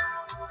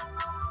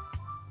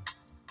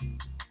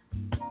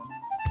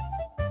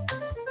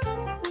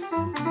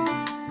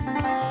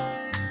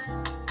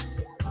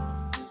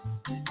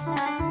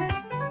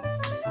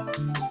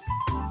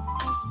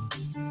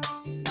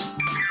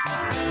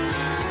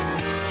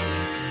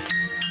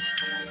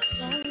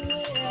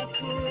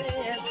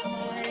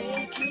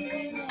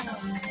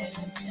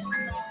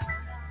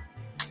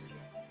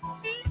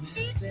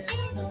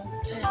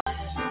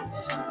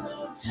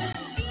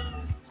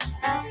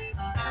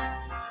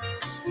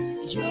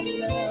 Your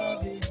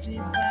love is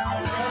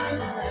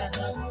divine.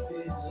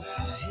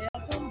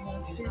 Heaven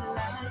must be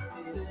like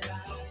this.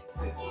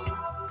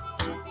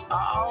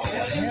 Oh,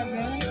 heaven,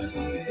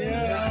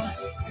 girl,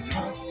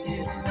 must be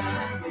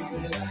like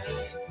this.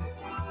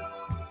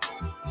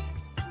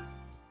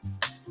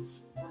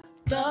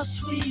 The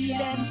sweet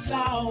and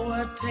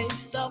sour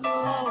taste of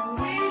love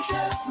we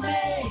just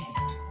made.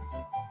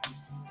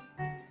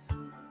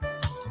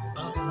 A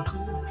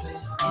cool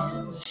place in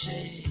the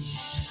shade.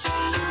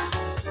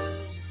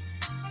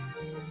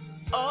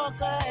 A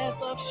glass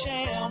of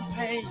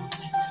champagne,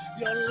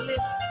 your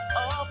lips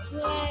are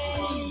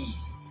plain.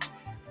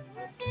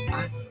 I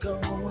go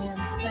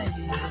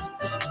insane.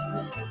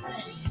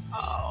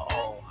 Oh,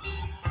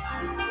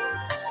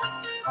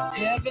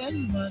 heaven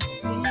must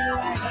be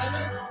like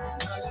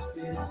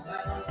this.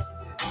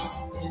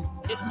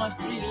 It must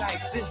be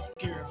like this,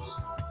 girl.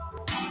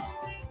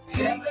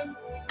 Heaven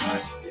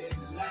must be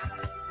like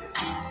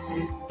this.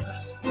 It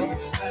must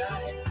be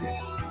like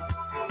this.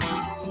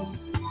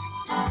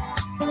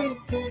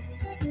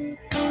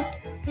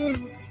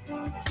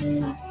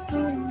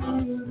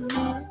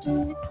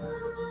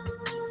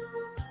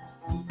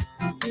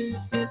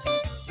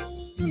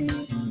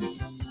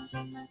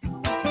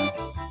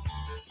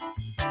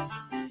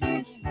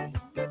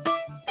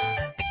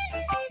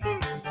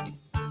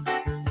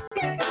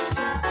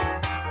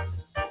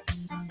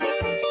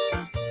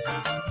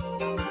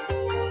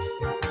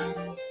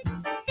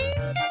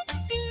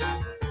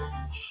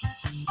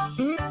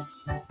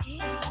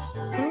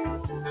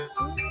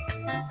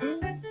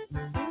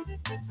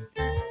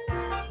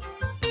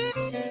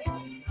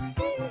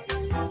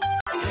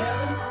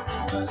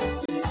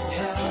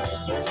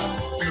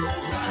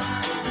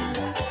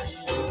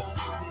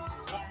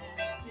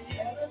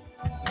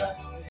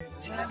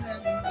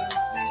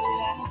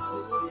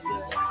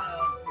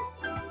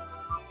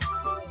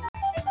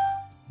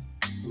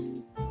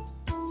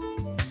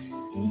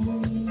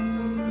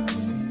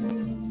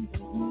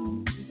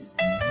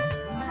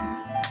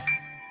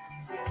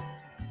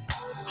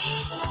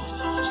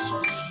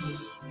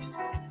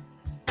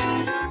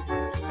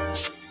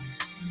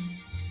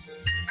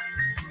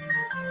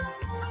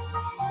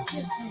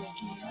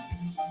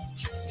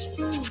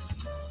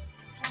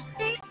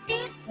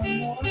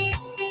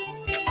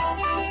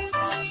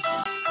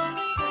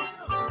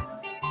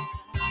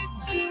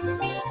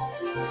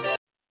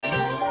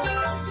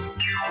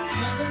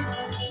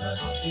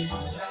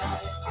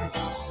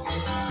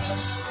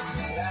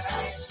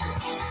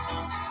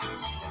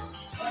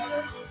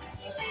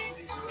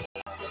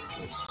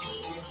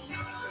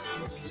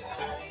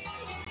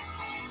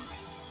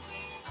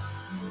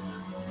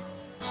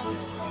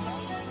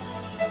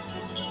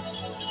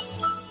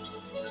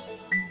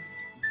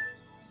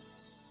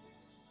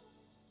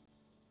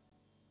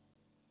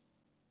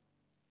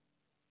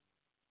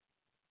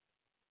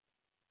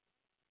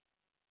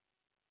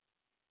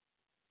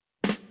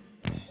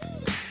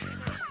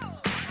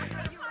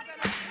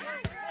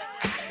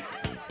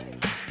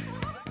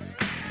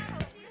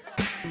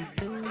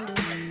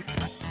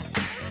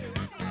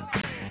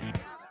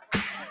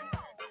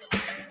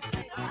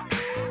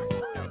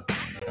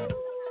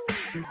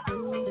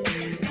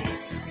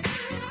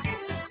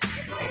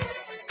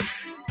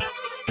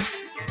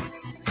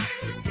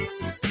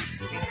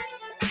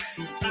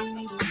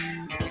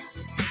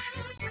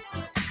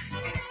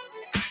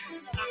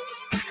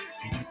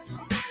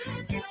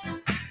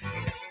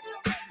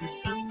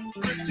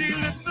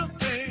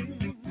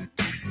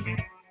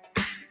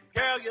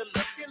 Girl, you're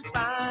looking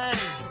fine.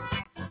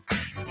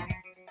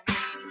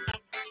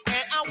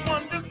 And I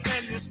wonder,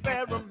 can you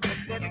spare a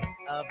minute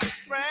of this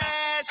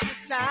precious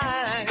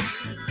time?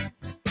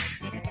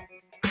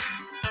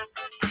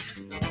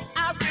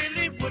 I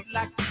really would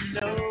like to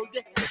know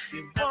you if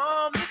you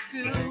want me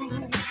to.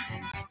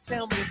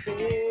 Tell me,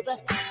 baby.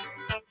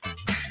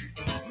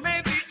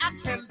 Maybe I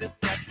can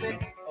discuss it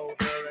over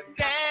a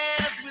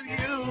dance with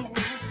you.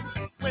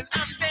 When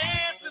I'm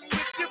dancing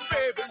with you,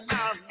 baby,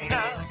 now.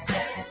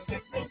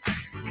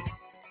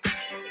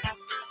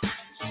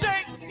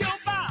 Shake your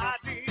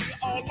body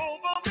all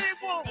over me,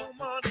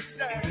 woman.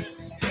 Dance.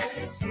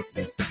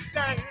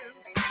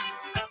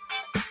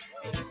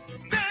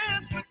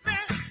 Dance with me,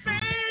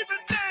 baby,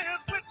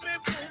 dance with me,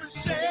 woman.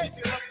 Shake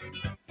it up.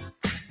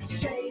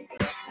 Shake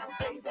it up,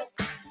 baby.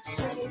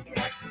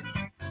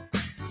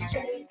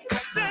 Shake it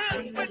up.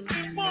 Dance with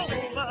me,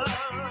 woman.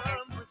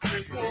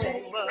 With me,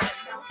 woman.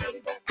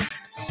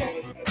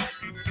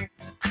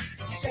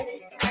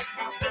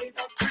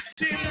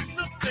 Pretty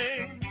little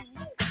thing.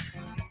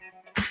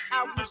 I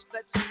wish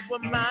that you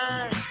were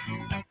mine.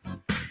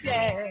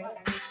 Yeah.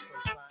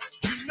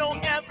 You know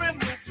every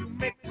move you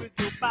make with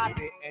your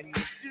body, and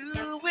you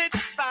do it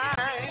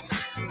fine.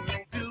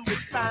 Do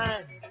it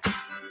fine.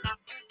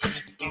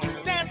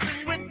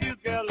 Dancing with you,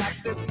 girl, like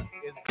this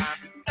is my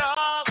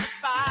dog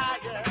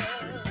fire.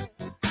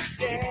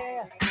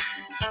 Yeah.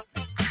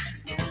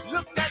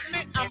 Look at me,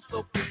 I'm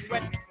soaking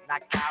wet,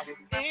 like I was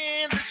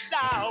in the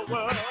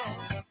shower.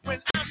 When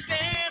I'm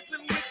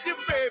dancing with you,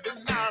 baby,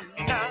 now.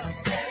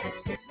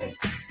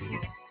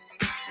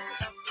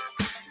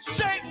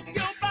 Shake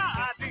your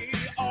body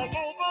all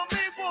over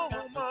me,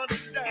 woman.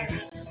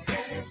 Dance.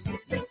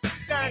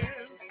 Dance.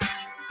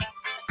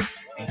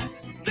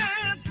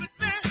 Dance with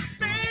me,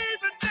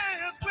 baby,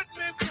 dance with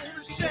me,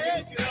 woman.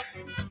 Shake it up.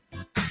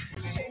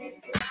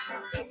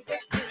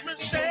 Woman,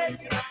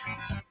 shake it up.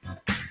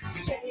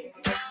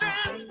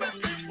 Dance with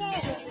me,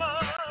 woman.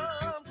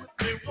 With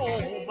me,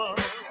 woman.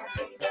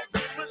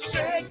 Woman,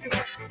 shake it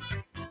up.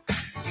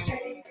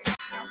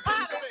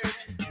 Party,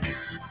 baby.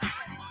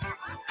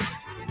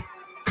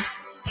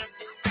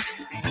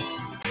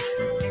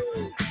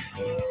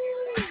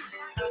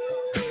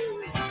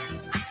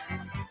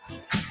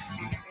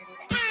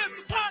 Where's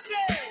the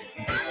party?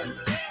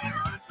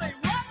 Say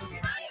what?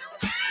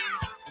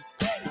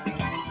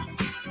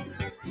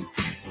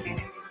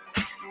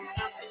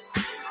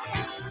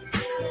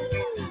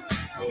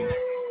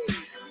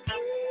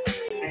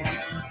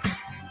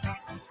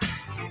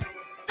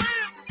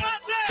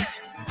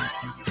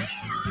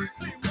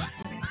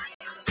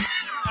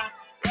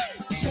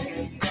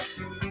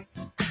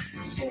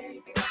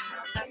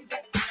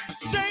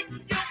 Shake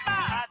your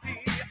body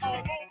all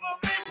over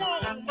me,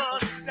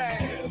 woman.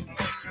 Dance.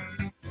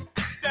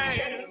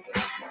 Dance.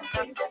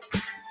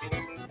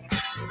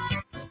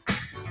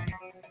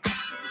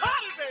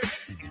 Party, baby.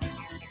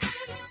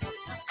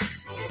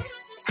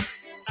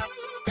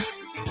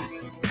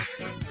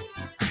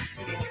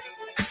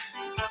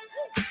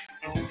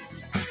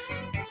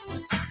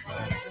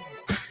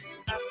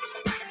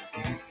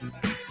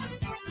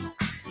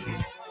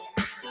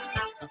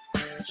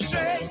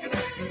 Shake it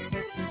up.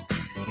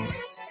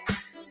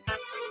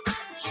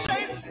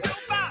 Shake your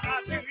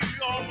body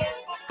all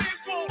over me,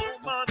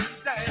 woman.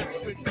 Dance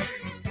with me.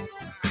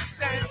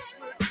 Dance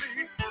with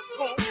me,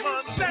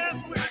 woman.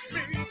 Dance with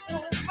me,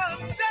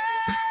 woman.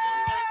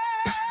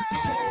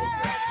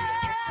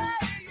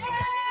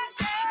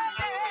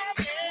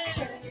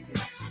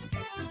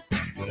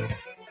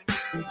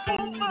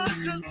 Woman,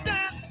 just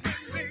dance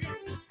with me.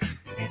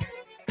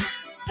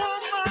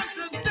 Woman,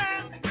 just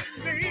dance with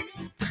me.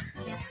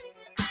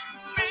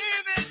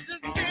 Baby,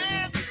 just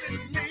dance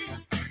with me.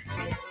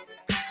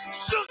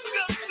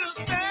 Sugar, just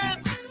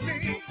dance with me.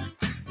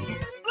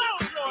 Blow,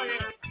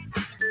 Lawyer.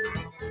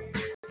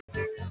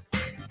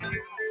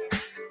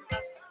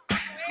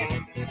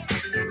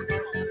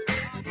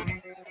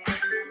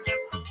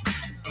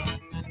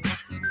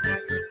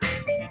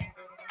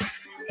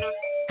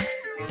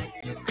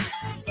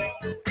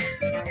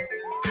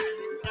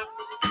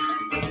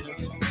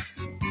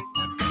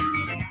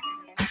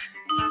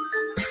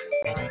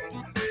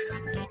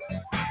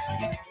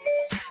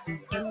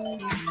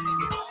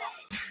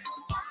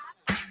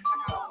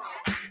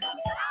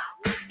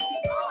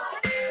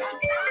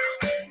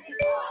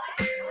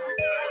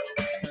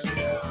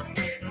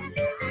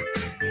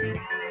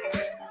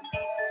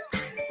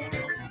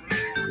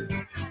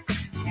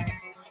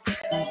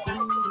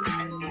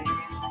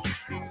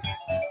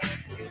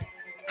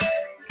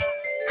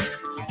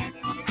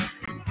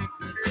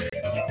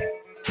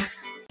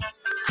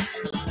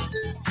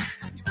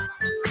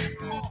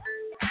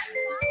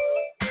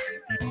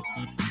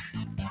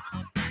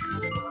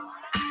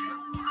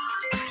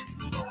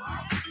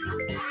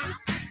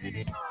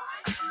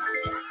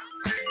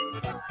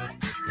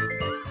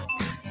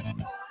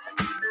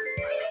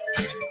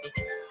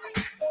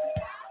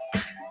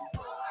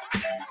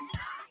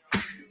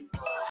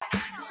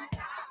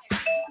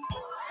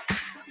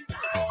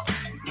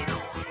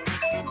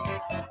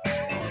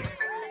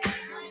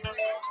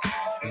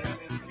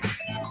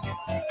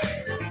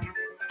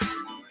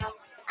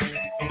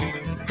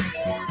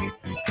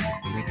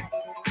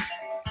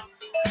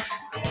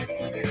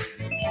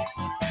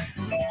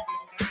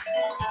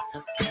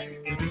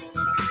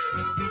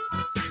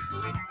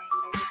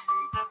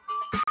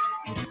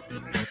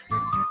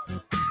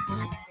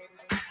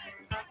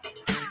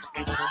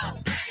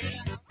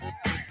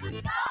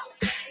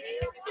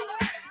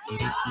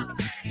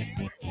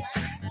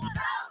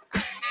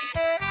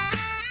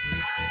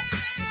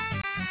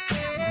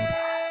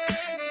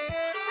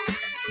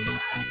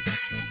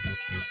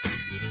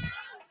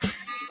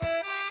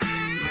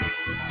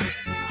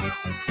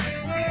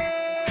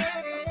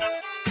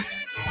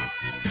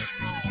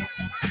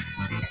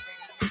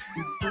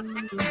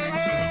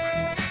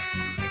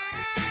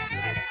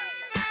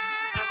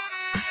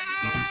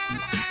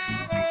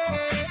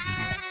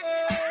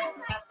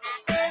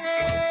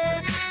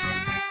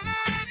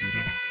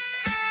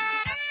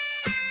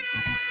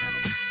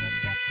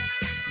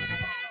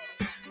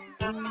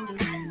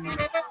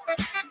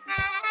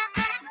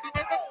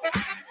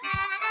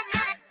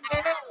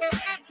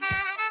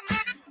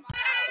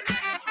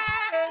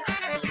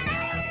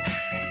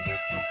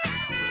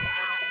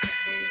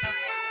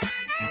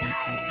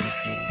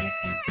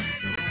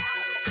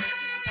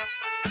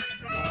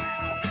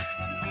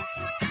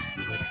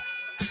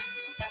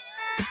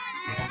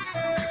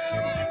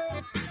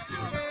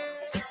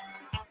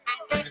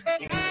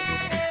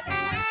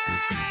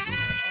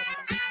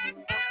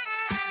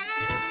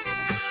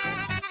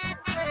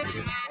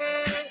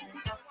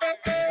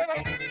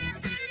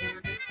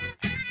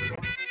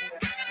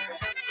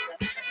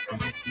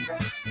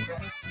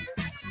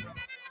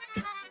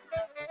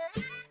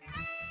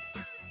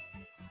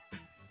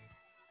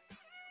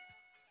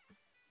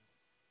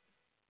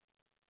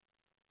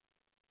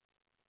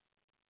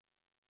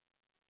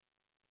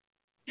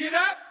 Get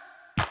up.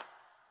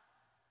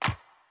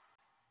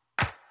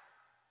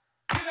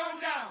 Get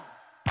on down.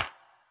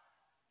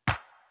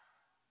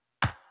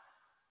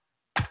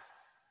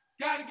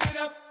 Gotta get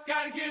up,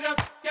 gotta get up,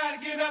 gotta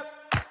get up.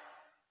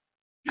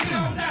 Get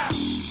on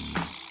down.